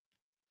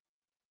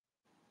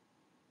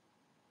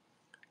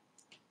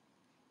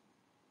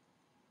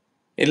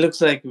It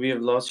looks like we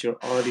have lost your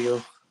audio.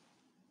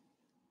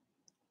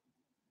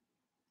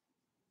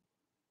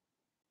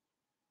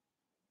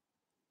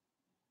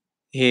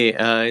 Hey,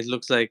 it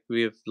looks like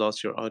we have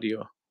lost your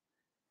audio.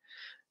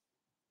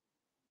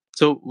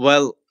 So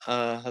while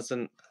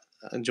Hassan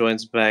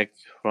joins back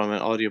from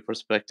an audio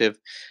perspective,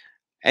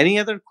 any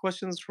other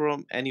questions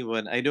from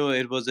anyone? I know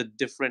it was a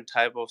different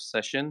type of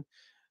session,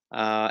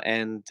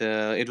 and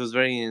it was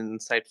very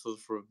insightful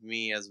for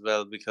me as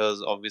well,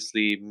 because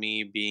obviously,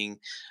 me being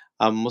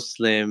a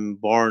Muslim,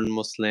 born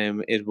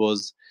Muslim, it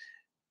was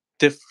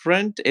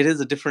different. It is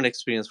a different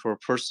experience for a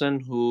person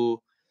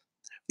who,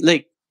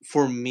 like,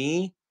 for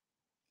me,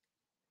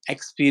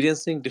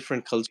 experiencing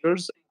different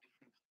cultures,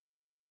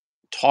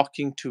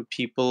 talking to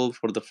people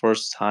for the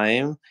first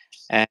time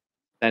and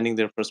understanding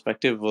their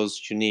perspective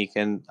was unique.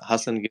 And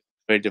Hassan gave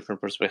a very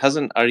different perspective.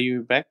 Hassan, are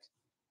you back?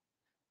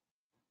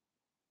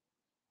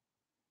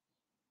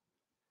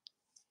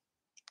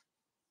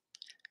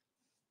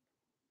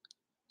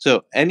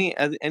 So, any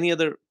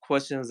other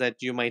questions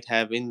that you might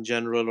have in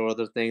general or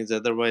other things?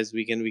 Otherwise,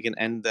 we can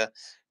end the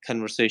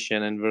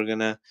conversation, and we're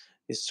gonna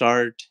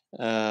start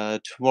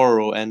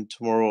tomorrow. And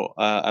tomorrow,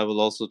 I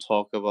will also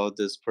talk about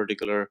this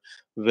particular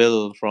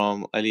will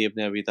from Ali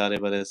ibn Abi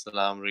Talib alayhi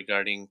salam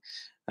regarding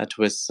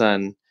to his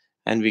son,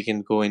 and we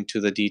can go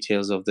into the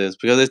details of this,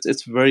 because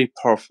it's very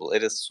powerful.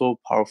 It is so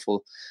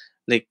powerful.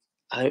 Like,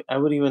 I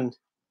would even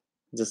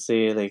just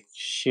say, like,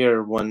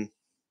 share one.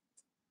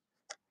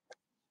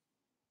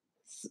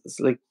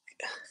 It's like,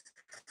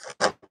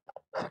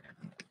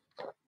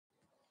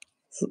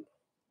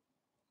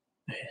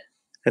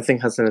 I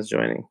think Hassan is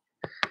joining.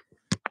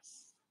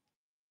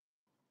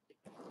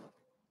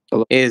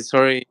 Hello?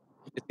 Sorry,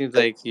 it seems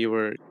like you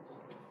were.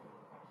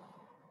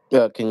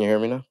 Yeah, can you hear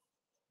me now?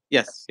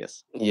 Yes,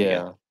 yes, again.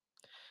 Yeah,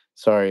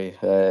 sorry,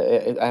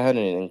 I had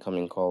an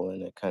incoming call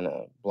and it kind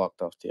of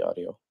blocked off the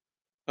audio.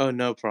 Oh,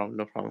 no problem,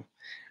 no problem.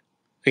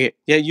 Okay,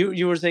 yeah,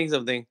 you were saying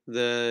something.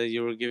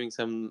 You were giving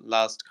some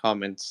last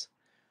comments.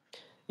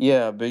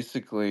 Yeah,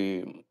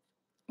 basically,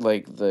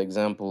 like, the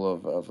example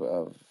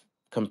of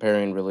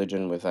comparing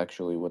religion with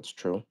actually what's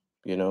true,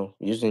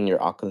 using your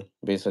akal,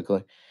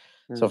 basically.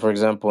 So, Mm. for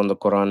example, in the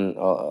Quran,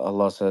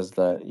 Allah says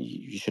that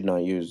you should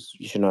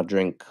not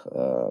drink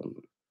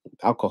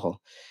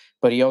alcohol,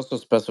 but He also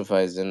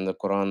specifies in the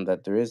Quran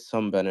that there is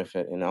some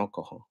benefit in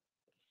alcohol.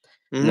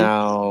 Mm-hmm.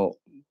 Now,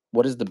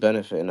 what is the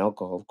benefit in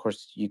alcohol? Of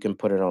course, you can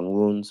put it on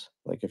wounds,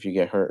 like if you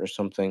get hurt or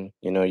something,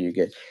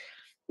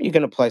 you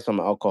can apply some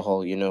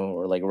alcohol,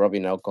 or like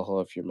rubbing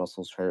alcohol if your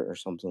muscles hurt or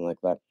something like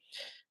that.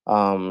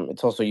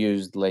 It's also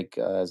used like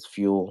as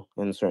fuel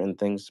in certain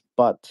things,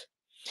 but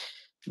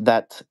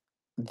that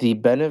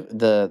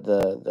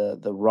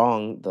the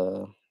wrong,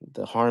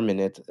 the harm in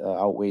it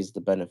outweighs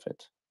the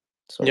benefit.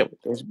 Yep.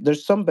 So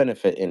there's some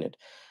benefit in it,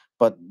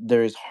 but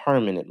there is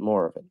harm in it,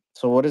 more of it.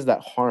 So what is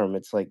that harm?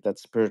 It's like that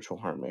spiritual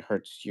harm. It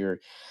hurts your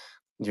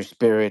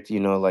spirit,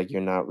 like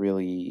you're not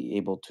really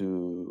able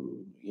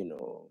to,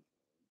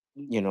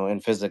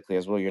 and physically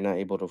as well, you're not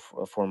able to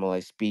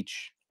formalize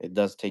speech. It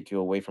does take you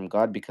away from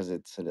God because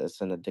it's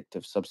an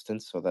addictive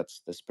substance. So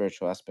that's the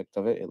spiritual aspect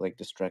of it. It like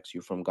distracts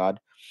you from God.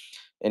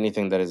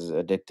 Anything that is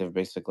addictive,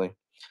 basically.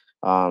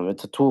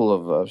 It's a tool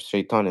of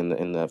shaitan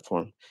in that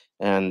form.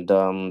 And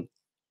that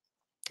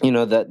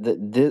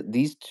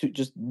these two,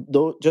 just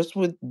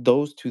with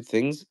those two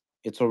things,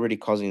 it's already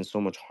causing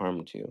so much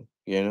harm to you.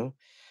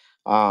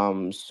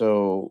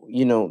 So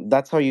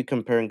that's how you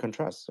compare and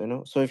contrast.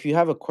 So if you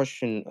have a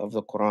question of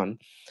the Quran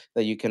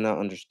that you cannot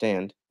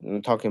understand, and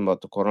I'm talking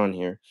about the Quran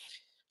here,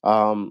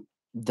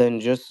 then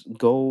just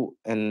go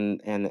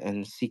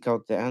and seek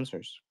out the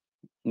answers.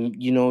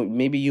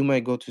 Maybe you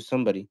might go to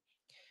somebody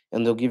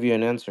and they'll give you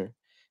an answer.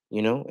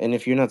 And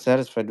if you're not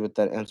satisfied with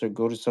that answer,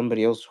 go to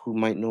somebody else who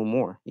might know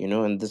more.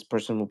 And this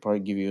person will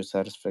probably give you a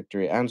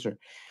satisfactory answer.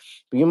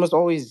 But you must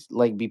always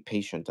like be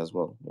patient as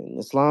well. In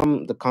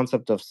Islam, the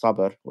concept of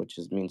sabr, which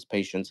means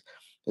patience,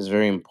 is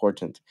very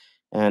important.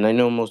 And I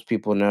know most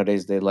people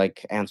nowadays, they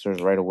like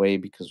answers right away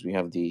because we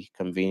have the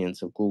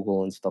convenience of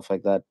Google and stuff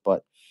like that.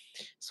 But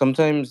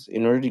sometimes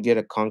in order to get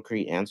a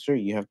concrete answer,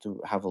 you have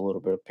to have a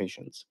little bit of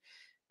patience.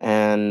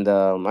 And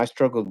I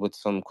struggled with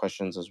some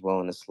questions as well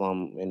in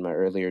Islam in my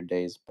earlier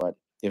days, but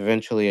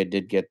eventually I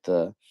did get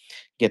the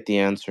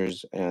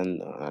answers,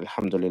 and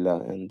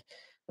Alhamdulillah. And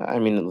I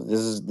mean, this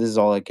is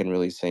all I can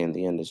really say in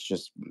the end. It's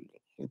just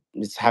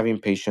it's having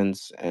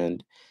patience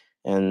and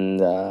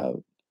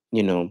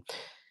you know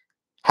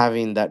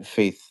having that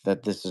faith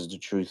that this is the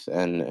truth,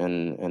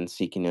 and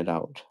seeking it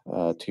out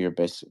to your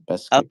best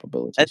I'll,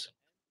 capabilities.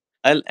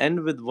 I'll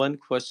end with one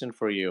question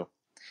for you.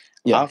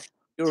 Yeah. After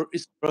your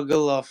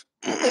struggle of,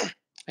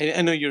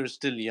 I know you're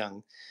still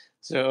young,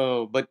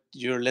 so but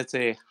you're, let's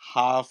say,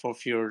 half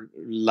of your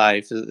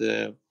life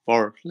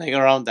for like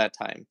around that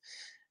time,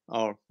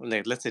 or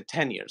like let's say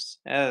 10 years,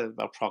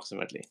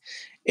 approximately.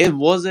 It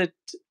was it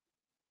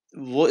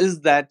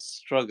was that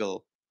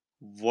struggle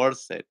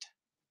worth it?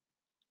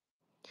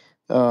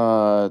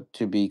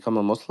 To become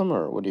a Muslim,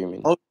 or what do you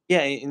mean? Oh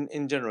yeah,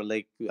 in general,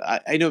 like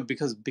I know,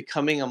 because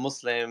becoming a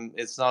Muslim,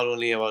 it's not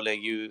only about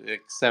like you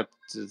accept,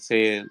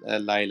 say,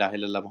 La ilaha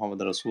illallah Muhammad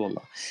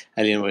Rasulullah,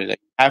 and like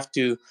you have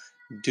to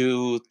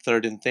do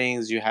certain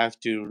things, you have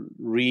to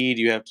read,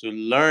 you have to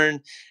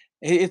learn.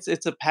 It's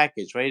a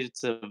package, right?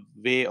 It's a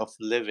way of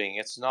living.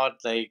 It's not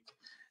like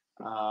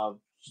uh,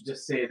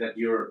 just say that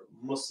you're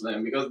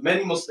Muslim, because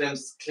many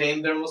Muslims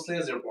claim they're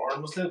Muslims, they're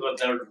born Muslims, but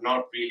they're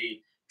not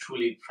really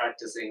truly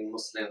practicing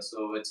Muslims.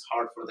 So it's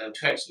hard for them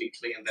to actually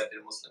claim that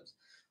they're Muslims.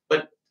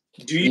 But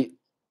do you Y- think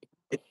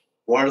it's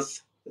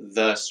worth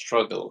the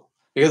struggle?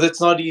 Because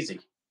it's not easy.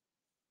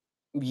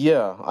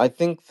 Yeah, I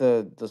think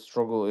the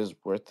struggle is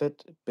worth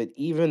it. But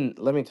even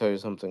let me tell you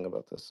something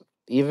about this.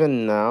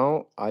 Even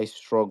now, I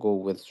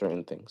struggle with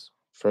certain things.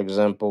 For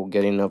example,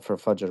 getting up for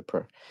Fajr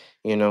prayer.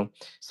 You know,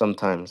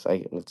 sometimes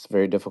it's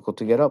very difficult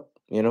to get up.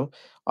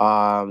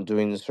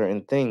 Doing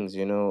certain things.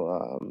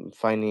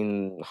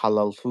 Finding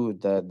halal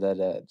food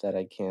that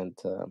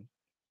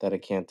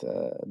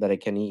I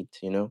can eat.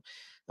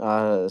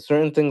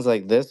 Certain things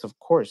like this, of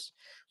course.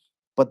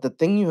 But the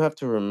thing you have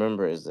to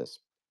remember is this: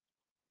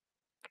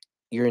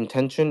 your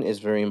intention is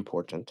very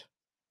important.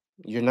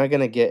 You're not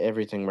gonna get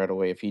everything right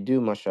away. If you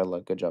do,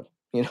 mashallah, good job.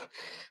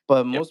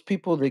 But Yep. most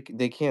people,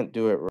 they can't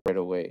do it right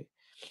away.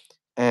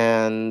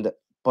 And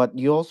but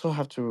you also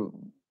have to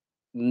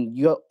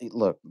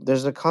look.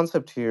 There's a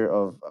concept here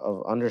of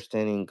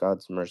understanding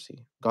God's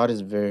mercy. God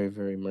is very,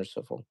 very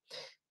merciful,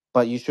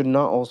 but you should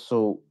not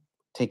also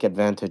take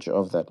advantage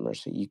of that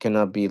mercy. You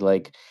cannot be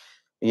like,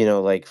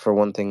 like for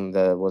one thing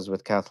that was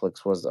with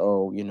Catholics was,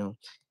 oh,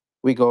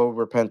 we go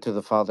repent to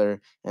the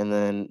Father, and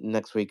then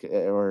next week,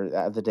 or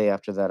the day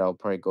after that, I'll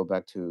probably go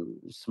back to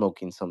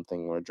smoking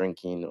something or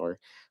drinking, or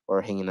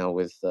hanging out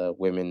with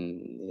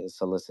women,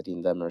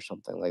 soliciting them or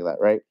something like that,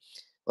 right?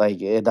 Like,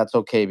 that's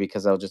okay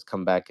because I'll just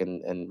come back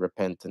and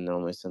repent, and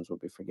all my sins will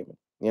be forgiven.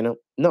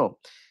 No.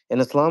 In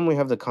Islam, we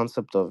have the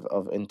concept of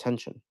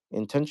intention.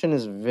 Intention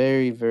is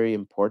very, very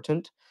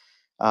important.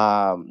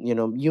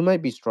 You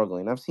might be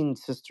struggling. I've seen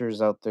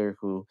sisters out there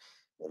who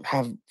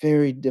have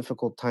very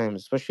difficult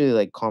times, especially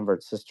like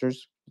convert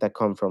sisters that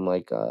come from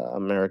like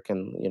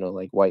American,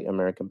 like white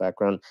American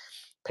background,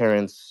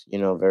 parents,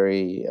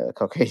 very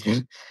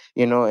Caucasian,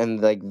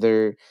 and like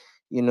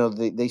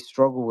they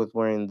struggle with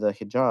wearing the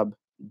hijab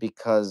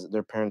because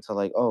their parents are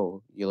like,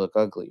 oh, you look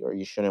ugly, or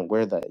you shouldn't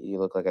wear that, you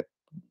look like a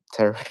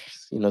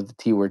terrorist, the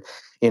T word,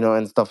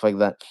 and stuff like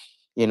that.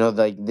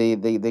 Like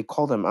they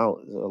call them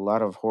out a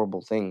lot of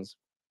horrible things,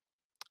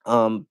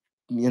 um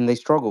and they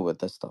struggle with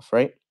this stuff,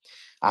 right?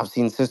 I've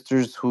seen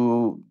sisters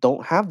who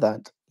don't have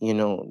that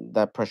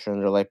pressure in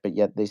their life, but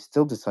yet they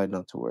still decide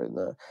not to wear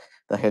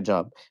the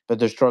hijab, but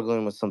they're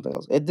struggling with something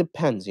else. It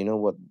depends, you know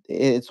what?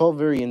 It's all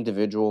very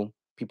individual.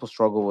 People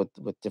struggle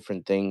with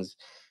different things.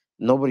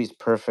 Nobody's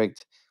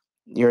perfect.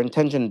 Your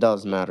intention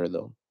does matter,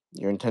 though.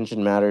 Your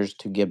intention matters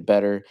to get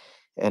better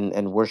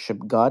and worship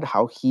God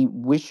how He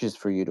wishes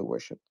for you to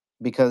worship.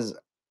 Because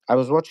I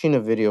was watching a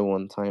video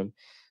one time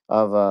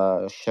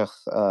of Sheikh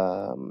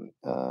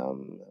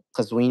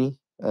Qazwini.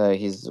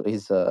 He's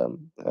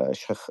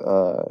Sheikh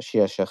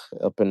Shia Sheikh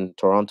up in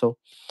Toronto,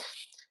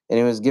 and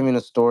he was giving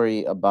a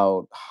story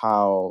about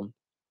how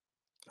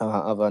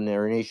of a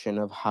narration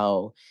of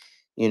how,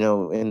 you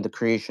know, in the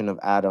creation of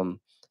Adam,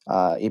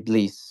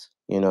 Iblis,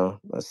 you know,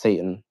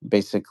 Satan,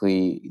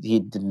 basically he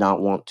did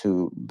not want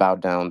to bow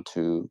down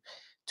to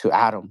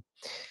Adam,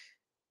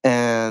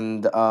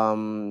 and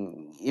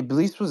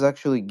Iblis was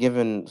actually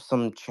given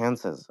some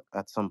chances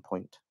at some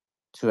point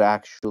to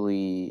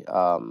actually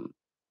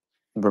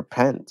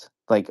repent.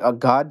 Like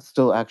God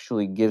still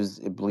actually gives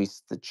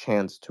Iblis the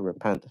chance to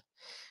repent,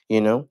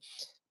 you know,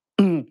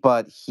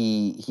 but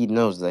he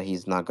knows that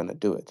he's not going to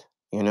do it,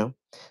 you know.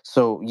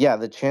 So yeah,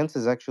 the chance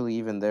is actually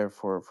even there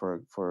for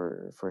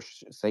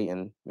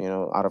Satan, you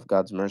know, out of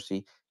God's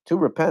mercy, to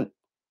repent,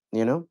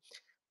 you know,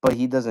 but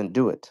he doesn't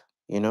do it,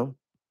 you know,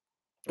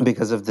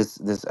 because of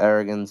this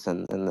arrogance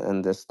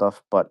and this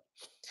stuff. But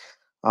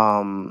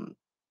um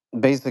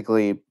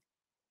basically,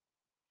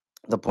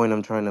 the point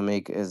I'm trying to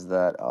make is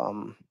that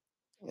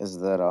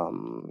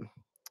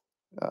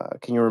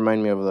can you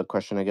remind me of the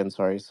question again,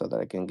 sorry, so that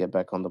I can get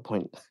back on the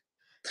point?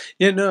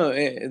 Yeah, no,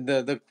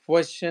 the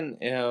question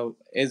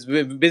is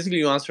basically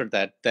you answered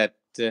that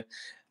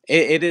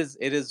it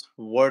is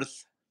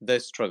worth the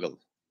struggle.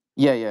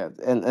 Yeah, yeah,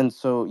 and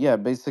so yeah,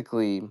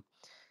 basically,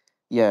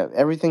 yeah,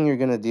 everything you're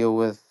gonna deal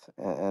with,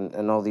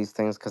 and all these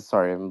things. Cause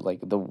sorry, I'm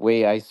like the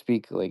way I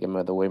speak, like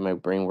the way my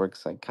brain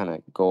works, I kind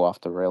of go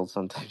off the rails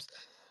sometimes.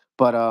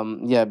 But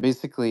yeah,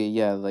 basically,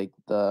 yeah, like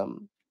the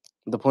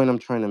point I'm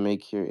trying to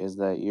make here is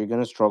that you're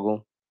gonna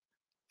struggle,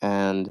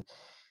 and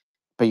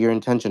but your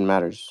intention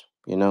matters,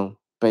 you know.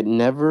 But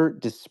never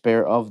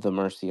despair of the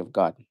mercy of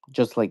God,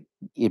 just like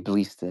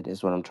Iblis did,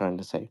 is what I'm trying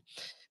to say.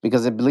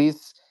 Because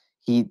Iblis,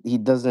 he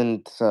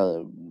doesn't,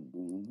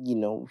 you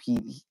know,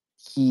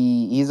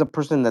 he's a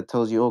person that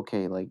tells you,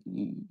 okay, like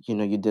you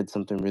know, you did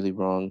something really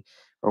wrong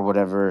or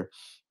whatever.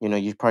 You know,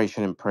 you probably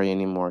shouldn't pray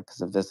anymore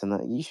because of this and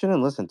that. You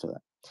shouldn't listen to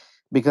that,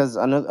 because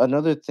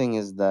another thing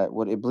is that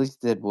what Iblis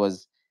did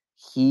was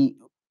he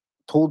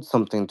told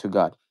something to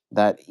God,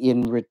 that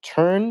in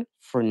return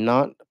for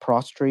not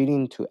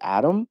prostrating to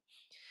Adam,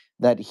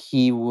 that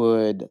he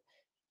would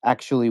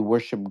actually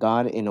worship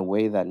God in a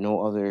way that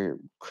no other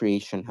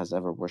creation has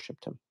ever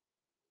worshipped him.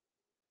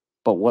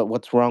 But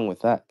what's wrong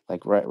with that?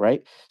 Like,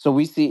 right? So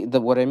we see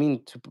the what I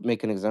mean to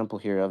make an example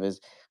here of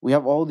is, we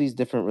have all these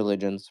different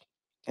religions,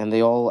 and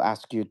they all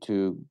ask you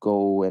to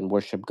go and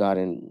worship God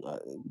in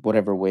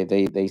whatever way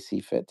they see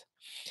fit.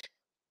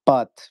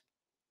 But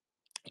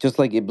just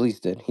like Iblis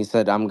did, he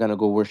said, "I'm gonna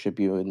go worship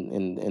you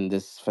in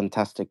this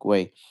fantastic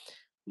way."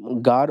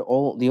 God,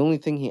 all the only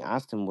thing he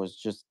asked him was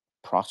just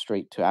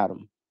prostrate to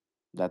Adam.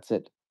 That's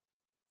it,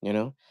 you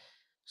know.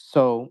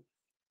 So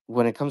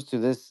when it comes to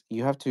this,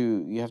 you have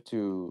to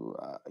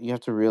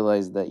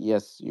realize that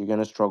yes, you're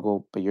gonna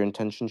struggle, but your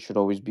intention should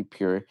always be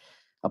pure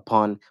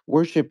upon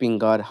worshiping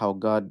God how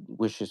God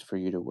wishes for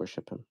you to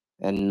worship Him,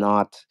 and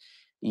not,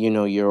 you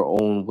know, your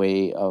own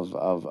way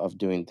of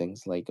doing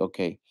things. Like,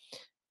 okay,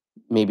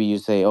 maybe you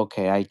say,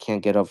 okay, I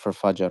can't get up for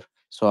Fajr,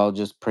 so I'll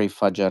just pray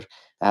Fajr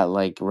at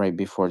like right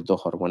before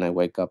Dhuhr when I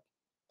wake up.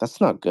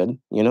 That's not good.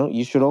 You know,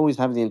 you should always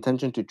have the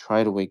intention to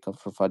try to wake up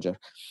for Fajr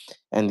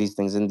and these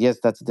things. And yes,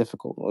 that's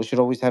difficult. We should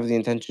always have the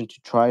intention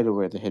to try to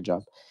wear the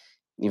hijab,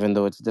 even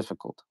though it's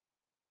difficult.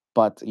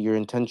 But your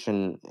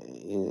intention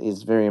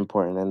is very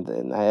important.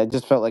 And I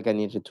just felt like I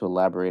needed to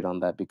elaborate on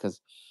that, because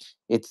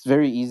it's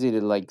very easy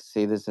to like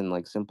say this in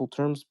like simple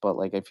terms, but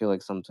like I feel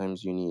like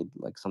sometimes you need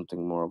like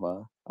something more of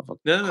a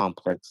No, no,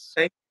 complex.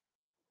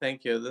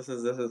 thank you. This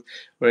is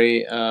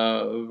very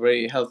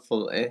very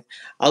helpful.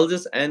 I'll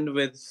just end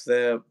with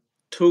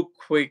two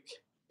quick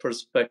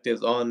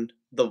perspectives on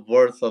the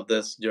worth of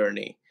this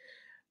journey.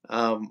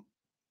 Um,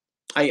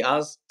 I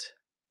asked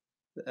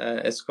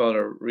a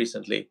scholar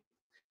recently,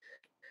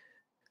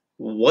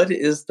 what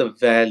is the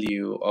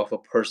value of a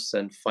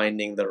person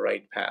finding the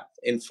right path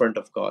in front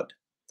of God?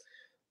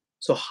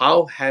 So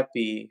how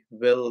happy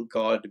will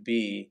God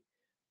be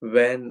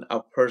when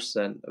a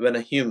person, when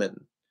a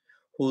human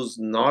who's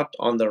not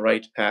on the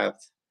right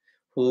path,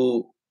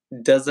 who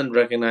doesn't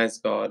recognize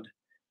God,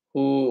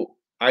 who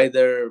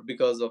either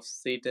because of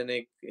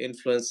satanic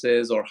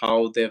influences or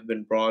how they've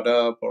been brought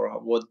up or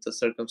what the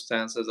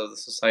circumstances of the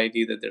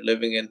society that they're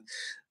living in,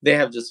 they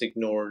have just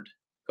ignored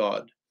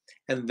God.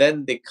 And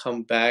then they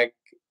come back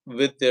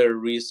with their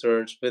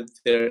research, with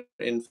their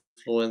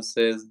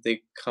influences,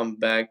 they come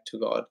back to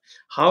God.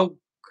 How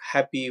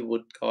happy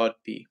would God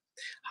be?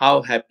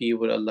 How happy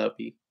would Allah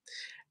be?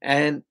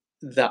 And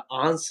the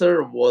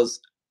answer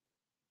was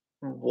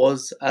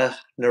a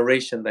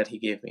narration that he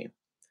gave me.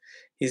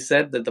 He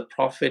said that the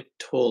Prophet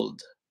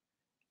told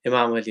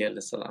Imam Ali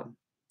alayhi salam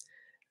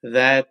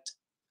that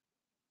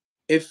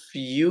if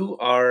you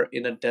are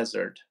in a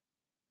desert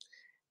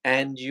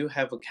and you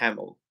have a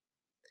camel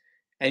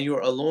and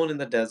you're alone in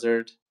the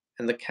desert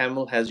and the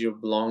camel has your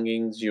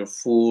belongings, your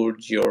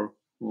food, your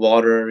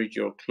water,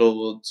 your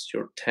clothes,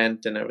 your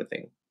tent, and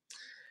everything,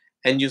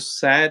 and you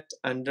sat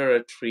under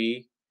a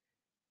tree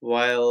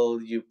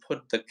while you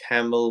put the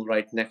camel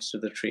right next to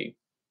the tree,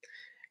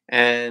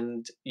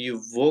 and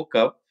you woke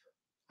up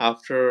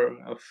after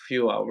a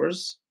few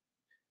hours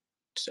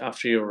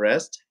after your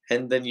rest,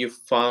 and then you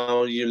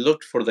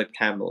looked for the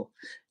camel.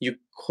 You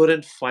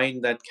couldn't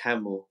find that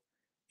camel.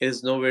 It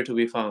is nowhere to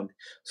be found.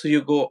 So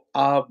you go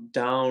up,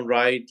 down,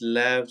 right,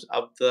 left,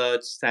 up the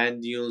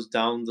sand dunes,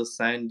 down the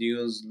sand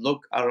dunes,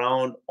 look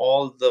around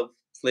all the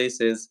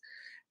places,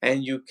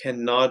 and you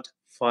cannot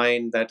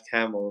find that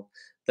camel.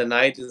 The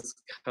night is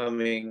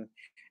coming,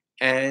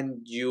 and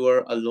you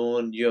are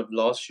alone. You have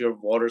lost your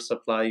water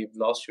supply, you've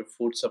lost your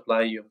food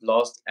supply, you've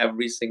lost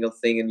every single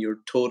thing, and you're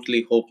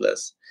totally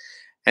hopeless.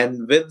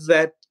 And with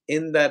that,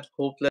 in that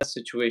hopeless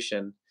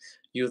situation,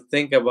 you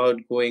think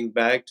about going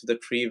back to the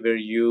tree where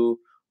you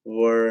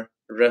were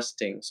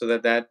resting, so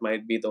that that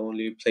might be the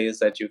only place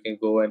that you can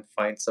go and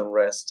find some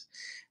rest.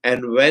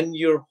 And when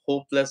you're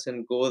hopeless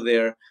and go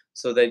there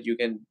so that you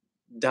can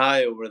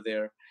die over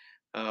there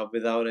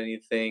without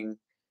anything,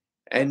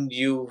 and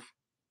you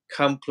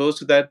come close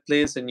to that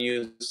place and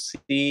you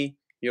see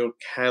your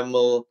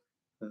camel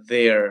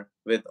there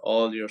with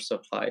all your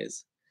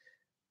supplies,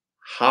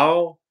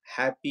 how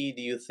happy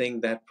do you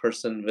think that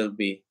person will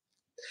be?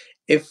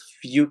 If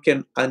you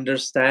can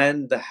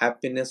understand the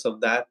happiness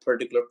of that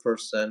particular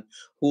person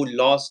who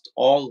lost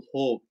all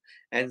hope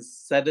and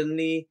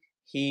suddenly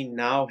he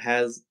now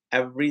has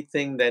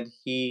everything that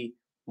he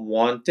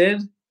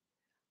wanted,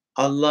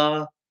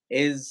 Allah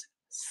is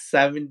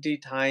 70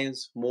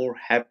 times more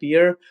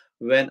happier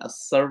when a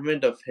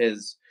servant of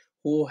His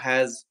who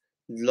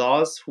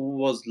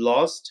was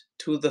lost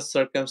to the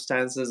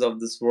circumstances of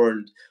this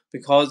world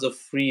because of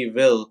free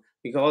will,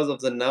 because of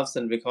the nafs,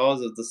 and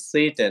because of the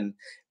Satan,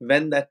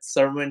 when that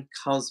servant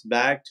comes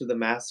back to the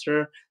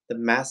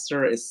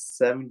master is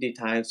 70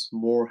 times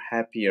more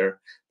happier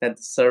that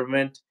the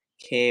servant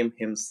came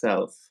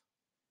himself.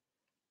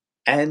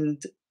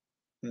 And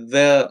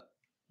the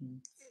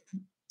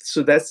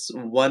so that's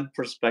one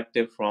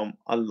perspective from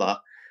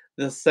Allah.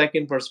 The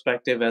second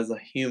perspective, as a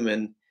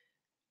human,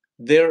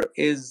 there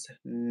is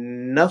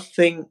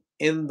nothing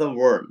in the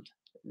world,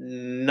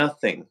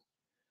 nothing,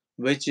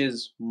 which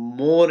is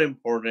more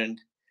important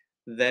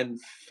than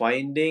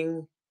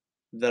finding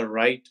the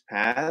right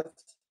path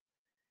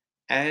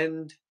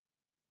and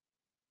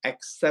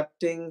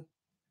accepting,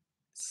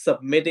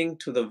 submitting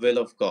to the will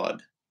of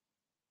God.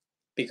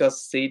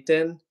 Because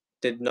Satan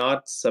did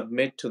not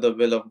submit to the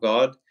will of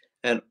God,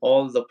 and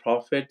all the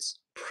prophets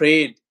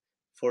prayed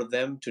for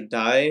them to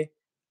die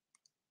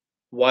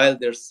while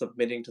they're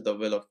submitting to the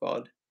will of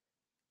God.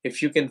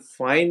 If you can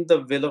find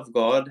the will of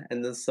God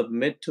and then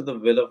submit to the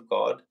will of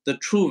God, the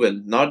true will,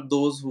 not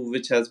those who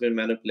which has been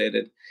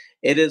manipulated,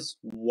 it is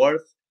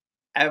worth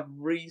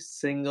every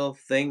single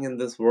thing in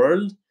this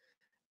world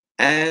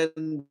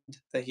and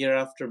the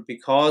hereafter,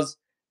 because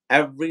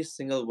every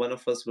single one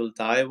of us will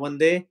die one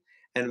day,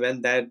 and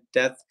when that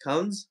death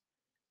comes,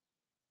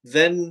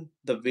 then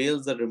the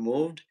veils are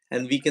removed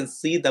and we can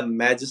see the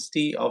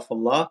majesty of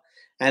Allah.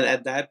 And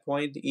at that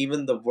point,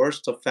 even the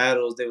worst of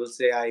pharaohs, they will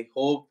say, I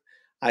hope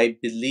I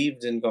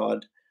believed in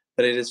God,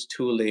 but it is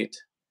too late.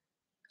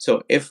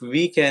 So if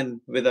we can,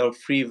 with our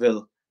free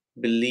will,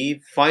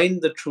 believe, find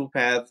the true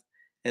path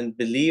and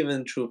believe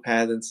in true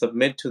path and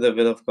submit to the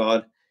will of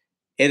God,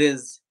 it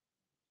is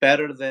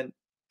better than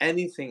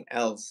anything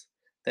else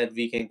that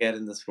we can get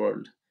in this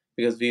world,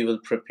 because we will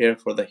prepare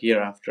for the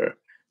hereafter.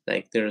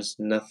 Like there's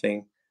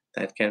nothing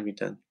that can be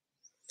done.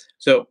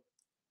 So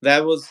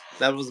that was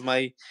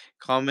my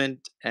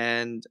comment,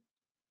 and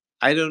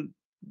I don't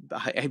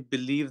I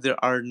believe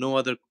there are no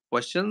other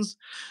questions.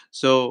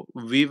 So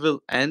we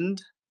will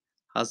end.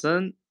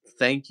 Hassan,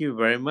 thank you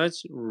very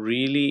much.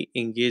 Really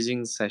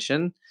engaging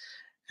session,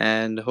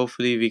 and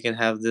hopefully we can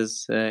have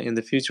this in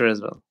the future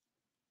as well.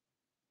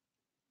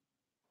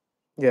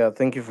 Yeah,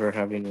 thank you for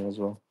having me as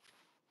well.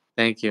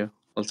 Thank you.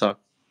 We'll talk.